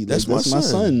seed. That's my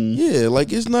son. Yeah,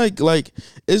 like it's not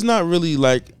really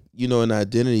like an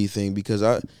identity thing because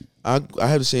I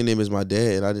have the same name as my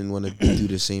dad, and I didn't want to do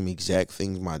the same exact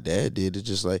things my dad did. It's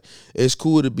just like it's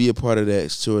cool to be a part of that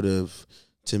sort of.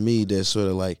 To me, that's sort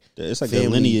of like it's like family, a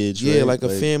lineage, right? Yeah, like a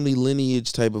family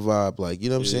lineage type of vibe. Like, you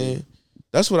know what I'm saying?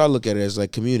 That's what I look at it as,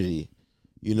 like community.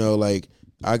 Like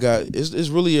I got it's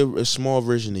really a small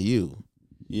version of you.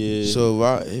 Yeah. So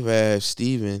if I have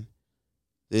Steven,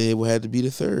 then it would have to be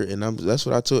the third, and that's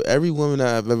what I told every woman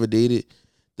I've ever dated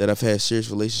that I've had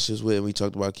serious relationships with, and we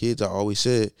talked about kids. I always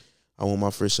said I want my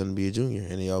first son to be a junior,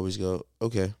 and they always go,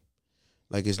 okay.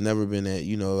 Like it's never been that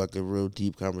like a real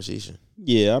deep conversation.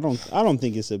 Yeah, I don't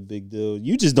think it's a big deal.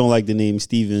 You just don't like the name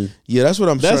Steven. Yeah, that's what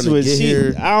I'm trying to get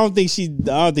here. I don't think she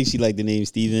liked the name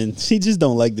Steven. She just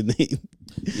don't like the name.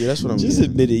 Yeah, that's what I'm just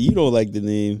getting. admit it. You don't like the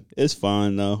name. It's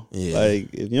fine though. Yeah. Like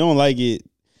if you don't like it,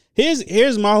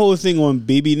 here's my whole thing on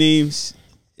baby names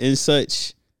and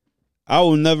such. I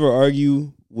will never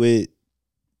argue with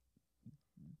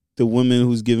the woman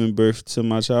who's giving birth to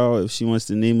my child if she wants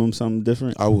to name him something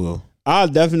different. I will. I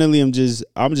definitely I'm just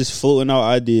floating out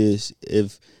ideas.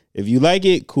 If you like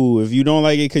it, cool. If you don't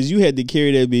like it, because you had to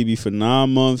carry that baby for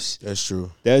 9 months. That's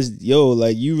true. That's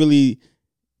like you really,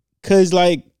 cause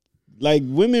like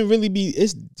women really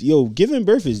giving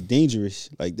birth is dangerous.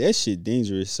 Like that shit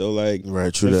dangerous. So like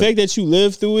right, true. The fact that you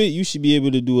live through it, you should be able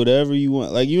to do whatever you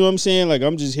want. Like you know what I'm saying? Like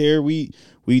I'm just here. We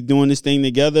doing this thing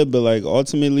together, but like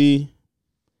ultimately.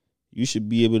 You should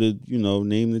be able to,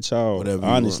 name the child. Whatever.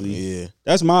 Honestly, yeah.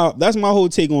 That's my whole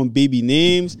take on baby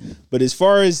names. But as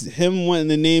far as him wanting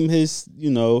to name his,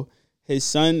 his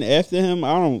son after him,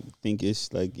 I don't think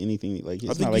it's like anything like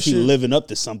it's not like he's living up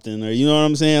to something or you know what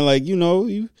I'm saying. Like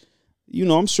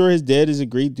I'm sure his dad is a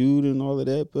great dude and all of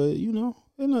that, but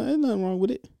there's nothing wrong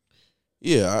with it.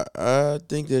 Yeah, I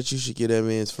think that you should get that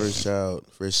man's first son,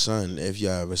 if you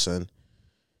have a son,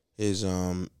 his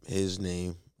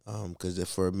name. Because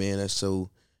for a man that's so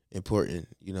important,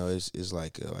 it's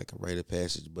like a rite of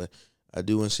passage. But I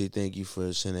do want to say thank you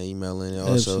for sending that email in. And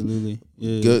also, absolutely,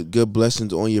 yeah. Good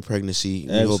blessings on your pregnancy.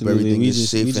 Absolutely. We hope everything is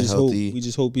safe and healthy. We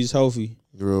just hope he's healthy.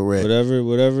 Real rap.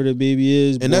 Whatever the baby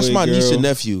is. And that's my niece and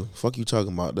nephew. Fuck you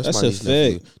talking about? That's my niece and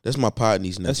nephew. That's my pod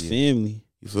niece and nephew. That's family.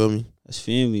 You feel me? That's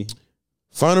family.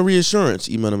 Final reassurance.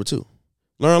 Email number 2.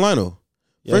 Lauren Lionel.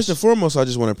 Yes. First and foremost, I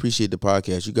just want to appreciate the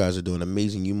podcast. You guys are doing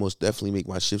amazing. You most definitely make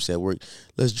my shifts at work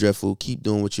less dreadful. Keep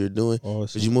doing what you're doing.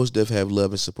 Because you most definitely have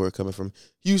love and support coming from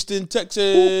Houston,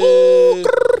 Texas. Ooh.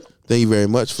 Thank you very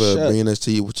much for bringing us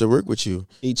to work with you.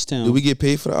 H-Town. Do we get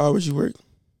paid for the hours you work?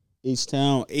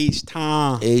 H-Town. We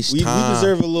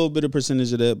deserve a little bit of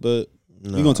percentage of that, but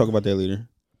we're going to talk about that later.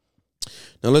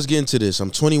 Now let's get into this.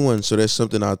 I'm 21, so that's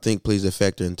something I think plays a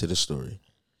factor into the story.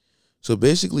 So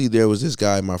basically, there was this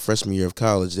guy my freshman year of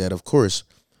college that, of course,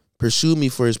 pursued me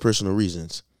for his personal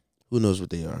reasons. Who knows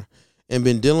what they are? And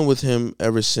been dealing with him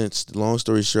ever since. Long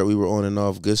story short, we were on and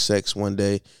off, good sex one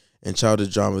day and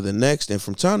childish drama the next. And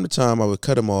from time to time, I would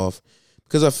cut him off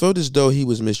because I felt as though he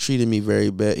was mistreating me very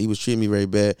bad. He was treating me very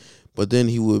bad. But then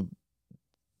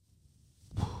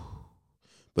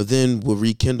would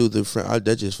rekindle the friend.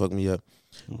 That just fucked me up.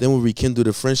 Then would rekindle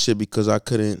the friendship because I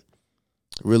couldn't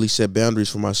really set boundaries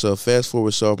for myself. Fast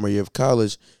forward sophomore year of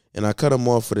college, and I cut him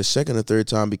off for the second or third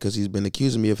time because he's been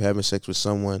accusing me of having sex with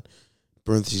someone.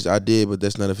 Parentheses, I did, but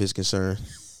that's none of his concern.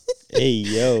 Hey,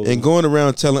 yo. And going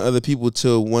around telling other people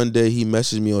till one day he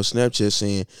messaged me on Snapchat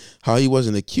saying how he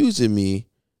wasn't accusing me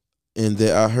and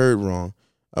that I heard wrong.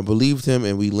 I believed him,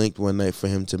 and we linked one night for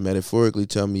him to metaphorically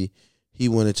tell me he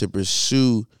wanted to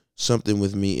pursue something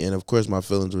with me, and of course my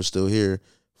feelings were still here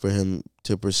for him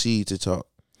to proceed to talk.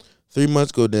 3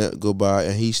 months go by,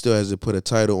 and he still hasn't put a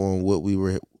title on what we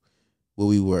were,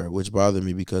 which bothered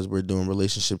me because we're doing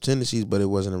relationship tendencies, but it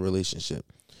wasn't a relationship.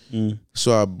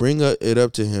 So I bring it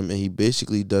up to him, and he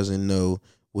basically doesn't know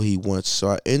what he wants. So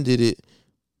I ended it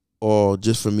all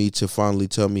just for me to finally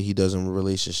tell me he doesn't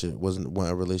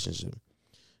want a relationship.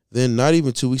 Then not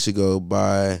even 2 weeks go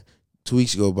by,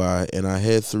 and I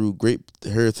heard through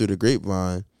the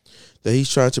grapevine that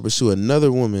he's trying to pursue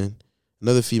another woman,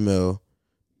 another female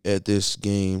at this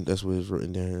game. That's what it's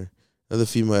written there. Another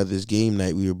female at this game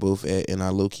night we were both at, and I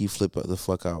low key flip the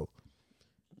fuck out.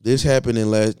 This happened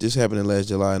in last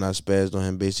July, and I spazzed on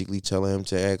him, basically telling him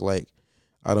to act like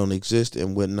I don't exist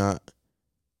and whatnot.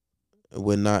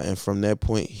 And from that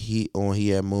point he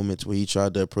had moments where he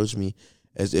tried to approach me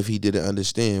as if he didn't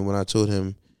understand when I told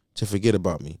him to forget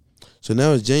about me. So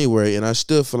now it's January, and I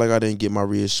still feel like I didn't get my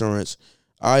reassurance.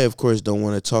 I, of course, don't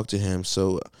want to talk to him,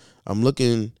 so I'm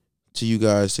looking to you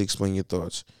guys to explain your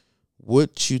thoughts.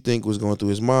 What you think was going through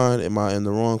his mind? Am I in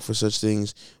the wrong for such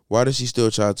things? Why does he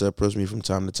still try to approach me from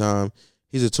time to time?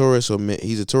 He's a tourist,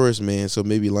 man, so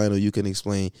maybe, Lionel, you can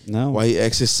explain why he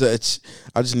acts as such.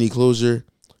 I just need closure,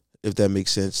 if that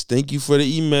makes sense. Thank you for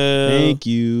the email. Thank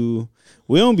you.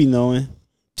 We don't be knowing.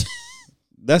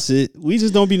 That's it. We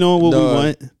just don't be knowing what we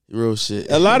want. Real shit.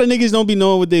 A lot of niggas don't be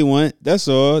knowing what they want. That's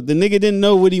all. The nigga didn't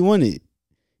know what he wanted.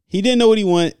 He didn't know what he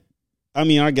want. I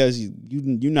mean, I guess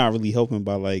you're not really helping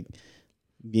by like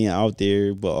being out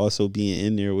there, but also being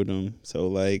in there with him. So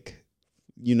like,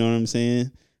 you know what I'm saying?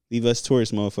 Leave us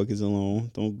tourist motherfuckers alone.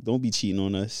 Don't be cheating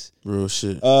on us. Real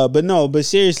shit. But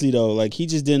seriously though, like he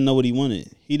just didn't know what he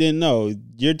wanted. He didn't know.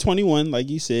 You're 21, like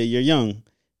you said, you're young,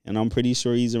 and I'm pretty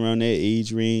sure he's around that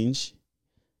age range.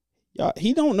 Y'all,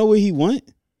 he don't know what he want.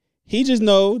 He just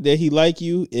know that he like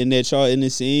you and that y'all in the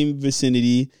same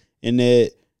vicinity, and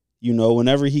that, you know,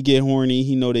 whenever he get horny,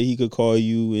 he know that he could call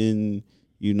you, and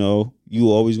you know you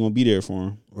always gonna be there for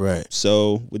him. Right.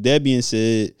 So with that being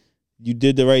said, you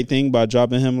did the right thing by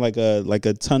dropping him like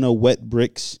a ton of wet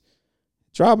bricks.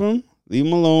 Drop him, leave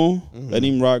him alone, let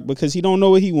him rock, because he don't know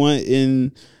what he want,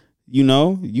 and you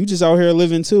know, you just out here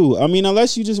living too. I mean,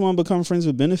 unless you just want to become friends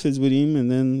with benefits with him,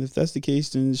 and then if that's the case,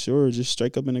 then sure, just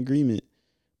strike up an agreement.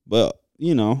 But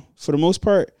you know, for the most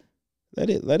part, let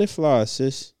it fly,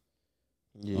 sis.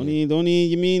 Yeah. Don't need.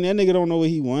 You mean that nigga don't know what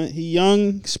he want? He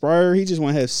young, spry. He just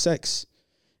want to have sex.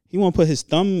 He want to put his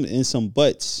thumb in some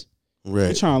butts. Right.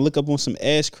 He trying to look up on some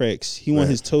ass cracks. He want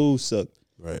his toes sucked.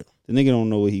 Right. The nigga don't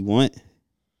know what he want.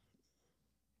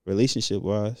 Relationship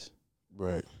wise.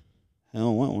 Right. I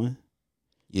don't want one.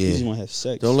 Yeah. You just want to have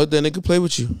sex. Don't let that nigga play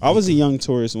with you. I was a young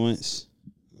tourist once.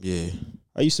 Yeah.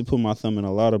 I used to put my thumb in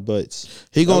a lot of butts.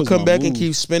 He gonna come back and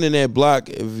keep spinning that block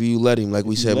if you let him, like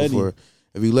we said before.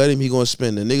 If you let him, he gonna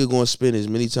spin. The nigga gonna spin as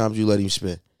many times you let him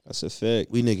spin. That's a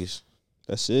fact. We niggas.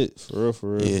 That's it. For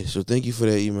real. Yeah, so thank you for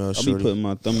that email, shorty. I'll be putting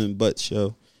my thumb in butts,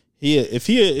 yo. If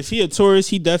he a tourist,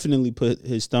 he definitely put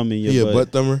his thumb in your butt. He a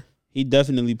butt thumber? He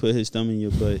definitely put his thumb in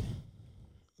your butt.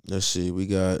 Let's see. We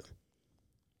got...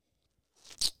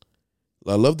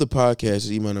 I love the podcast.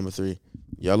 Is email number 3.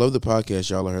 Y'all love the podcast.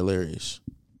 Y'all are hilarious.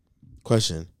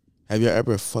 Question. Have y'all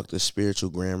ever fucked a spiritual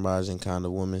grand rising kind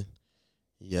of woman?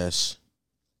 Yes.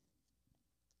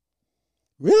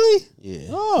 Really? Yeah.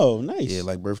 Oh, nice. Yeah,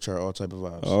 like birth chart, all type of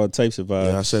vibes. All types of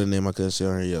vibes. Yeah, I said a name I couldn't say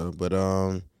on here, yo. But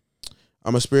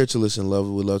I'm a spiritualist and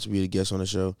would love to be a guest on the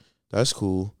show. That's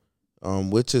cool.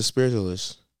 What's a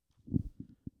spiritualist?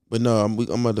 But no, I'm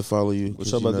about to follow you.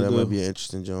 What's up about that might be an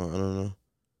interesting job. I don't know.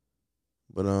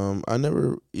 But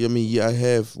I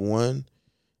have one.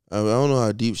 I don't know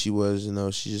how deep she was, you know.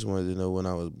 She just wanted to know when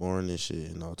I was born and shit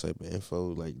and all type of info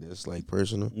like that's like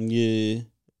personal. Yeah.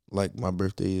 Like my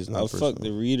birthday is not personal. Fuck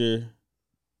the reader.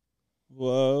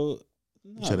 Well,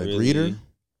 not you said really. a reader?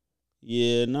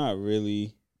 Yeah, not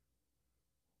really.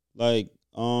 Like,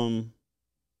 women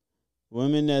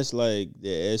that's like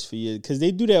they ask for you because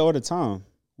they do that all the time.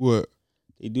 What?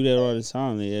 They do that all the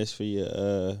time. They ask for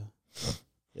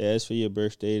your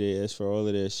birthday. They ask for all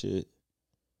of that shit.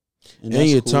 And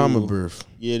your time of birth.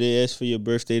 Yeah, they ask for your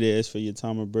birthday. They ask for your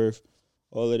time of birth.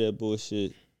 All of that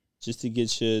bullshit just to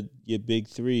get your big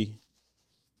three.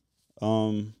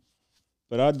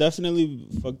 But I definitely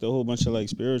fucked a whole bunch of like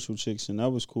spiritual chicks, and that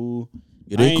was cool.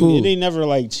 Yeah, they cool. They never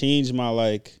like changed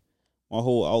my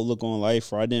whole outlook on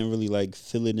life, or I didn't really like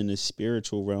feel it in the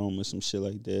spiritual realm or some shit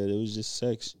like that. It was just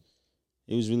sex.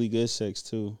 It was really good sex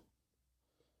too.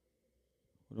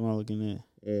 What am I looking at?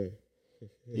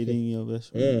 Dating your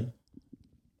best friend.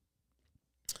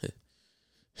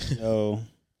 Yo,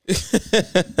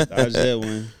 dodge that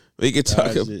one. We can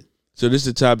talk. So this is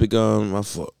the topic. My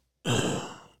fault.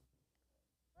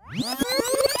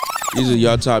 These are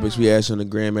y'all topics we ask on the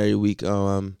gram every week.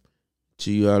 To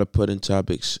you all to put in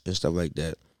topics and stuff like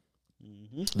that.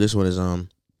 Mm-hmm. This one is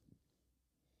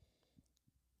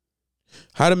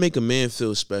how to make a man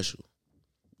feel special.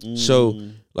 So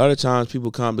a lot of times people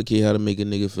complicate how to make a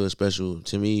nigga feel special.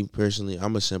 To me personally,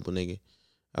 I'm a simple nigga.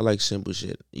 I like simple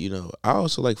shit. You know, I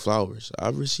also like flowers.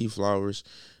 I've received flowers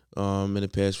in the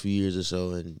past few years or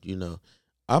so, and you know,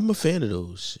 I'm a fan of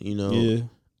those. You know, yeah.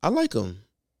 I like them.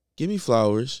 Give me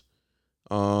flowers.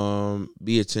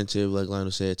 Be attentive, like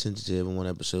Lionel said, attentive in one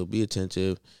episode. Be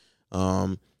attentive.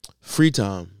 Free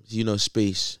time, you know,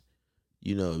 space.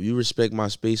 You know, if you respect my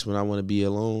space when I want to be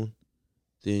alone,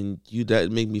 then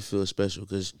that make me feel special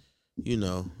because, you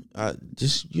know, I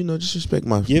just respect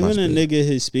my giving my space. A nigga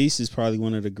his space is probably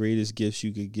one of the greatest gifts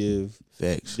you could give.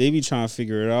 Facts. They be trying to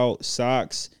figure it out.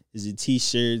 Socks? Is it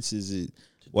t-shirts? Is it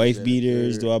wife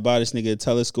beaters? Do I buy this nigga a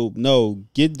telescope? No,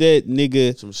 get that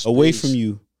nigga away from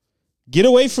you. Get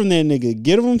away from that nigga.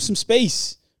 Get him some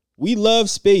space. We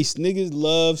love space. Niggas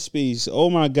love space.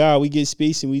 Oh my God, we get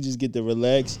space and we just get to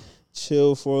relax,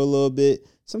 chill for a little bit.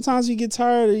 Sometimes we get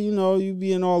tired of, you know, you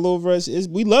being all over us.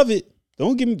 We love it.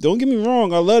 Don't get me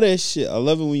wrong. I love that shit. I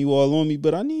love it when you all on me,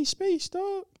 but I need space,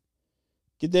 dog.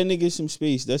 Get that nigga some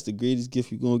space. That's the greatest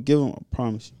gift you're gonna give him. I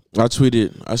promise you. I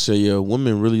tweeted. I said, "Yeah,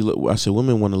 women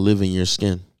women want to live in your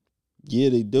skin. Yeah,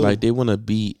 they do. Like they want to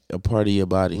be a part of your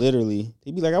body. Literally, they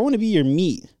be like, I want to be your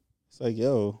meat. It's like,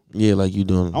 yo, yeah, like you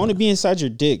doing. I want to be inside your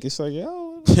dick. It's like,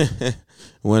 yo,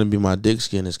 want to be my dick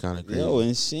skin is kind of crazy. Yo,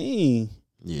 insane.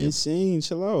 Yeah, insane.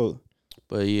 Chill out.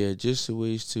 But yeah, just the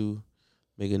ways to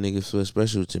make a nigga feel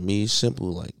special. To me, it's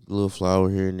simple. Like a little flower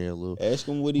here and there. A little. Ask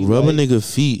him what he rub like. a nigga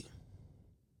feet.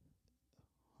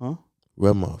 Huh?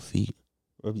 Rub my feet.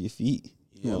 Rub your feet.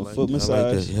 Yeah, like, foot massage. I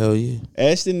like that. Hell yeah.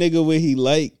 Ask the nigga what he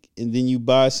like, and then you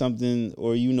buy something,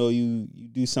 or you know you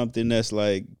do something that's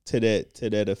like to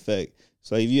that effect.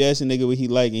 So if you ask a nigga what he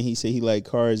like, and he say he like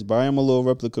cars, buy him a little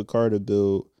replica car to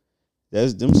build.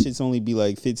 Them shits only be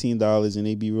like $15, and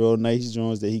they be real nice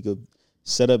joints that he could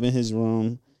set up in his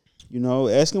room. You know,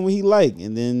 ask him what he like,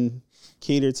 and then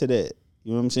cater to that.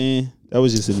 You know what I'm saying? That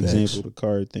was just an example, the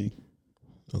card thing.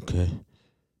 Okay.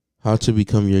 How to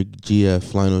become your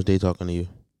GF? Lionel, they talking to you.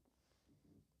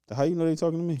 How you know they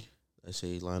talking to me? I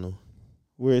say Lionel.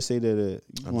 Where it say that at?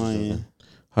 Lying.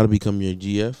 How to become your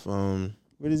GF?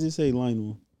 Where does it say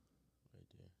Lionel?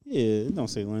 Yeah, it don't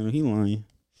say Lionel. He lying.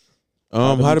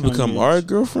 How to become our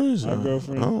girlfriends? Our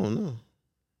girlfriend? I don't know.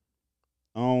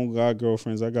 I don't got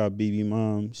girlfriends. I got baby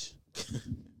moms.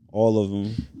 All of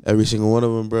them. Every single one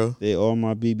of them, bro. They all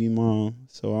my baby mom.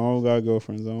 So I don't got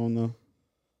girlfriends. I don't know.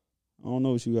 I don't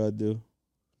know what you gotta do.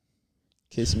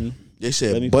 Kiss me. They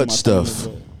said butt stuff.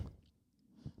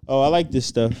 Oh, I like this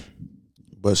stuff.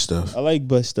 Butt stuff. I like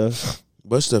butt stuff.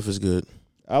 Butt stuff is good.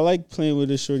 I like playing with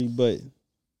a shorty butt.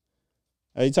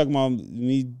 Are you talking about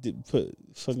me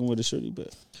fucking with a shorty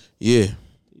butt? Yeah.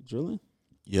 Drilling?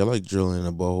 Yeah, I like drilling in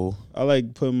a bowl. I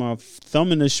like putting my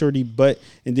thumb in a shorty butt,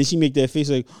 and then she make that face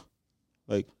like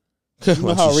you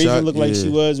know how Raven looked like she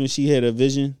was when she had a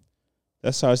vision?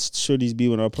 That's how shorties be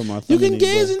when I put my thumb in. You can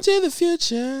gaze into the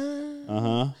future.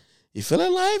 Uh-huh. You feel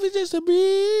like life is just a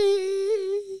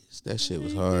breeze. That shit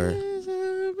was hard.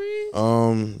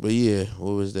 But yeah,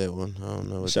 what was that one? I don't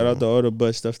know. Shout out to all the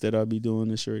butt stuff that I be doing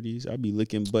to shorties. I be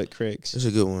licking butt cracks. That's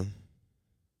a good one.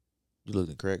 You look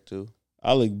at crack too?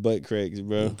 I lick butt cracks,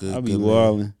 bro. Good, I be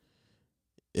wilding.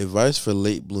 Advice for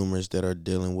late bloomers that are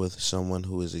dealing with someone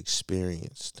who has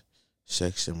experienced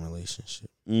sex and relationship.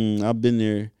 I've been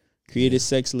there. Create a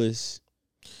sex list.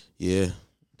 Yeah.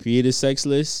 Create a sex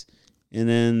list. And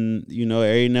then, you know,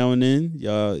 every now and then,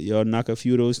 y'all knock a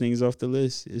few of those things off the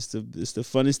list. It's the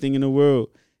funnest thing in the world.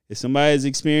 If somebody is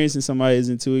experienced and somebody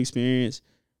isn't too experienced,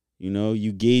 You know,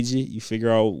 you gauge it, you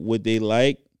figure out what they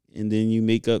like, and then you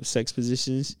make up sex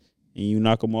positions and you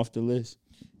knock them off the list.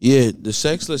 Yeah, the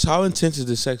sex list. How intense is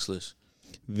the sex list?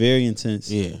 Very intense.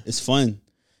 Yeah, it's fun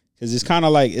because it's kind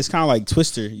of like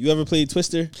Twister. You ever played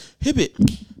Twister? Hip it,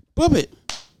 bop it.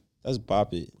 That's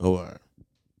Bop It. Oh, all right.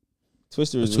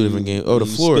 Twister is two different games. Oh, the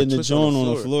floor. Spin the joint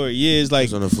on the floor. Yeah, it's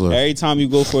like on the floor. Every time you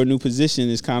go for a new position,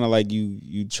 it's kind of like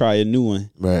you try a new one.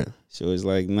 Right. So it's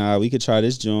like, nah, we could try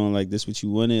this joint. Like, this what you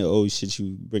wanted. Oh, shit,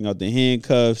 you bring out the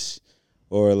handcuffs.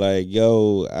 Or like,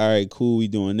 yo, all right, cool, we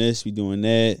doing this, we doing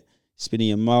that. Spit in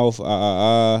your mouth,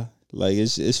 Like,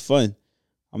 it's fun.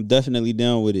 I'm definitely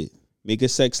down with it. Make a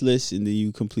sex list, and then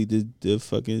you complete the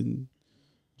fucking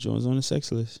joints on the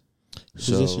sex list.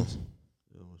 Positions.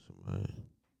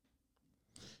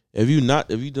 If you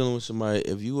dealing with somebody,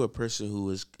 if you a person who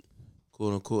is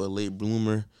quote unquote a late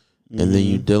bloomer, and then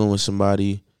you dealing with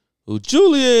somebody who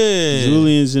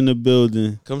Julian's in the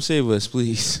building, come save us,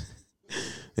 please.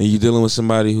 And you dealing with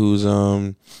somebody who's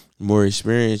more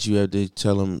experienced, you have to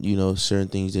tell them, you know, certain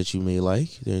things that you may like,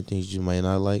 certain things you might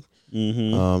not like.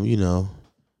 Mm-hmm. You know,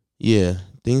 yeah,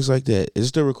 things like that. Is it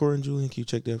still recording, Julian? Can you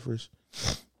check that first?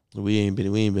 We ain't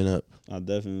been up. I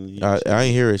definitely. I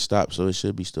ain't hear it stop, so it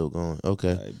should be still going.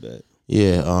 Okay. I bet.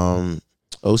 Yeah.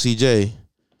 OCJ,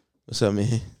 what's up,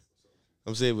 man?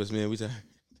 I'm saying what's man. We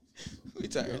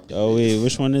tired. Oh wait,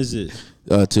 which one is it?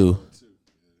 2.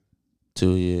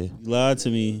 2. Yeah. You lied to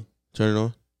me. Turn it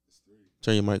on.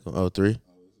 Turn your mic on. Oh, 3.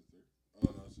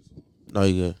 No,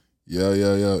 you good. Yeah.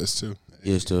 It's 2.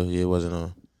 Yeah, it's 2. Yeah, it wasn't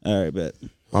on. All right, bet.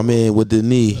 My man with the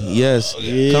knee. Yes.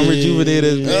 Yeah. Come rejuvenate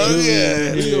us. Oh,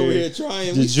 yeah. We over here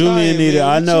trying. The Julian needed.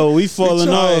 I know. We falling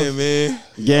off. Man.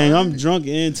 Gang, I'm drunk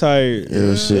and tired.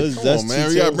 Yeah, shit. Come on, man.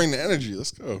 We gotta bring the energy.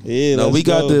 Let's go. Yeah, no, we've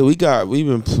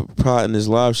been plotting this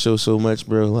live show so much,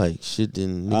 bro. Like shit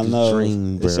didn't. I know.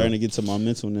 Dream, bro. It's starting to get to my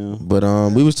mental now. But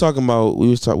we was talking about.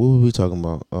 What were we talking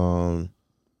about?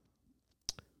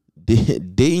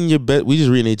 Dating your best. We just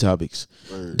reading 8 topics.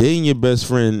 Word. Dating your best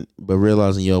friend, but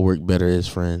realizing y'all work better as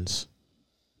friends.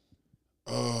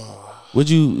 Would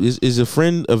you? Is a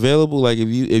friend available? Like if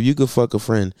you could fuck a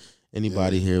friend,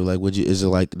 anybody here? Like would you? Is it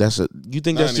like you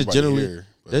think that's just generally here,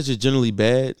 that's just generally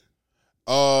bad?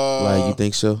 Like you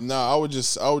think so? No, I would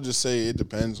just say it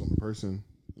depends on the person.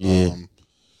 Yeah.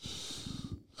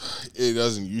 It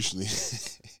doesn't usually.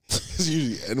 It's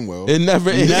usually end well. It never.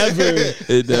 It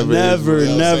never.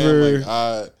 Never.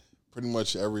 Like, pretty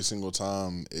much every single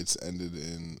time it's ended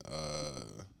in.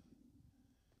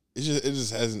 It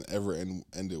just hasn't ever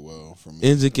ended well for me.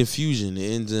 Ends in confusion. It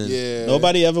ends in. Yeah.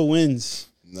 Nobody ever wins.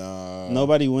 Nah.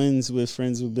 Nobody wins with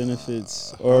friends with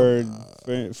benefits or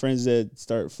friends that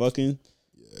start fucking.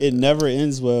 Yeah. It never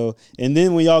ends well. And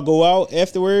then when y'all go out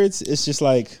afterwards, it's just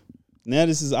like, now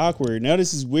this is awkward. Now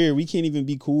this is weird. We can't even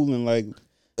be cool and like.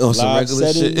 Oh, some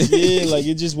regular settings. shit. Yeah, like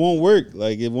it just won't work.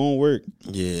 Like it won't work.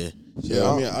 Yeah.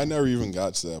 Yeah, I mean, I never even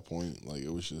got to that point. Like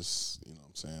it was just, you know what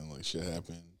I'm saying? Like shit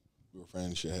happened. We were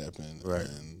friends, shit happened. Right.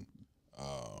 And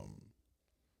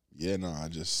yeah, no, I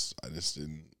just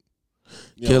didn't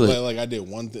Kill it. Like I did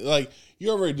one thing. Like you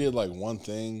already did like one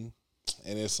thing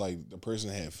and it's like the person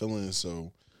had feelings,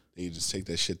 so they just take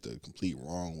that shit the complete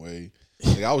wrong way.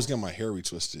 Like I was getting my hair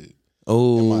retwisted.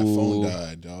 Oh. And my phone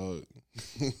died, dog.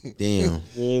 Damn.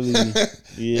 Really?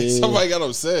 Yeah. Somebody got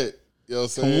upset. You know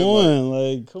what I'm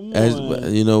saying? Come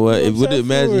on. You know what? It would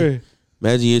imagine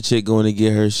your chick going to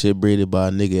get her shit braided by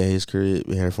a nigga at his crib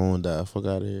and her phone died. Fuck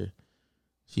out of here.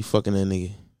 She fucking that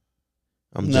nigga.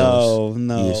 I'm jealous.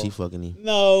 No. Yeah, she fucking him.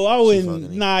 No, I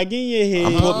wouldn't. Nah, get in your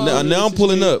head. Now I'm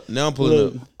pulling up.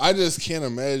 I just can't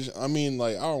imagine. I mean,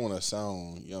 like, I don't want to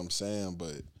sound, you know what I'm saying,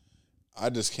 but I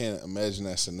just can't imagine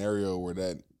that scenario where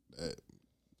that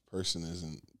person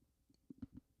isn't,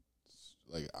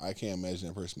 like, I can't imagine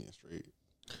that person being straight.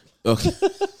 Okay.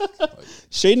 Like,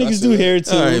 straight niggas do hair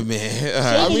too. All right, man. All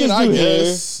right. I mean, I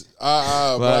guess.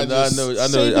 I know.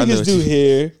 Straight niggas do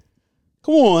hair.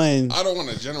 Come on. I don't want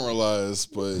to generalize,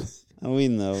 but we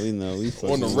know. We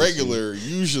on the regular,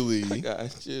 usually. I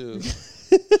got you.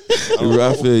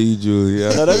 I feel you, Julie.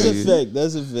 No, that's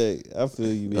a fact. I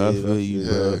feel you, man. I feel you,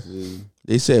 bro.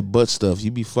 They said butt stuff. You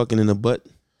be fucking in the butt.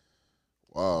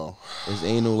 Wow. Is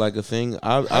anal like a thing?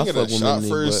 I get fuck a shot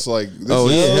first. Like this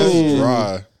is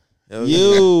dry.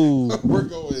 You. We're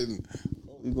going.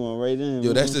 We going right in.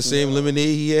 Yo, that's the same lemonade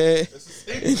he had.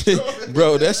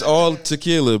 Bro, that's all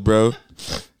tequila, bro.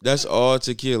 That's all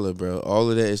tequila, bro. All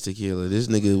of that is tequila. This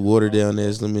nigga watered down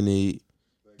that lemonade.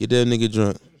 Get that nigga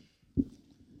drunk.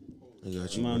 I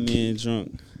got you. My man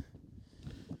drunk.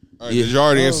 All right, did you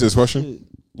already answer this question?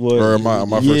 What? Or my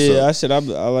first yeah, up? I said I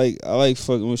like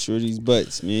fucking with shorty's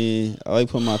butts, man. I like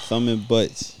putting my thumb in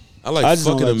butts. I like just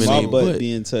fucking don't them like in my their butt butt.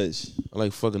 being touched. I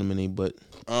like fucking them in their butt.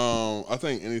 I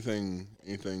think anything.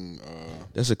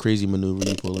 That's a crazy maneuver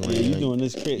you pulling right Yeah, you now. doing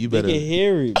this crazy? You better. Make it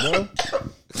hairy, bro.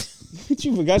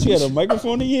 You forgot you had a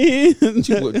microphone in your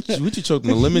head. What you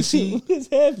choking a lemon seed? What's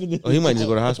happening? Oh, he might need to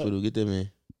go to the hospital. Get that man.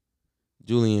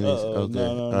 Julian is okay.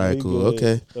 No, All right, cool.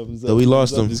 Okay. Thumbs So we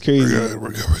lost him. It's crazy.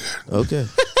 We're good. Okay.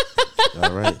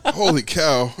 All right. Holy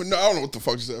cow! No, I don't know what the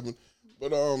fuck just happened,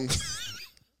 but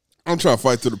I'm trying to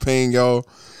fight through the pain, y'all.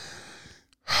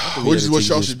 Which is what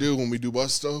y'all should do when we do butt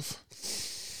stuff.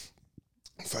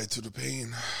 Fight through the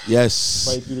pain. Yes.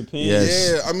 Fight through the pain.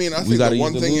 Yes. Yeah, I mean, I think the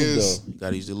one thing is, you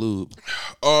gotta use the lube.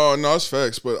 oh no, it's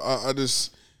facts. But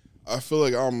I feel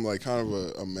like I'm like kind of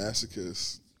a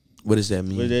masochist. What does that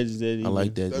mean? What does that mean? I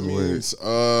like that. That word. means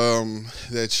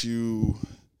that you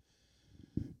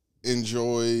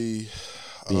enjoy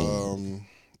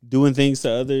Doing things to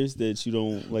others that you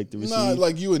don't like to receive. nah,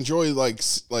 like you enjoy like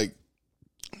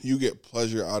you get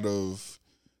pleasure out of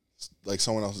like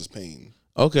someone else's pain.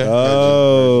 Okay.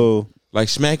 Oh, Like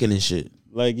smacking and shit,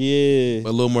 like yeah. but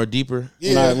a little more deeper.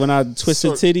 Yeah, When I twist her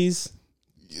titties,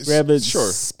 grab it,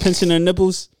 sure. pinching her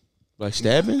nipples. Like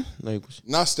stabbing. Like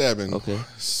Not stabbing. okay.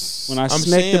 When I I'm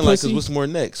smack saying the like, 'cause pussy, what's more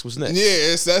next? What's next?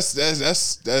 Yeah,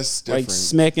 that's different. like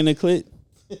smacking the clit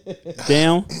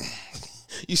down.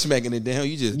 You smacking it down.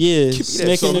 You just Yeah, keep that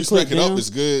smacking so the you smack clit it down. up is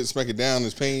good. Smack it down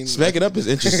is pain. Smack it up is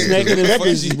interesting. Smacking it up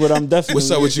is what I'm definitely. What's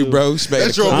up with you, into. bro? Smack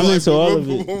That's it your up. I'm like, into all of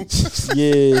boom, boom, boom.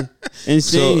 Yeah, So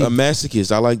insane. a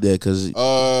masochist, I like that because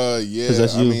Yeah. 'Cause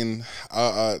that's I you. mean,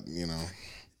 I you know,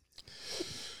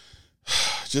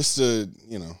 just to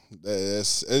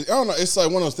that's I don't know. It's like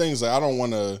one of those things. Like I don't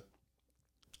want to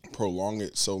prolong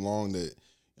it so long that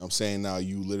I'm saying now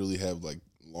you literally have like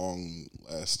long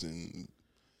lasting,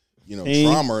 Pain.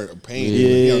 trauma or pain.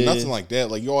 Yeah. Nothing like that.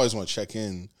 Like you always want to check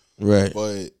in, right.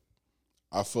 but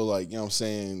I feel like what I'm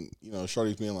saying.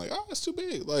 Shorty's being like, oh, it's too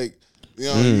big. Like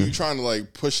you trying to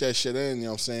like push that shit in. You know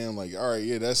what I'm saying? Like, all right,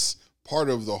 yeah, that's part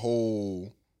of the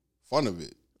whole fun of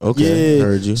it. Okay, Yeah.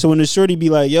 heard you. So when the shorty be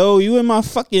like, "Yo, you in my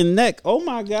fucking neck? Oh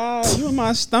my god, you in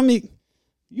my stomach?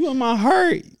 You in my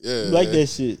heart? Yeah, You like that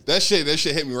shit? That shit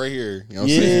hit me right here. You know what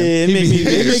Yeah, I'm saying? it make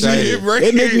me, excited.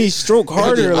 it make me stroke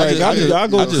harder. I go I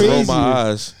just crazy. roll my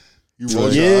eyes. You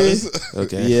roll Yeah. your eyes.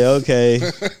 Okay. Yeah, okay.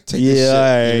 Take Yeah, this shit. all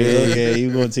right. Yeah. Okay,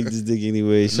 you gonna take this dick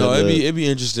anyway? No, Shut up. it'd be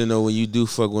interesting though when you do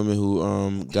fuck women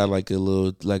who got like a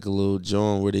little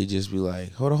joint where they just be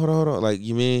like, hold on, like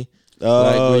you mean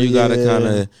like where you gotta kind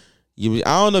of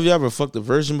I don't know if you ever fucked a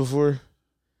virgin before.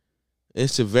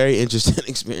 It's a very interesting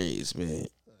experience, man.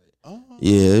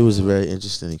 Yeah, it was a very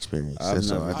interesting experience. That's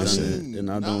all I can say. and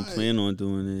I don't plan on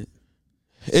doing it.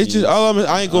 It's just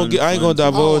I ain't gonna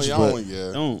divulge, but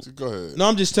Don't. Go ahead. no,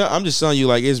 I'm just telling you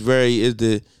like it's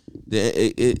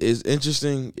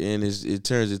interesting and it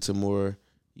turns into more,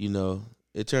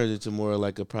 it turns into more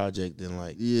like a project than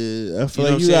like Yeah, I feel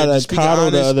know like what you I'm saying? gotta Just being coddle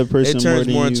the honest, other person. it turns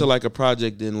more than into you. like a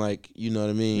project than like you know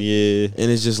what I mean. Yeah, And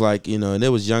it's just like and it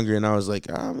was younger and I was like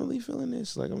I'm really feeling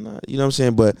this like I'm not, you know what I'm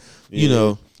saying, but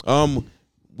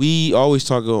we always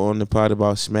talk on the pod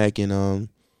about smacking.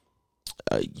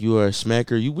 You are a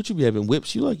smacker. What you be having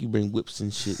whips? You bring whips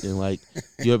and shit, and like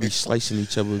you'll be slicing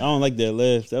each I other. don't like that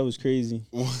laugh. That was crazy.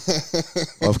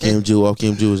 Off cam Jew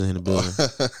was in the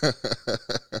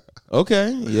building.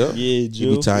 Okay, yep. Yeah, You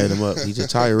Joe. be tying him up. He's a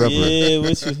tire rubber. Yeah,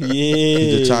 what you, yeah.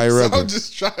 He's a tire So rubber. I'm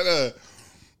just trying to.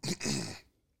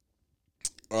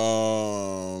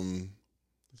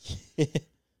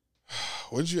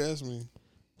 What did you ask me?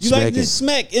 You like Smacking. to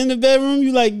smack in the bedroom?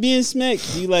 You like being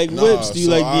smacked? Do you like Nah, whips? Do you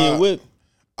so like being whipped?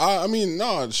 I mean,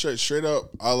 no, straight up.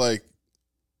 I like,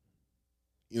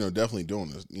 definitely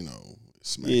doing this.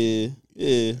 Smacking.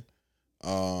 Yeah.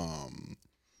 I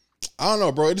don't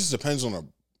know, bro. It just depends on the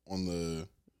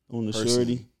On the person.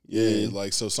 shorty. Yeah,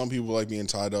 like so. Some people like being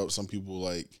tied up. Some people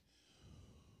like,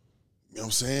 you know what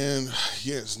I'm saying?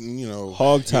 Yes,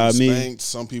 Hog tie getting me. spanked.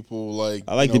 Some people like.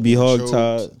 I like to be being hog choked.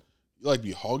 tied. You like to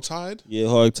be hog tied? Yeah,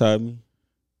 hog tie me.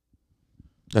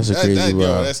 That's a crazy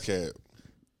vibe. That's cat.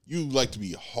 You like to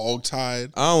be hog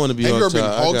tied? I don't want to be Have you ever been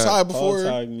hog-tied. hog tied Hog before?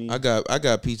 tie me. I got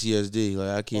PTSD. Like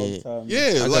I can't. Hog tie me.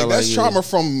 Yeah, I like got, that's like, trauma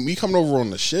from me coming over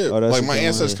on the ship. Oh, that's Like a my good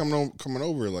ancestors one. coming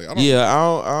over. Like I don't. Yeah, I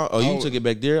don't. Oh, you I took it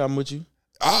back there. I'm with you.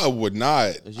 I would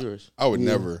not. It's yours. I would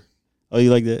never. Oh,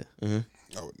 you like that?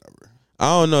 Mm-hmm. I would never.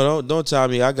 I don't know. Don't tell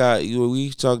me. I got you. We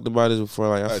talked about this before.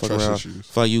 Like I fuck around.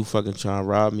 Fuck you, fucking trying to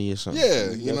rob me or something. Yeah,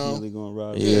 you know. Gonna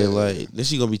rob yeah, like then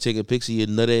she gonna be taking pics of your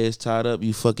nut ass tied up.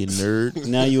 You fucking nerd.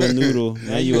 Now you a noodle.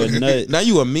 Now you a nut. Now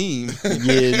you a meme.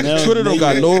 Yeah, now Twitter don't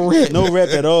got no rep. No rep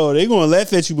at all. They gonna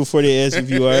laugh at you before they ask if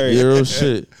you are. Real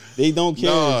shit. They don't care.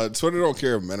 Nah, Twitter don't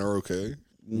care if men are okay.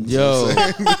 Yo,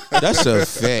 that's a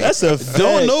fact. That's a fact.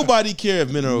 Don't nobody care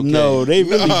if men are okay. No, they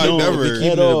really don't. Never.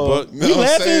 At all. We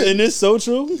laughing, and it's so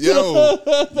true. Yo,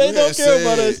 they don't care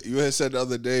about us. You had said the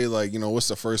other day, like, you know, what's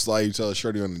the first lie you tell a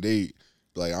shorty on a date?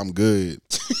 Like, I'm good.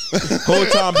 Whole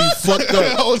time be fucked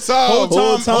up. Whole time. Whole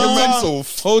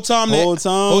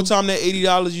time that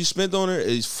 $80 you spent on her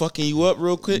is fucking you up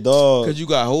real quick. Dog. Cause you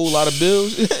got a whole lot of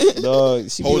bills. Dog.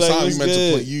 She whole be like, time what's you meant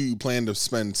good? to you planned to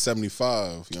spend 75. You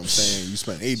know what I'm saying? You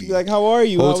spent 80. She be like, how are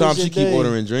you? Whole How time was your she keep day?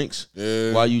 ordering drinks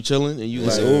while you chilling and you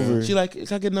It's like over. She like, can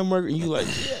I get number? And you like,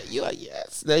 yeah. You like,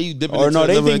 yes. Now you dipping. Or into no,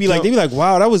 they another be like,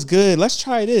 wow, that was good. Let's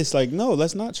try this. Like, no,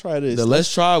 let's not try this.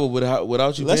 let's try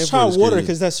without you. Let's try water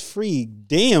because that's free.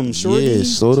 Damn, shorty. Yeah,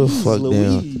 slow the fuck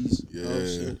down. Yeah. Oh,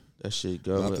 shit. That shit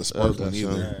go. Not the sparkling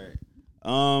either.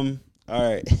 All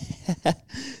right.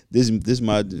 this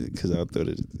my because I thought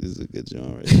this is a good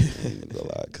joint right here.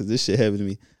 Because this shit happened to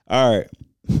me. All right.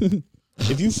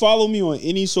 If you follow me on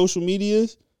any social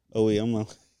medias, oh wait, I'm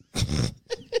not.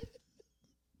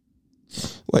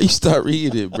 Why you start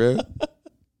reading it, bro?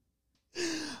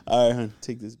 All right, hon,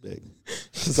 take this back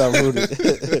since I wrote it.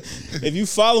 If you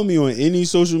follow me on any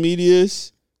social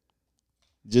medias,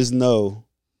 just know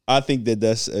I think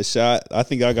that's a shot. I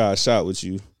think I got a shot with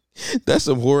you. That's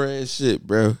some horror ass shit,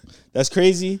 bro. That's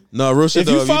crazy. No, real shit.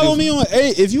 If you follow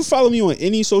me on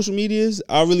any social medias,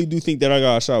 I really do think that I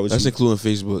got a shot with you. That's including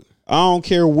Facebook. I don't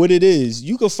care what it is.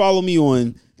 You can follow me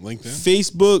on LinkedIn,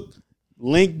 Facebook,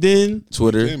 LinkedIn,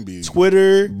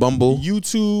 Twitter, Bumble,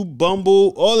 YouTube,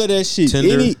 Bumble, all of that shit.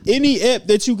 Tinder. Any app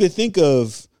that you could think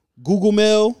of. Google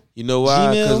Mail. You know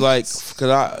why?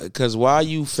 Gmail. Because why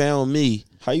you found me?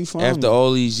 How you found after me?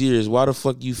 all these years? Why the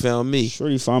fuck you found me?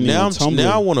 Shorty found me on Tumblr.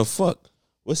 Now I want to fuck.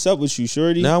 What's up with you,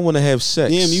 shorty? Now I want to have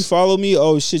sex. Damn, you follow me?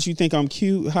 Oh shit, you think I'm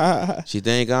cute? She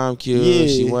think I'm cute. Yeah.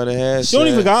 She want to have sex. She don't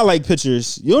even got like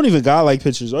pictures. You don't even got like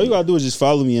pictures. All you gotta do is just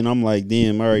follow me, and I'm like,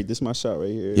 damn, all right, this is my shot right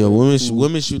here. Yo,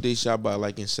 women shoot they shot by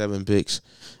liking 7 pics,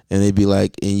 and they be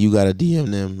like, and you gotta DM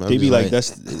them. They be like,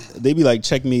 they be like,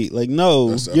 check me. Like,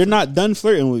 no, you're not done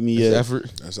flirting with me yet.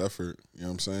 That's effort. You know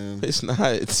what I'm saying?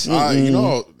 It's not. You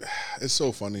know, it's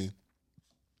so funny.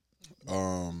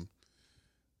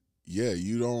 Yeah,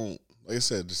 you don't. Like I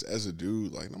said, just as a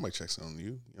dude, like nobody checks on you.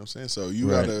 You know what I'm saying? So you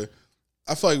gotta.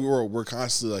 I feel like we're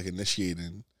constantly like initiating. You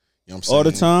know what I'm saying? All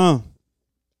the time.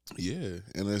 Yeah,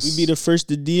 and it's, we be the first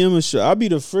to DM a shit. I'll be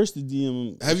the first to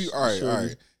DM. Have you? All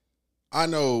right. I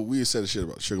know we said shit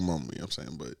about Sugar Mama. You know what I'm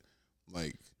saying? But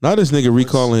like, now this nigga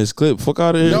recalling his clip. Fuck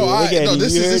out of here. No,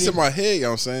 this is in my head. You know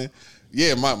what I'm saying?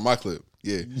 Yeah, my clip.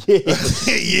 Yeah.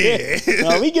 Yeah.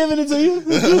 No, we giving it to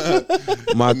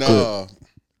you. My clip.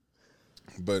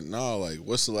 But no, like,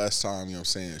 what's the last time, you know what I'm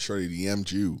saying, shorty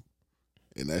DM'd you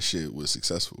and that shit was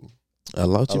successful? A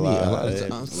lot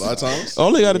of times.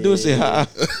 All they gotta do is say hi.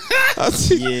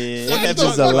 It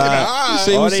happens a lot.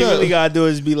 All they really gotta do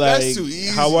is be like,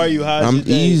 how are you? How's your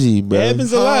day? Easy, bro. It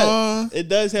happens a lot. It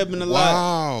does happen a lot.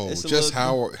 Wow. Just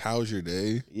how's your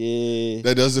day? Yeah.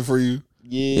 That does it for you?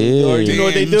 Yeah. Or you know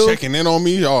what they do? Checking in on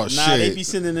me? Oh, shit. Nah, they be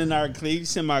sending in they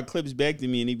send my clips back to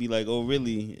me and they be like, oh,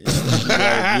 really?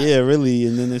 Like, yeah, really.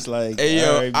 And then it's like, hey,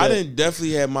 yo, right, I didn't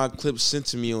definitely have my clips sent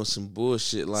to me on some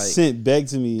bullshit. Like, sent back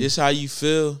to me. This how you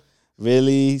feel?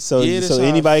 Really? So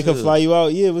anybody can fly you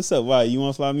out? Yeah, what's up? Why? You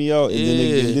want to fly me out?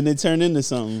 And then it turned into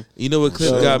something. You know what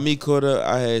clip got me caught up?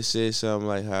 I had said something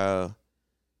like how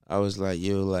I was like,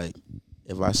 yo, like,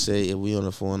 if we on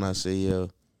the phone, I say, yo,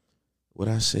 what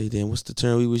I say then? What's the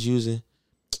term we was using?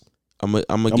 I'm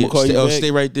gonna stay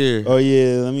right there. Oh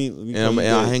yeah, let me and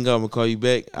I hang up. I'm gonna call you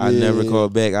back. I never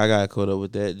called back. I got caught up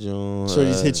with that, John. So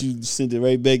just hit you, sent it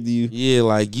right back to you. Yeah,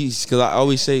 like because I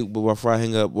always say, but before I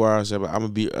hang up, where I said I'm gonna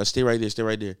be stay right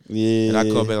there. Yeah, and I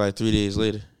call back like 3 days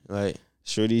later. Like,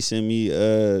 Shorty sent me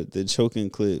the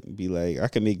choking clip. Be like, I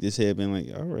can make this happen.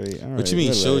 Like, all right. What you mean?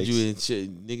 Relax. Showed you and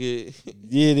shit, nigga?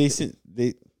 Yeah,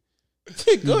 they.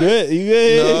 You good?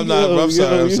 No, I'm not. I'm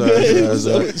sorry.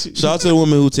 Shout out to the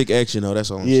women who take action, though. That's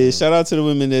all I'm saying. Yeah, shout out to the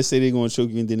women that say they're going to choke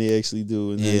you and then they actually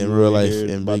do. And yeah, in real life.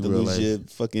 And about to lose your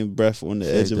fucking breath on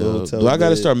the edge of a hotel. Do I got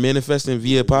to start manifesting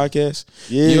via podcast?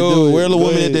 Yeah, yo, where the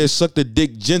woman that suck the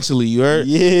dick gently, you heard?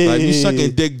 Yeah. Like, you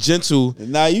sucking dick gentle.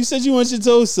 Nah, you said you want your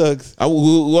toes sucked.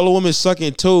 All the women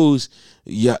sucking toes,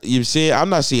 yeah, you know what I'm saying? I'm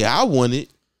not saying I want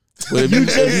it. But if you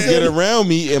get around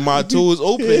me and my toes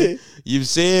open, you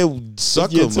saying suck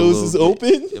them. Your toes is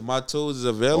open. If my toes is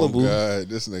available. Oh God,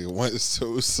 this nigga wants his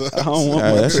toes sucked. I don't want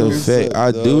my that's a toes fact. sucked,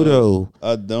 I dog. do though.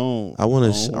 I don't. I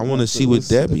want to see what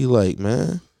that be like,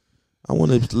 man. I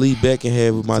want to lean back and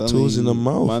have my toes in the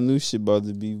mouth. My new shit about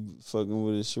to be fucking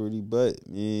with a shorty butt,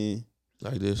 man.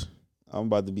 Like this. I'm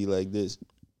about to be like this.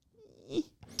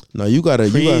 No, you gotta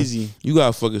crazy. You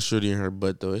gotta fuck a shorty in her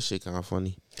butt though. That shit kind of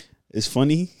funny. It's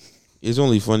funny. It's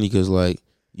only funny because like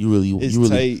you really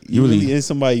in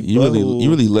somebody's butthole. You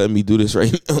really letting me do this right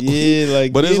now. Yeah,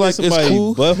 like but it's like it's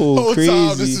cool. Butthole crazy.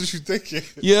 Time, this is what you thinking.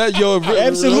 Yeah, yo,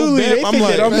 absolutely. They think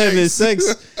that I'm having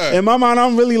sex. In my mind,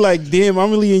 I'm really like, damn,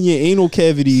 I'm really in your anal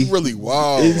cavity. You really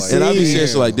wild. Like, and I be saying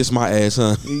shit like, this my ass,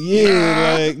 huh?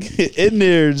 Yeah, like in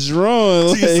there, drawn.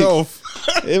 To like, yourself.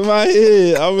 In my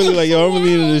head, I'm really like, yo, I'm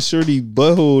really in the shorty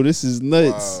butthole. This is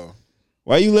nuts. Wow.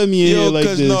 Why you let me in here like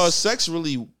this? No, sex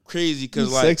really crazy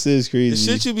because like sex is crazy. The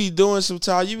shit you be doing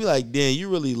sometimes, you be like, damn, you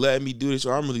really letting me do this,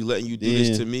 or I'm really letting you do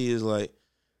this. To me is like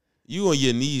you on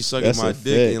your knees sucking my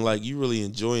dick and like you really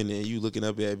enjoying it and you looking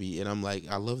up at me and I'm like,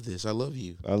 I love this. I love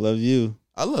you. I love you.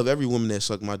 I love every woman that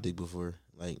sucked my dick before.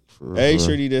 Like every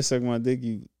shorty that sucked my dick,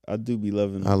 I do be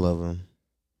loving them. I love them.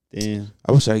 Damn.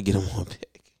 I wish I could get them all back.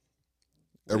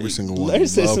 Every single one. Larry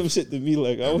said some shit to me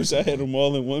like, I wish I had them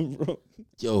all in one, bro.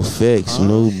 Yo, facts,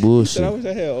 no bullshit. He said, I wish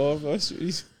I had all of my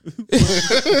shorties.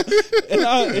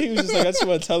 And he was just like, I just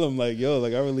want to tell him like, yo,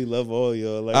 like I really love all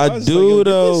y'all. Like I do like,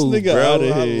 though, this nigga bro. out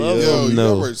of I here, love yo, him.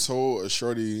 You ever told a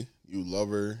shorty you love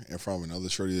her in front of another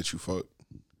shorty that you fuck?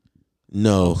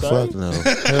 No, fuck no,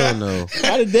 hell no.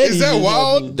 How did that? Is that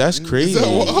wild? That's crazy.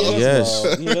 Yes,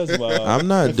 that's wild. I'm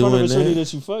not in doing front of a shorty that.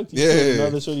 that you fucked. You told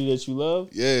another shorty that you love.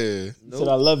 Yeah. You said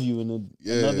I love you, and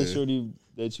another shorty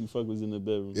that you fuck was in the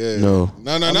bedroom. Yeah. No,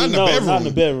 not in the bedroom. Not in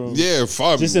the bedroom. Yeah,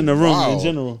 fuck. Just in the room in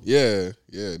general. Yeah,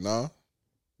 nah.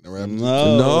 Never happened.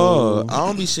 No, I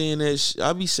don't be saying that.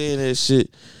 I be saying that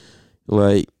shit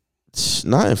like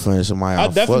not in front of somebody. I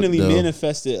definitely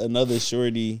manifested another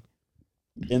shorty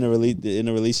in a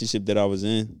relationship that I was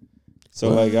in. So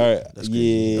like, all right,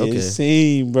 okay.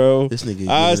 Same, bro. This nigga.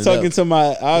 I was talking to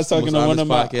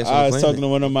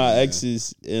one of my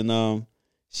exes, and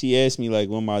she asked me like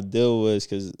when my deal was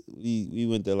because we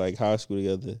went to like high school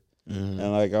together,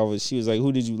 and like she was like,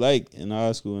 who did you like in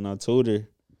high school? And I told her,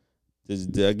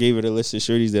 I gave her the list of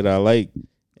shorties that I like.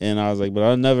 And I was like, but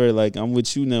I never, like, I'm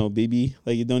with you now, baby.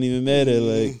 Like, it don't even matter.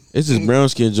 Like, it's this brown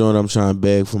skin joint I'm trying to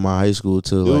bag from my high school to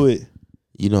do like, it.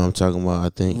 You know what I'm talking about, I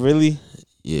think. Really?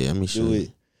 Yeah, let me show do you.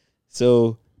 it.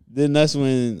 So then that's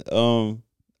when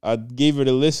I gave her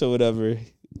the list or whatever,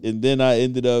 and then I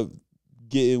ended up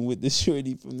getting with the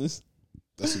shorty from this.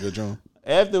 That's a good joint.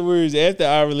 Afterwards, after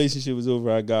our relationship was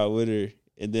over, I got with her,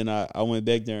 and then I went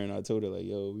back there and I told her like,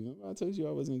 yo, remember I told you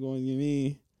I wasn't going to get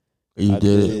me. You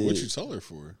did it. What'd you tell her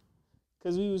for?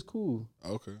 Because we was cool.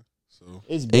 Okay. So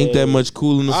it's ain't that much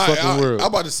cool in the fucking world. I'm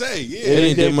about to say, yeah. It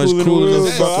ain't that much cool in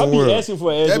the fucking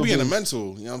world. That be in the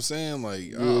mental, you know what I'm saying?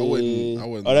 Like, yeah. I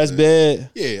wouldn't. Oh, that's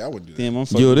bad. Yeah, I wouldn't do that. Damn, I'm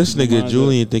yo, this nigga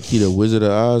Julian think he the Wizard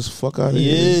of Oz. Fuck out of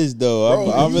here. He is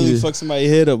though. I really fuck somebody's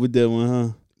head up with that one, huh?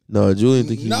 No, Julian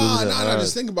think he Wizard of Oz. Nah.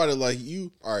 Just think about it. Like you,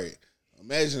 all right.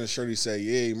 Imagine a shorty say,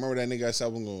 "Yeah, remember that nigga I said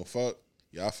I'm gonna fuck?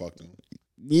 Yeah, I fucked him."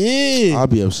 Yeah, I'll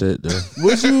be upset though.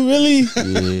 Would you really?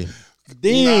 Yeah.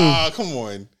 Damn. Nah, come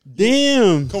on.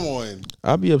 Damn. Come on.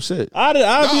 I'll be upset. I'd be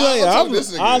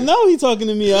like, I know he talking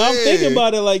to me. Yeah. I'm thinking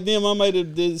about it like, damn, I might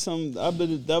have did something. I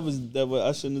bet that was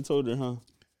I shouldn't have told her, huh?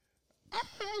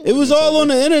 It was all on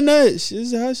the internet.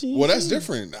 Is how she. Well, that's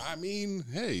different. I mean,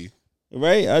 hey.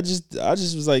 Right? I just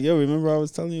was like, yo, remember I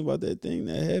was telling you about that thing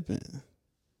that happened?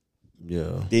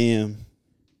 Yeah. Damn.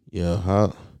 Yeah.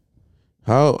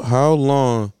 How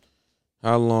long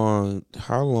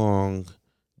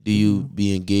do you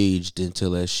be engaged until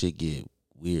that shit get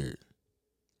weird?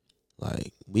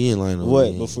 Like we in line.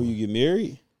 What before you get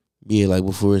married? Yeah, like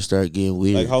before it start getting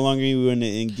weird. Like how long are you in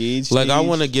the engaged? Like stage? I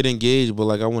want to get engaged, but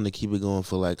like I want to keep it going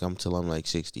for like until I'm like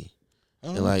 60,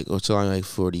 and like or till I'm like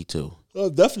 42.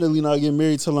 I'm definitely not getting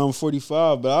married till I'm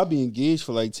 45, but I'll be engaged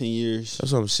for like 10 years.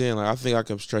 That's what I'm saying. Like I think I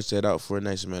can stretch that out for a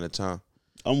nice amount of time.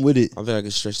 I'm with it. I think I can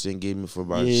stretch the engagement for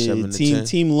about 7 to 10.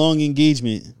 Team long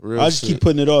engagement. Real I just shit. keep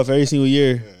putting it off every single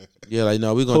year. Yeah, like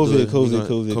no, we're gonna do it. COVID.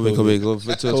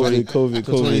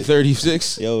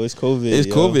 2036. Yo, it's COVID. It's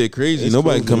COVID crazy.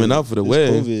 Nobody coming out for the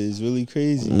wedding. COVID is really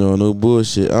crazy. No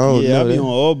bullshit. I don't know. I'll be on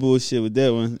all bullshit with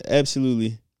that one.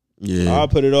 Absolutely. Yeah. I'll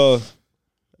put it off.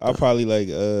 I'll probably like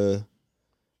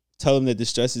tell them that the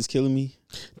stress is killing me.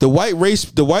 The white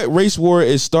race war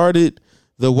is started.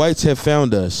 The whites have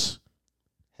found us.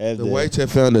 The whites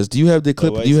have found us. Do you have the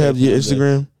clip? Do you have your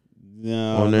Instagram?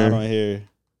 No, on there? Not on here.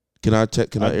 Can I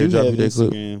airdrop you that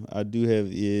Instagram. Clip? I do have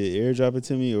airdrop it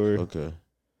to me or okay.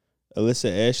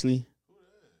 Alyssa Ashley,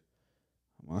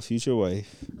 my future wife.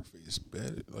 Her face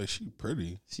bad. Like she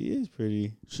pretty. She is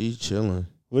pretty. She's chilling.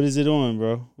 What is it on,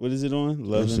 bro? What is it on?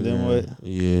 Love and Then What?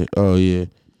 Yeah. Oh yeah.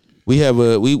 We have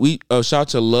we shout out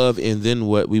to Love and Then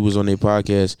What. We was on their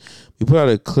podcast. We put out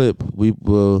a clip.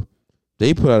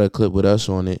 They put out a clip with us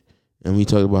on it, and we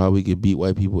talked about how we could beat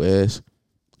white people ass.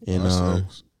 And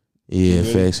yeah,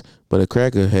 facts. But a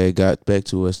cracker had got back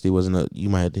to us. They wasn't. You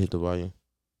might have to hit the volume.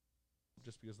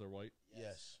 Just because they're white.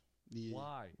 Yes. Yeah.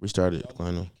 Why? Restart it,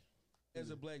 Lionel.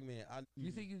 As a black man,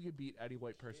 you think you could beat any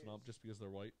white person up just because they're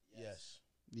white? Yes.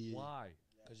 Yeah. Why?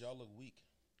 Because y'all look weak.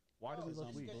 Why do we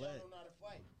look weak? Black.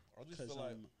 I just feel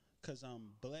like because I'm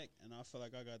black and I feel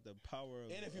like I got the power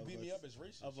of. And if you beat me up, it's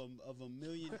racist. Of a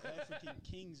million African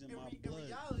kings in my blood. In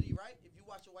reality, right? If you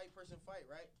watch a white person fight,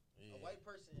 right? Yeah. A white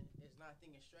person is not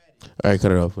thinking strategy. All right,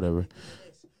 cut it off. Whatever.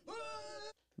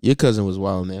 Your cousin was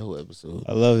wild in that whole episode.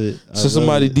 I love it. So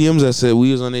somebody DMs us said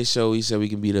we was on their show. He said we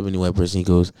can beat up any white person. He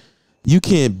goes, "You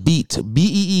can't beat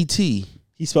BEET."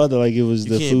 He spelled it like it was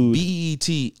the food.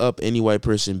 BEET up any white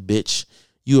person, bitch.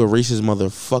 You a racist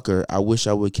motherfucker. I wish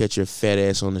I would catch your fat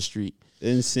ass on the street.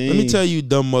 Insane. Let me tell you,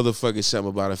 dumb motherfucker, something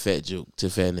about a fat joke to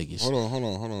fat niggas. Hold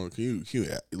on. Can you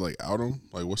like out him?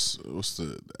 Like what's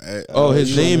the ad? Oh,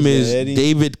 his name is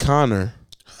David Connor.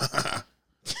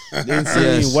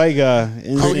 Insane white guy.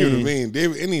 Insane. I don't even mean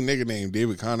David. Any nigga named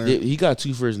David Connor. He got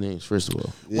 2 first names. First of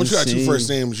all, once you got 2 first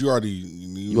names, you already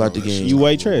you out the game. You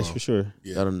white trash for sure.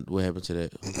 Yeah. I don't know what happened to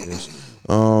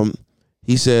that.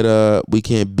 He said we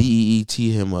can't BET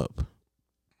him up.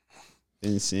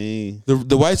 Insane.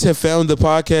 The whites have found the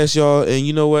podcast, y'all, and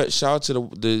you know what? Shout out to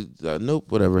the nope,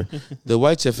 whatever. The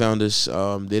whites have found us.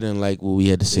 They didn't like what we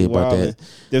had to say about that.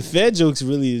 The fat jokes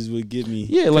really is what get me.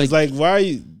 Yeah, like why are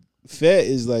you fat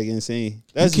is like insane.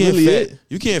 That's really it.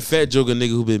 You can't fat joke a nigga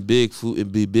who been big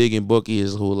and be big and bulky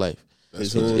his whole life. It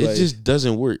just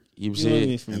doesn't work. You know what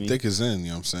I'm saying? And thick is in. You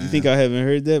know what I'm saying? You think I haven't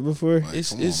heard that before? Like,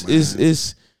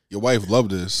 it's. Your wife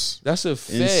loved this. That's a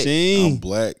fact. Insane. I'm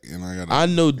black and I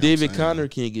know David Connor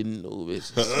can't get no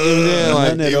bitch.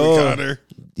 Like David Connor.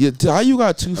 Yeah, how you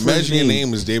got 2 first names? Imagine your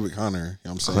name is David Connor. You know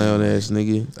what I'm saying? Clown ass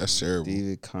nigga. That's terrible.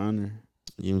 David Connor.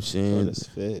 You know what I'm saying? Oh, that's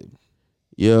fat.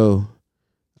 Yo,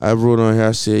 I wrote on here,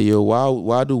 I said, yo,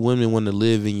 why do women want to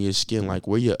live in your skin? Like,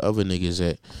 where your other niggas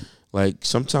at? Like,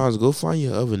 sometimes go find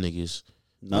your other niggas.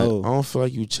 No. Like, I don't feel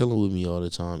like you chilling with me all the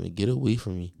time and get away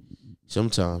from me.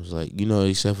 Sometimes, like, you know,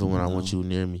 except for when I want you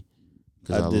near me.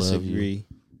 Because I disagree. Love you.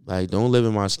 Like, don't live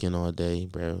in my skin all day,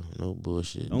 bro. No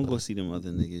bullshit. Don't go see them other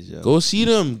niggas, yo. Go see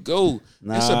them. Go.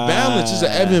 It's a balance. It's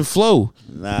an ebb and flow.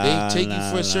 They take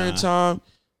you for a certain time.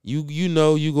 You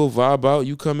know, you go vibe out.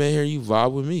 You come in here, you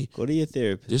vibe with me. Go to your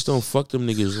therapist. Just don't fuck them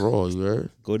niggas raw, you heard?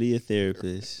 Go to your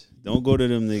therapist. Don't go to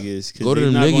them niggas. Go to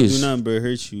them not niggas. Gonna do nothing but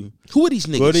hurt you. Who are these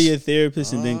niggas? Go to your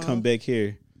therapist and then come back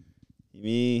here. You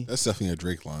mean? That's definitely a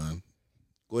Drake line.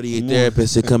 Go to your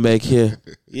therapist and come back here.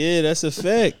 Yeah, that's a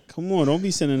fact. Come on, don't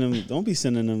be sending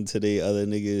them to the other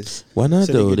niggas. Why not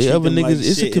though? They other niggas, like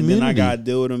it's a community. And then I gotta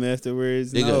deal with them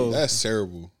afterwards. No, that's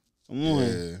terrible. Come on.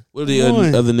 Yeah. What are the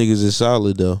other niggas is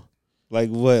solid though? Like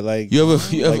what? Like you ever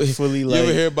fully you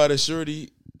ever hear about a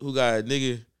shorty who got a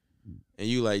nigga and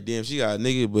you like, damn, she got a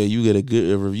nigga, but you get a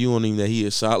good review on him that he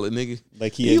a solid nigga.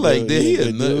 Like he like, damn, he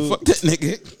a nut. Fuck that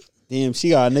nigga. Damn, she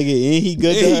got a nigga and he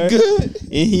good to her. Good.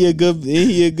 And he a good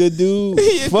dude.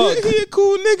 Fuck. He a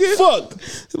cool nigga. Fuck.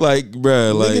 Like,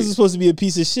 bruh, like niggas is supposed to be a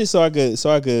piece of shit so I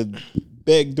could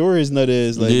backdoor his nut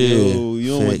ass. Like, yo, you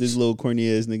don't want this little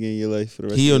corny ass nigga in your life for the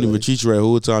rest of your life. He don't even treat you right the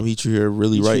whole time. He treat her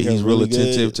really right. He's real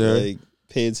attentive to her. Like,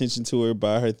 pay attention to her,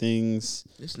 buy her things.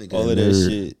 This nigga all of that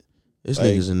shit. This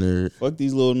nigga's a nerd. Fuck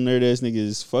these little nerd ass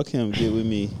niggas. Fuck him. Get with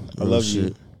me. I love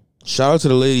you. Shout out to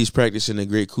the ladies practicing the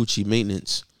great coochie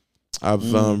maintenance.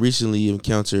 I've recently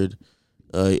encountered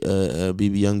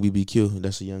young BBQ.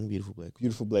 That's a young,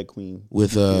 beautiful black queen.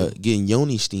 With getting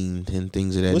yoni steamed and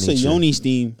things of that nature. What's a yoni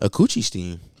steam? A coochie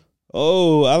steam.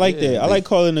 Oh, I like that. I like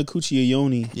calling a coochie a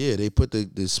yoni. Yeah, they put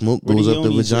the smoke goes up the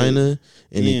vagina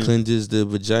and it cleanses the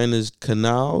vagina's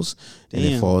canals and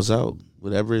it falls out.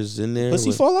 Whatever is in there.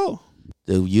 Pussy fall out?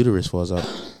 The uterus falls out.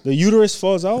 The uterus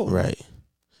falls out? Right.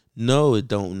 No, it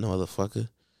don't, motherfucker.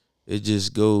 It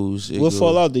just goes. What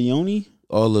fall out? The yoni?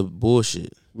 All the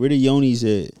bullshit. Where the yonis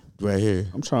at? Right here.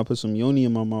 I'm trying to put some yoni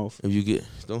in my mouth. If you get,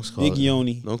 don't call big it.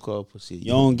 Yoni. Don't call pussy.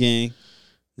 Yon gang.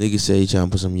 Nigga say he trying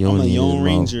to put some yoni. I'm a Yon Yon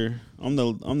Ranger. I'm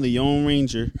the Yon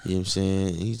Ranger. You know what I'm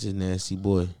saying? He's a nasty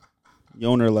boy.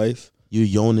 Yoner life. You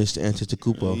Jonas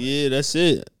Antetokounmpo. Yeah, that's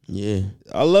it. Yeah,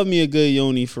 I love me a good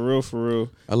yoni for real.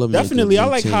 I love Definitely, I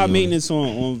like high yoni. maintenance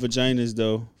on vaginas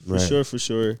though, Right. for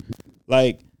sure.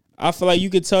 Like I feel like you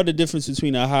could tell the difference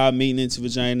between a high maintenance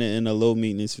vagina and a low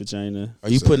maintenance vagina. Are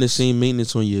you putting the same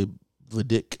maintenance on your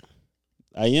dick?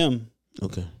 I am.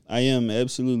 Okay. I am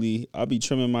absolutely. I'll be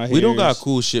trimming my hair. We don't got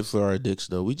cool shit for our dicks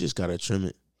though. We just gotta trim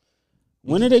it.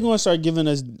 When are they gonna start giving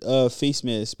us face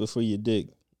masks before your dick?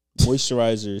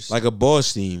 Moisturizers. Like a ball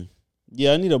steam.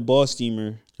 Yeah, I need a ball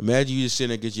steamer. Imagine you just sitting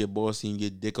there, get your ball steam,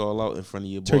 get dick all out in front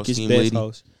of your ball Turkish steam bath lady.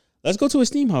 house. Let's go to a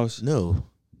steam house. No,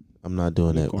 I'm not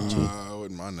doing that with you. I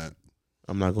wouldn't mind that.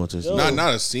 I'm not going to. Yo.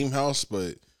 Not a steam house,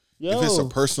 but Yo, if it's a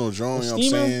personal joint, you know what I'm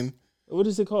steamer? saying? What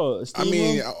is it called? A steam I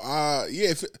mean, room? yeah,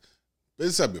 if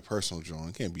it's gotta be a personal joint.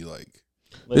 It can't be like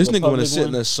Like This a nigga want to public sit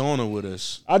in one? a sauna with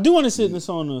us. I do want to sit in the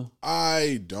sauna.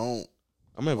 I don't.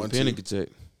 I'm having a Want panic to. attack.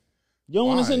 You don't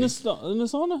want to sit in Why? in the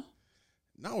sauna?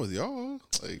 Not with y'all.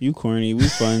 Like, You corny. We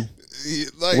fun.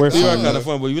 like We're We are fun. kind of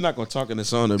fun, but we're not going to talk in the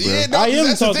sauna, bro. Yeah, no, I am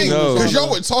that's the talking thing. No. Because y'all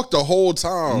would talk the whole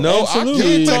time. No, Absolutely.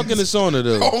 I can't talk in the sauna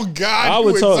though. Oh God, I you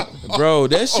would would talk. Bro,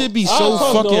 that shit be I'll so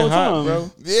talk the fucking whole hot, time.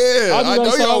 bro. Yeah, I'll I be know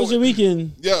like, so how was y'all. your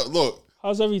weekend? Yeah, look,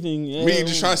 How's everything? Yeah, me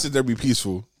just trying to sit there and be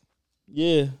peaceful.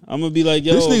 Yeah, I'm gonna be like,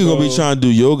 yo, This nigga gonna be bro. trying to do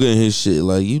yoga and his shit.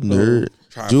 Like, you nerd.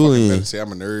 Trying Julian. to meditate.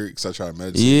 I'm a nerd because I try to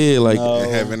meditate. Yeah, like, No.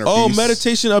 And have inner oh, peace.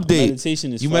 meditation update.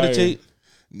 Meditation is You fire. meditate?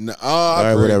 No, All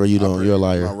right, whatever, you don't. You're a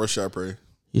liar. I rush. I pray.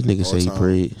 These niggas All say he time.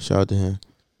 prayed. Shout out to him.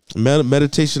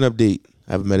 Meditation update.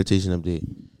 I have a meditation update.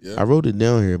 Yeah. I wrote it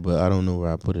down here, but I don't know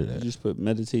where I put it You at. just put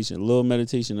meditation, a little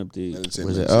meditation update. Meditate,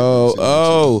 Where's it? meditate, meditate,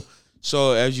 Oh.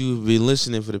 So as you've been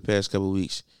listening for the past couple of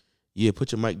weeks, yeah,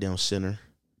 put your mic down, center.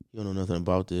 You don't know nothing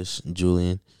about this,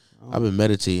 Julian. I've been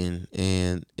meditating,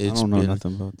 and I it's don't know been.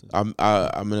 nothing about this. I'm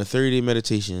in a 30-day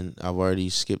meditation. I've already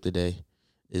skipped a day.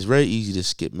 It's very easy to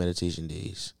skip meditation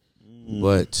days,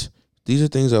 but these are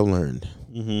things I've learned.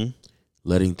 Mm-hmm.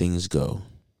 Letting things go.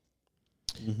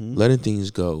 Mm-hmm. Letting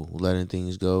things go. Letting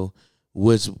things go.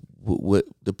 What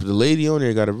the lady on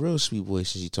there got a real sweet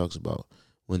voice, and she talks about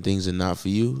when things are not for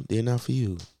you, they're not for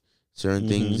you. Certain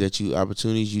things that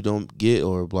opportunities you don't get,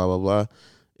 or blah blah blah.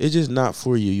 It's just not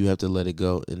for you. You have to let it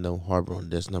go and don't harbor on it.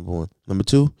 That's number one. Number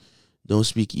two, don't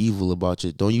speak evil about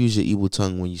you. Don't use your evil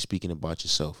tongue when you're speaking about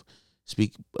yourself.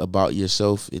 Speak about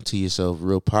yourself and to yourself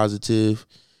real positive,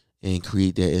 and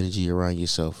create that energy around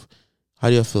yourself. How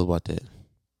do y'all feel about that?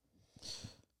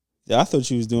 Yeah, I thought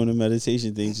you was doing the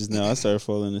meditation thing just now. I started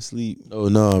falling asleep. Oh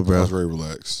no, I bro. was very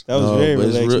relaxed. That was No, very but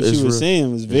it's relaxing. real- What it's you were real-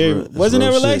 saying was very. real- it's Wasn't that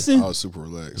real shit. relaxing? I was super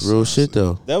relaxed. Real honestly. shit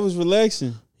though. That was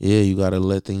relaxing. Yeah, you gotta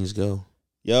let things go.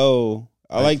 Yo,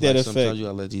 I like that Sometimes effect. you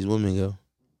gotta let these women go.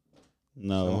 Some of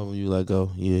No, them you let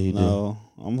go. Yeah, you no,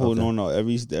 I'm holding Okay. on to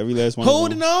every last do.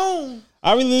 one. of them. on.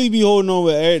 I really be holding on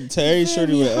with every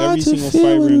shorty with hard every to single feel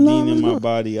fiber and when being in my love-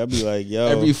 body. I be like, yo,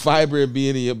 Every fiber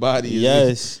being in your body.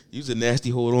 yes, You's a nasty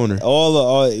hold on her.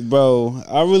 all, bro.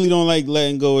 I really don't like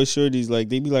letting go of shorties. Like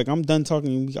they be like, I'm done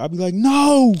talking to you. I be like,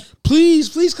 no, Please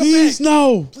come please, back.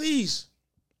 no, Please.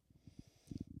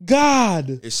 God.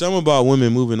 It's something about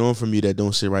women moving on from you that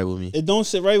don't sit right with me. It don't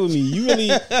sit right with me. You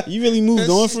really moved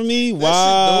on from me. that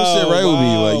Wow, shit don't sit right with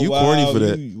me. Like, you wow, corny for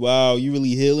that. You really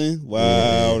healing.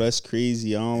 Wow, Yeah. that's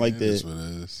crazy. I don't like It is that. what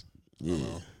it is. Yeah.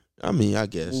 I mean, I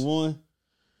guess. Move on.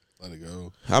 Let it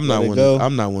go. I'm not Let it one. go.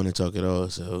 I'm not one to talk at all.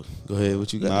 So go ahead.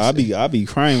 What you got? Nah, I be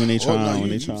crying when they Oh, try no, when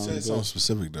they you try. said something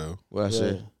specific though. What I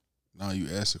say? No, you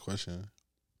asked a question.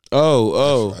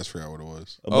 Oh. I just forgot what it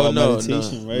was. About no,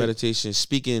 meditation, right? Meditation.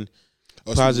 Speaking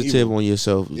Oh, positive evil. on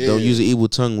yourself. Yeah. Don't use an evil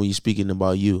tongue when you're speaking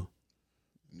about you.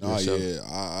 Nah, yourself.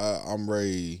 yeah, I'm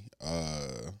very.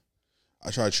 I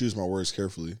try to choose my words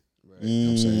carefully. Mm. You know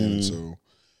what I'm saying? And so,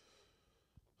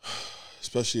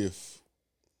 especially if,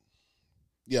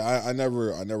 yeah, I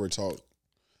never talk.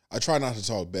 I try not to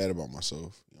talk bad about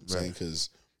myself. You know what I'm saying? Because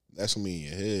that's gonna be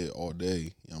in your head all day. You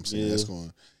know what I'm saying? Yeah. That's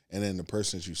going, and then the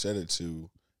person that you said it to,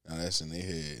 now that's in their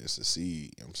head. It's the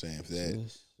seed. You know what I'm saying? If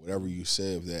that whatever you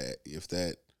said, if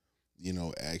that you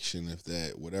know action, if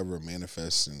that whatever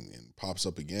manifests and pops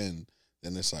up again,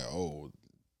 then it's like, oh,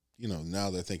 you know, now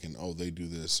they're thinking, oh, they do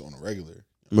this on a regular.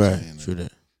 You know what I'm Right. saying? True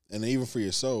that. And even for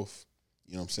yourself,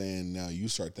 you know what I'm saying? Now you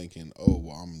start thinking, oh,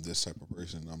 well, I'm this type of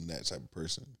person. I'm that type of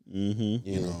person. Mm-hmm.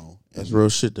 You know? That's and real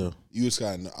shit though. you just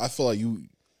got to, I feel like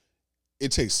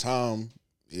it takes time.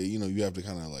 Yeah, you know, you have to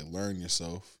kind of like learn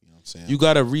yourself. You know what I'm saying? You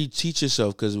gotta reteach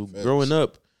yourself because growing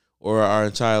up or our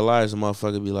entire lives, a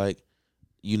motherfucker be like,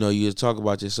 you know, you talk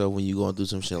about yourself when you going through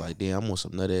some shit like, damn, I'm on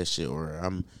some nut ass shit, or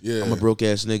I'm a broke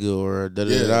ass nigga, or da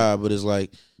da da. But it's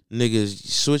like, niggas,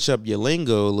 switch up your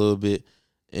lingo a little bit,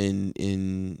 and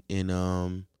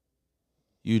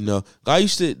You know, I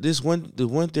used to the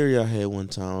one theory I had one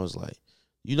time was like,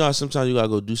 you know, sometimes you gotta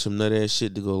go do some nut ass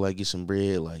shit to go like get some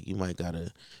bread. Like you might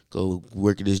gotta go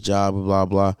work at this job, blah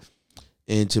blah,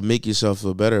 and to make yourself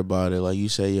feel better about it, like you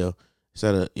say, yo,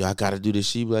 instead of I gotta do this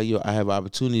shit, be like, yo, I have an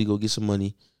opportunity to go get some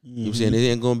money. You know what I'm saying? It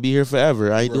ain't gonna be here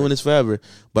forever. I ain't doing this forever,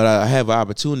 but I have an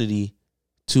opportunity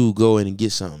to go in and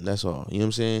get something. That's all. You know what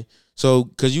I'm saying? So,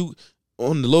 cause you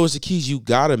on the lowest of keys, you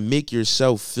gotta make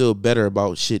yourself feel better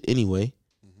about shit anyway.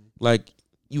 Like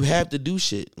you have to do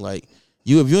shit. Like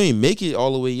if you ain't make it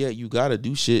all the way yet, you gotta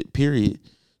do shit. Period.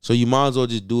 So you might as well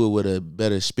just do it with a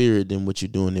better spirit than what you're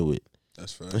doing it with.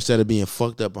 That's fair. Instead of being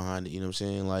fucked up behind it. You know what I'm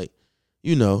saying? Like,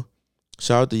 you know,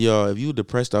 shout out to y'all. If you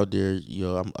depressed out there,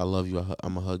 yo, I love you.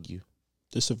 I'm gonna hug you.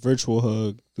 Just a virtual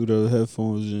hug through the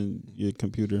headphones and your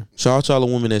computer. Shout out to all the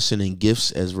women that's sending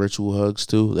gifts as virtual hugs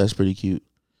too. That's pretty cute.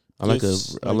 I like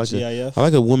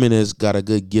a woman that's got a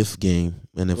good gift game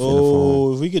in the phone.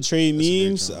 Oh, if we could trade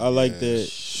memes, I like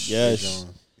that. Yes.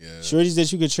 Shorties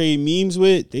that you could trade memes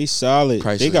with, they solid.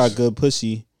 Priceless. They got good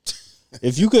pussy.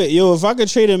 If I could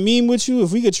trade a meme with you,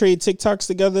 if we could trade TikToks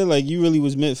together, like you really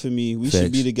was meant for me. We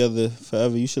should be together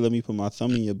forever. You should let me put my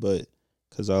thumb in your butt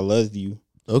because I love you.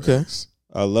 Okay.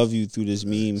 I love you through this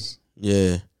meme.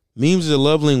 Yeah. Memes is a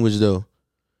love language though.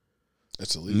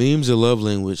 That's elite. Memes a love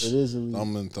language. It is elite.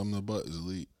 Thumb in the butt is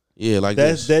elite. Yeah, like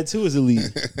that too is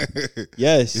elite.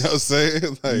 Yes. You know what I'm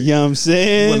saying? Like, you know what I'm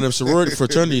saying? One of them sorority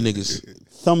fraternity niggas.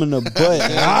 Thumb in the butt.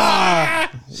 I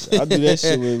do that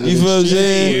shit with you feel what I'm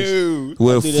saying?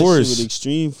 With force. With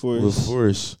extreme force. With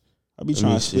force. I be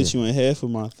trying to split you in half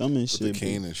with my thumb and shit. The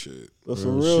cane and shit. But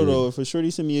for real though, if a shorty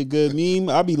send me a good meme,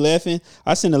 I be laughing.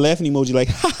 I send a laughing emoji like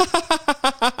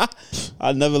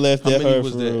I never laughed at her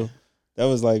for real. That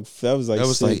was like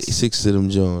like 6 of them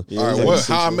Jones. Yeah, all right, like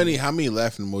how many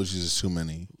laughing emojis is too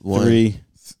many? 3.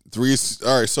 3 is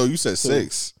all right. So you said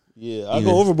 6. Yeah, I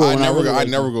go overboard. I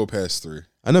never go past 3.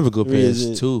 I never go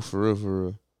past 2 for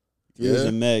real. 3 is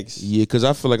the max. Yeah, because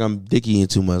I feel like I'm dickying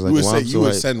too much. Like you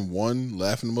would send one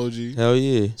laughing emoji? Hell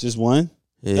yeah, just one.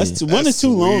 Yeah. One is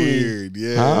too weird. lonely.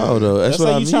 Yeah. How though? That's what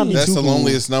I mean. That's the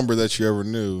loneliest number that you ever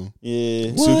knew.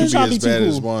 Yeah. Two can be as bad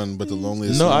as one, but the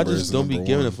loneliest number I just don't be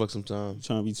giving a fuck sometimes.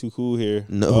 Trying to be too cool here.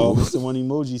 No. Oh, it's the one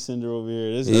emoji sender over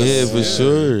here. For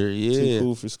sure. Yeah. Too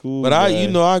cool for school. But I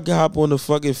hop on the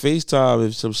fucking FaceTime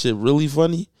if some shit really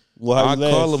funny. Well, I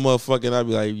call a motherfucker. I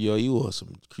be like, yo, you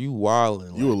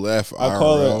wildin'. You would laugh.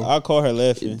 I call her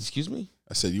laughing. Excuse me.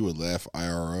 I said you would laugh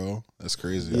IRL. That's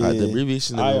crazy. Yeah. The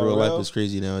abbreviation of real life is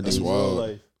crazy nowadays. That's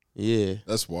wild. Yeah.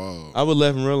 That's wild. I would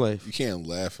laugh in real life. You can't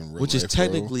laugh in real life. Which is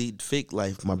technically fake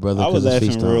life, my brother. I would laugh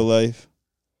in real life.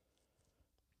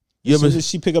 As soon as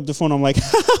she pick up the phone, I'm like,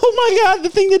 oh my God, the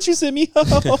thing that you sent me.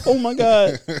 Oh my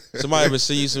God. Somebody ever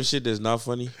send you some shit that's not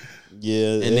funny?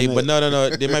 Yeah. But no.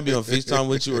 They might be on FaceTime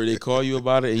with you or they call you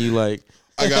about it and you like,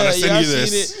 I gotta send you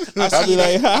this. I'll be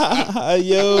like,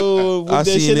 yo, with that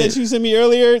shit that you sent me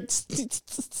earlier.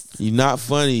 You not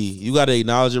funny. You gotta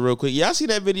acknowledge it real quick. Yeah, I see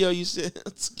that video you sent.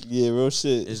 Yeah, real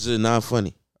shit. It's just not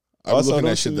funny. I was looking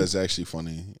at shit that's actually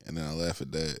funny and then I laugh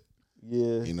at that.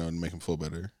 Yeah. You know, to make him feel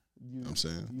better. You know what I'm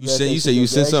saying? You say you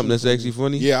sent something that's actually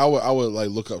funny? Yeah, I would like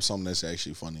look up something that's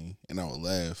actually funny and I would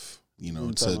laugh, you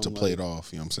know, to play it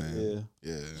off. You know what I'm saying?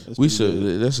 Yeah. We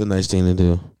should. That's a nice thing to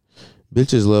do.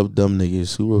 Bitches love dumb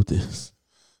niggas. Who wrote this?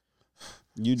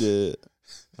 You did.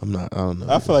 I don't know.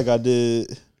 I feel like I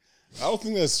did. I don't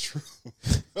think that's true.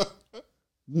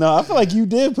 No, I feel like you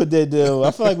did put that deal.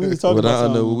 I feel like we was talking about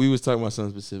something. We was talking about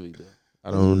something specific though.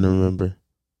 I don't remember.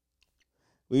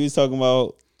 We was talking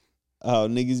about how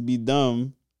niggas be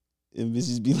dumb and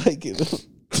bitches be like it.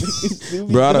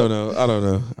 Bro, I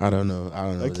don't know.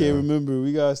 I can't remember.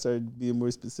 We gotta start being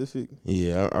more specific.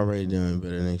 Yeah, I'll write it down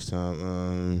better next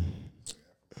time.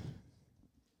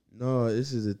 No,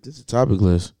 this is a topic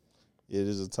list. Yeah,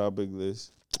 there's a topic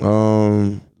list.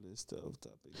 List of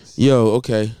topics. Yo,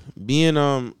 okay. Being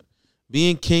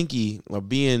kinky or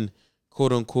being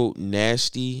quote unquote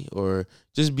nasty or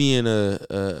just being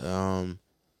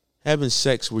having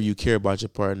sex where you care about your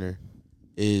partner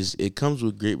it comes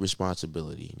with great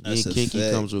responsibility. Being kinky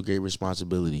comes with great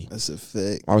responsibility. That's a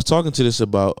fact. I was talking to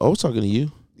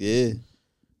you. Yeah.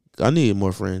 I need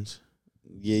more friends.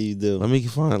 Yeah, you do. Let me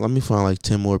find like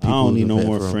 10 more people. I don't need no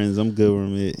more friends. I'm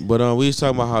good with it. But we was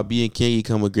talking about how being kinky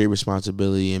come with great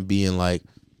responsibility and being like,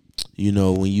 you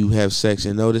know, when you have sex,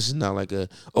 and no, this is not like I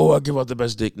give out the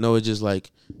best dick. No, it's just like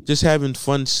having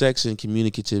fun sex and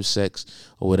communicative sex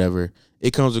or whatever.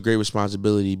 It comes with great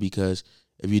responsibility because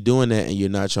if you're doing that and you're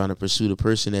not trying to pursue the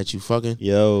person that you fucking,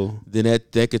 then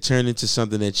that could turn into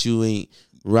something that you ain't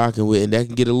rocking with, and that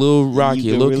can get a little rocky,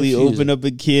 You a can little really confusing. open up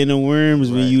a can of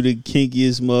worms when Right. you the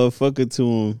kinkiest motherfucker to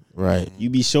them. Right. You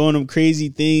be showing them crazy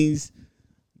things,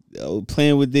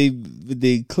 playing with they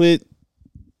clit,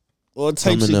 all types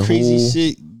Thumbing of the crazy hole.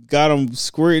 shit. Got them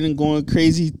squirting and going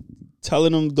crazy,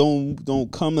 telling them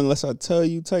don't come unless I tell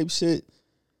you type shit.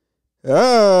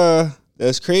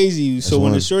 That's crazy. So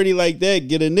when one. a shorty like that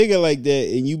get a nigga like that,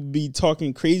 and you be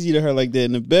talking crazy to her like that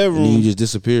in the And bedroom, then you just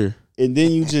disappear. and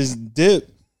then you just dip,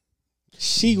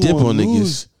 she Dip gonna on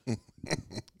lose. niggas.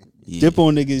 Yeah. Dip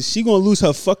on niggas. She gonna lose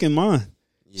her fucking mind.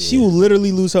 She Yeah. will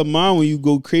literally lose her mind when you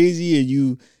go crazy and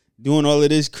you doing all of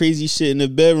this crazy shit in the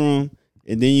bedroom,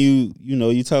 and then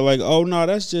you tell like, oh no,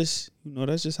 that's just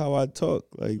how I talk.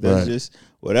 Like that's Right. just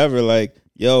whatever. Like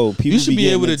yo, people You should be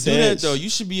able to getting do that attached. though. You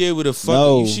should be able to fuck.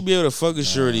 No. You should be able to fuck a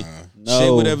shorty, No. say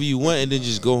whatever you want, and then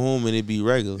just go home and it be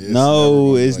regular. It's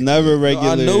No, never it's like never that. regular.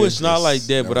 I know it's not It's like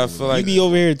that, but I never feel like like You be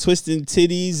over here twisting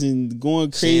titties and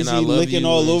going Saying crazy, I love licking you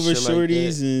all and over shit like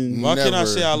shorties that. and why can I Never.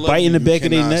 say I love biting you? the back of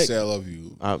their Cannot neck. say I love you.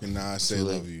 I- Cannot say too I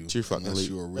late. love you Too fucking unless late.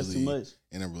 you are That's too really much.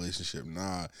 in a relationship.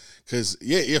 Nah, because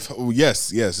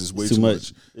yes, it's way It's too too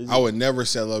much. much. I would never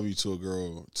say I love you to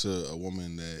a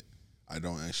woman that I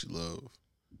don't actually love.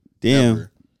 Damn.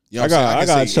 Never. You know what I'm saying? I can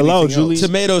gotta say chill out, anything Julie. else.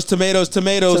 Tomatoes,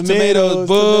 Tomatoes,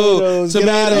 boo, tomatoes, get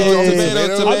outta here.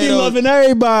 tomatoes. I be loving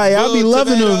everybody. I be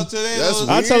loving them. That's weird.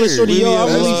 I tell a shorty, yo, I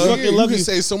That's really weird. fucking love You you. can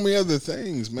say so many other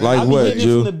things, man. Like I be what, hitting it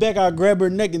Ju? from the back. I grab her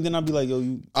neck and then I be like,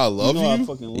 yo, I love you. Know I you.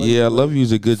 fucking love Yeah, I love you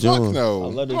is a good Fuck job. no. I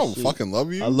love this I don't shit. fucking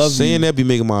love you. I love Saying you. that be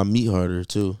making my meat harder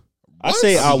too. I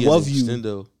say I Be getting love you.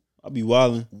 extendo. I be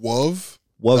wilding. Love.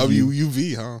 Love you.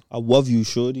 WUV, huh? I love you,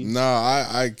 shorty. Nah,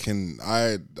 I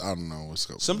don't know what's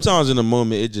up. Sometimes in the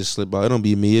moment it just slip out. It don't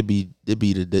be me. It be the you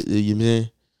know what I'm saying?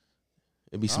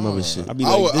 It be some other shit. I be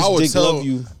like, this dick love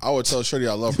you. I would tell Shorty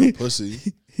I love her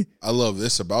pussy. I love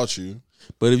this about you.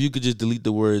 But if you could just delete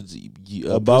the words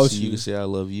About pussy, you. you can say I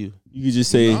love you. You could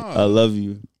just say, Nah. I love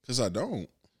you. Because I don't.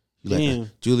 You like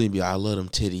Damn. Julian be I love them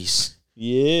titties.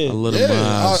 Yeah. I love Yeah, them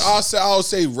eyes. I'll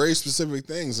say very specific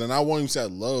things, and I won't even say I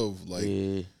love. Like,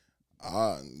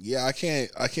 Yeah, I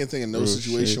can't think of no Real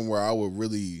situation shit. where I would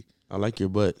really. I like your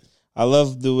butt. I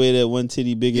love the way that one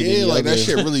titty bigger than Yeah, the like other. that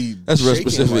shit really. That's real shaking,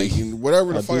 specific. like, and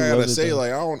whatever the I fuck do I love gotta it, say, though.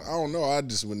 like I don't know. I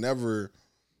just would never.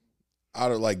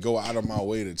 Go out of my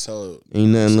way to tell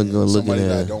Ain't nothing looking somebody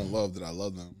that I at. don't love that I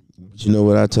love them. But you know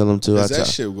what I tell them too? I 'Cause that tell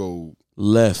shit go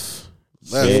left.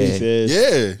 left. Very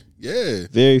fast. Yeah.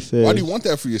 Very fast. Why do you want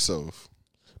that for yourself?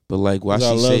 But like, why 'Cause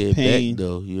I she love say it pain. back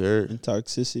though? You heard? And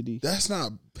toxicity. That's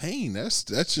not pain. That's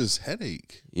just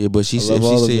headache. Yeah, but she I said if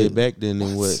love all she of say it. it back,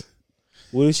 then what?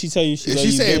 What if she tell you she If love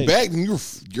she you say back? it back, then you're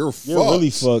You're fucked. really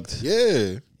fucked.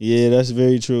 Yeah. Yeah, that's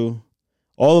very true.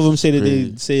 All of them say that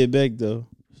Crazy. they say it back though.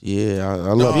 Yeah, I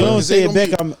No, love If you her. don't they say it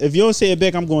gonna back, if you don't say it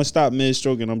back, I'm going to stop mid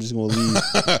stroke and I'm just going to leave.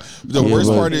 The Yeah, worst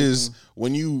but- part is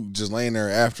when you just laying there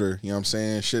after, you know what I'm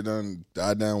saying? Shit done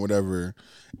died down, whatever.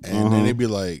 And then they be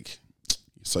like,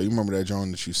 so you remember that John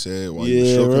that you said while you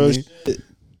yeah, were real stroking me? shit.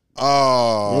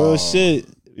 Oh. Real shit.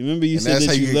 Remember you And said that's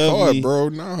how that you you get love caught, me. bro.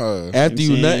 Nah. After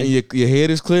you I'm nut and your head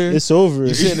is clear, It's over.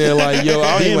 you sitting there like, yo,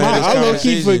 I don't Damn, even have this I low key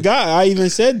conversation. forgot. I even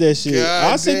said that shit.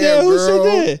 God I said damn, that. Who bro. said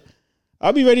that?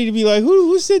 I'll be ready to be like,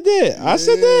 who said that? I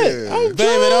said that. Yeah. I'm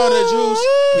Blame it on the drunk. juice.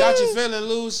 Got you feeling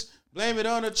loose. Blame it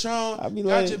on the tron. I be Got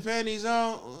like- your panties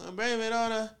on. Blame it on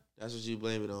the. That's what you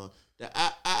blame it on. The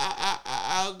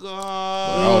alcohol.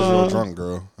 I was real drunk,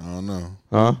 girl. I don't know.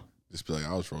 Huh? Just be like,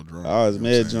 I was real drunk. I was You know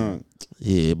what I'm mad saying? drunk.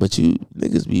 Yeah, but you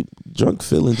niggas be drunk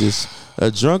feeling just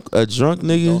a drunk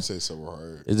nigga Don't say so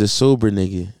hard. is a sober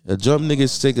nigga. A drunk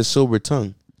nigga take a sober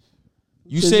tongue.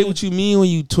 You say what you mean when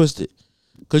you twist it.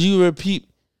 Cause you repeat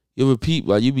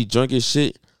like you be drunk as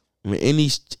shit. When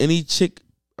any chick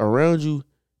around you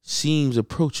seems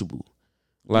approachable.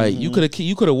 Like you could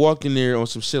have walked in there on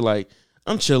some shit like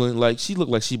I'm chilling, like she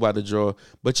looked like she about to draw,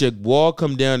 but your wall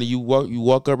come down and you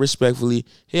walk up respectfully.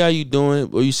 Hey, how you doing?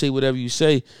 Or you say whatever you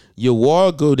say. Your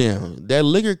wall go down. That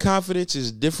liquor confidence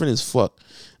is different as fuck.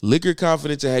 Liquor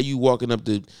confidence and how you walking up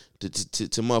to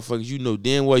motherfuckers you know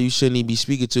damn well you shouldn't even be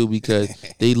speaking to because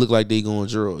they look like they going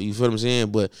draw. You feel what I'm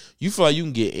saying? But you feel like you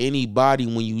can get anybody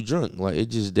when you drunk. Like it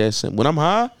just that simple. When I'm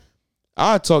high,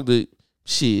 I talk to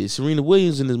Serena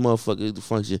Williams in this motherfucker at the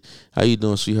function. How you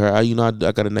doing, sweetheart? How you know I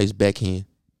got a nice backhand?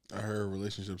 I heard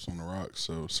relationships on the rocks,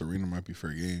 so Serena might be fair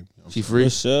game. You know what I'm She saying? free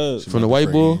What's up? She from the might be white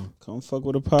fair boy. game. Come fuck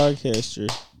with a podcaster.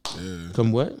 Yeah.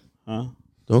 Come what? Huh?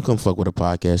 Don't come fuck with a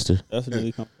podcaster.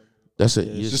 Definitely come. That's it.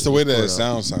 It's Just the way that it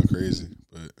sound crazy.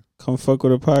 But Come fuck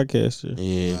with a podcaster.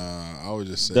 Yeah, I would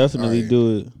just say Definitely all right,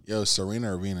 do it. Yo,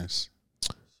 Serena or Venus?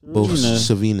 both Serena.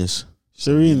 Savinas.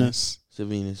 Serena. Venus.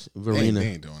 Venus. They Verena.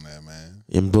 ain't doing that, man.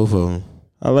 And both of them.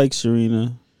 I like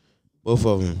Serena. Both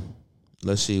of them.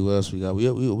 Let's see what else we got. We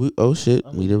oh shit.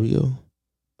 There we go.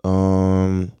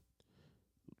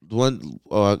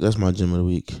 That's my gym of the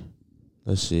week.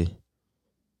 Let's see.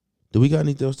 Do we got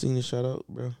anything else to shout out,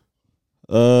 bro?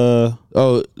 No.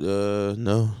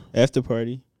 After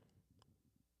party.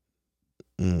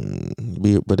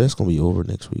 But that's gonna be over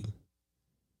next week.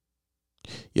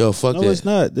 Yo, fuck that. No, it's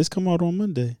not. This come out on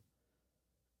Monday.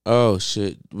 Oh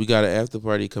shit, we got an after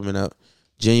party coming up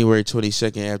January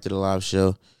 22nd after the live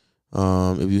show.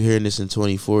 If you're hearing this in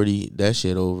 2040, that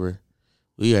shit over.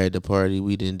 We had the party.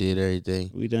 We did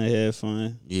everything. We done had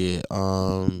fun. Yeah.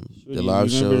 Shorty, the live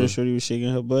show. Remember the shorty was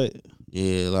shaking her butt?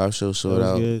 Yeah, live show sold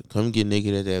out. Good. Come get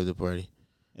naked at the after party.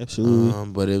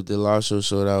 Absolutely. But if the live show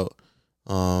sold out,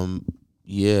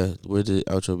 yeah, where's the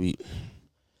outro beat?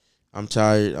 I'm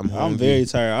tired. I'm very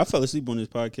tired. I fell asleep on this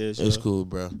podcast. It's cool,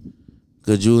 bro.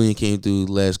 Cause Julian came through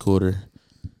last quarter,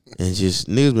 and just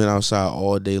niggas been outside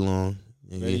all day long.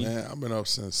 Man, I've been up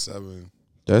since 7.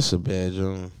 That's a bad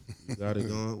job. You got it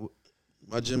going.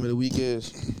 My gym of the week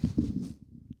is.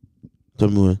 Tell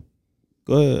me when.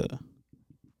 Go ahead.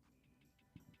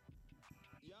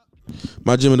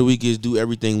 My gym of the week is do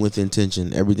everything with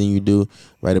intention. Everything you do,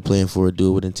 write a plan for it, do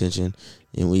it with intention.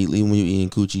 And when you're eating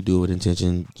coochie, do it with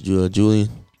intention. Julian,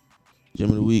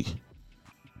 gym of the week.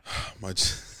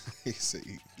 He said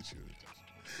eat coochie with intention.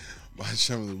 My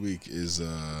gym of the week is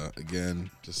again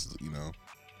just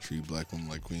treat black women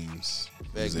like queens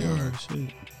as they are.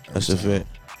 Shit. That's a fact.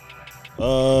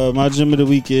 My gym of the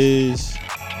week is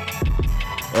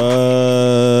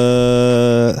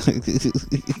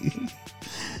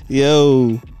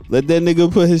yo, let that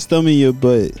nigga put his thumb in your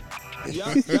butt. Yo,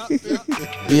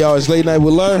 it's late night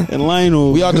with Lur and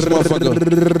Lionel. We out this motherfucker.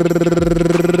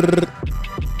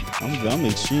 I'm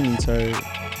extremely tired.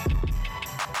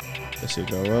 That shit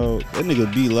got loud. That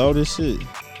nigga beat loud as shit.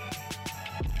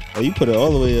 Oh, you put it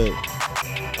all the way up.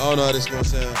 I don't know how this gonna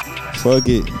sound. Fuck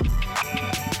it.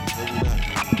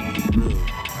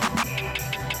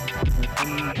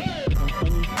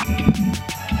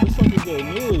 What the fuck is that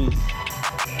noise?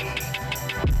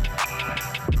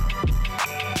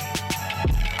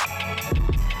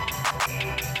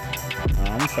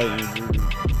 I'm fighting Ruby.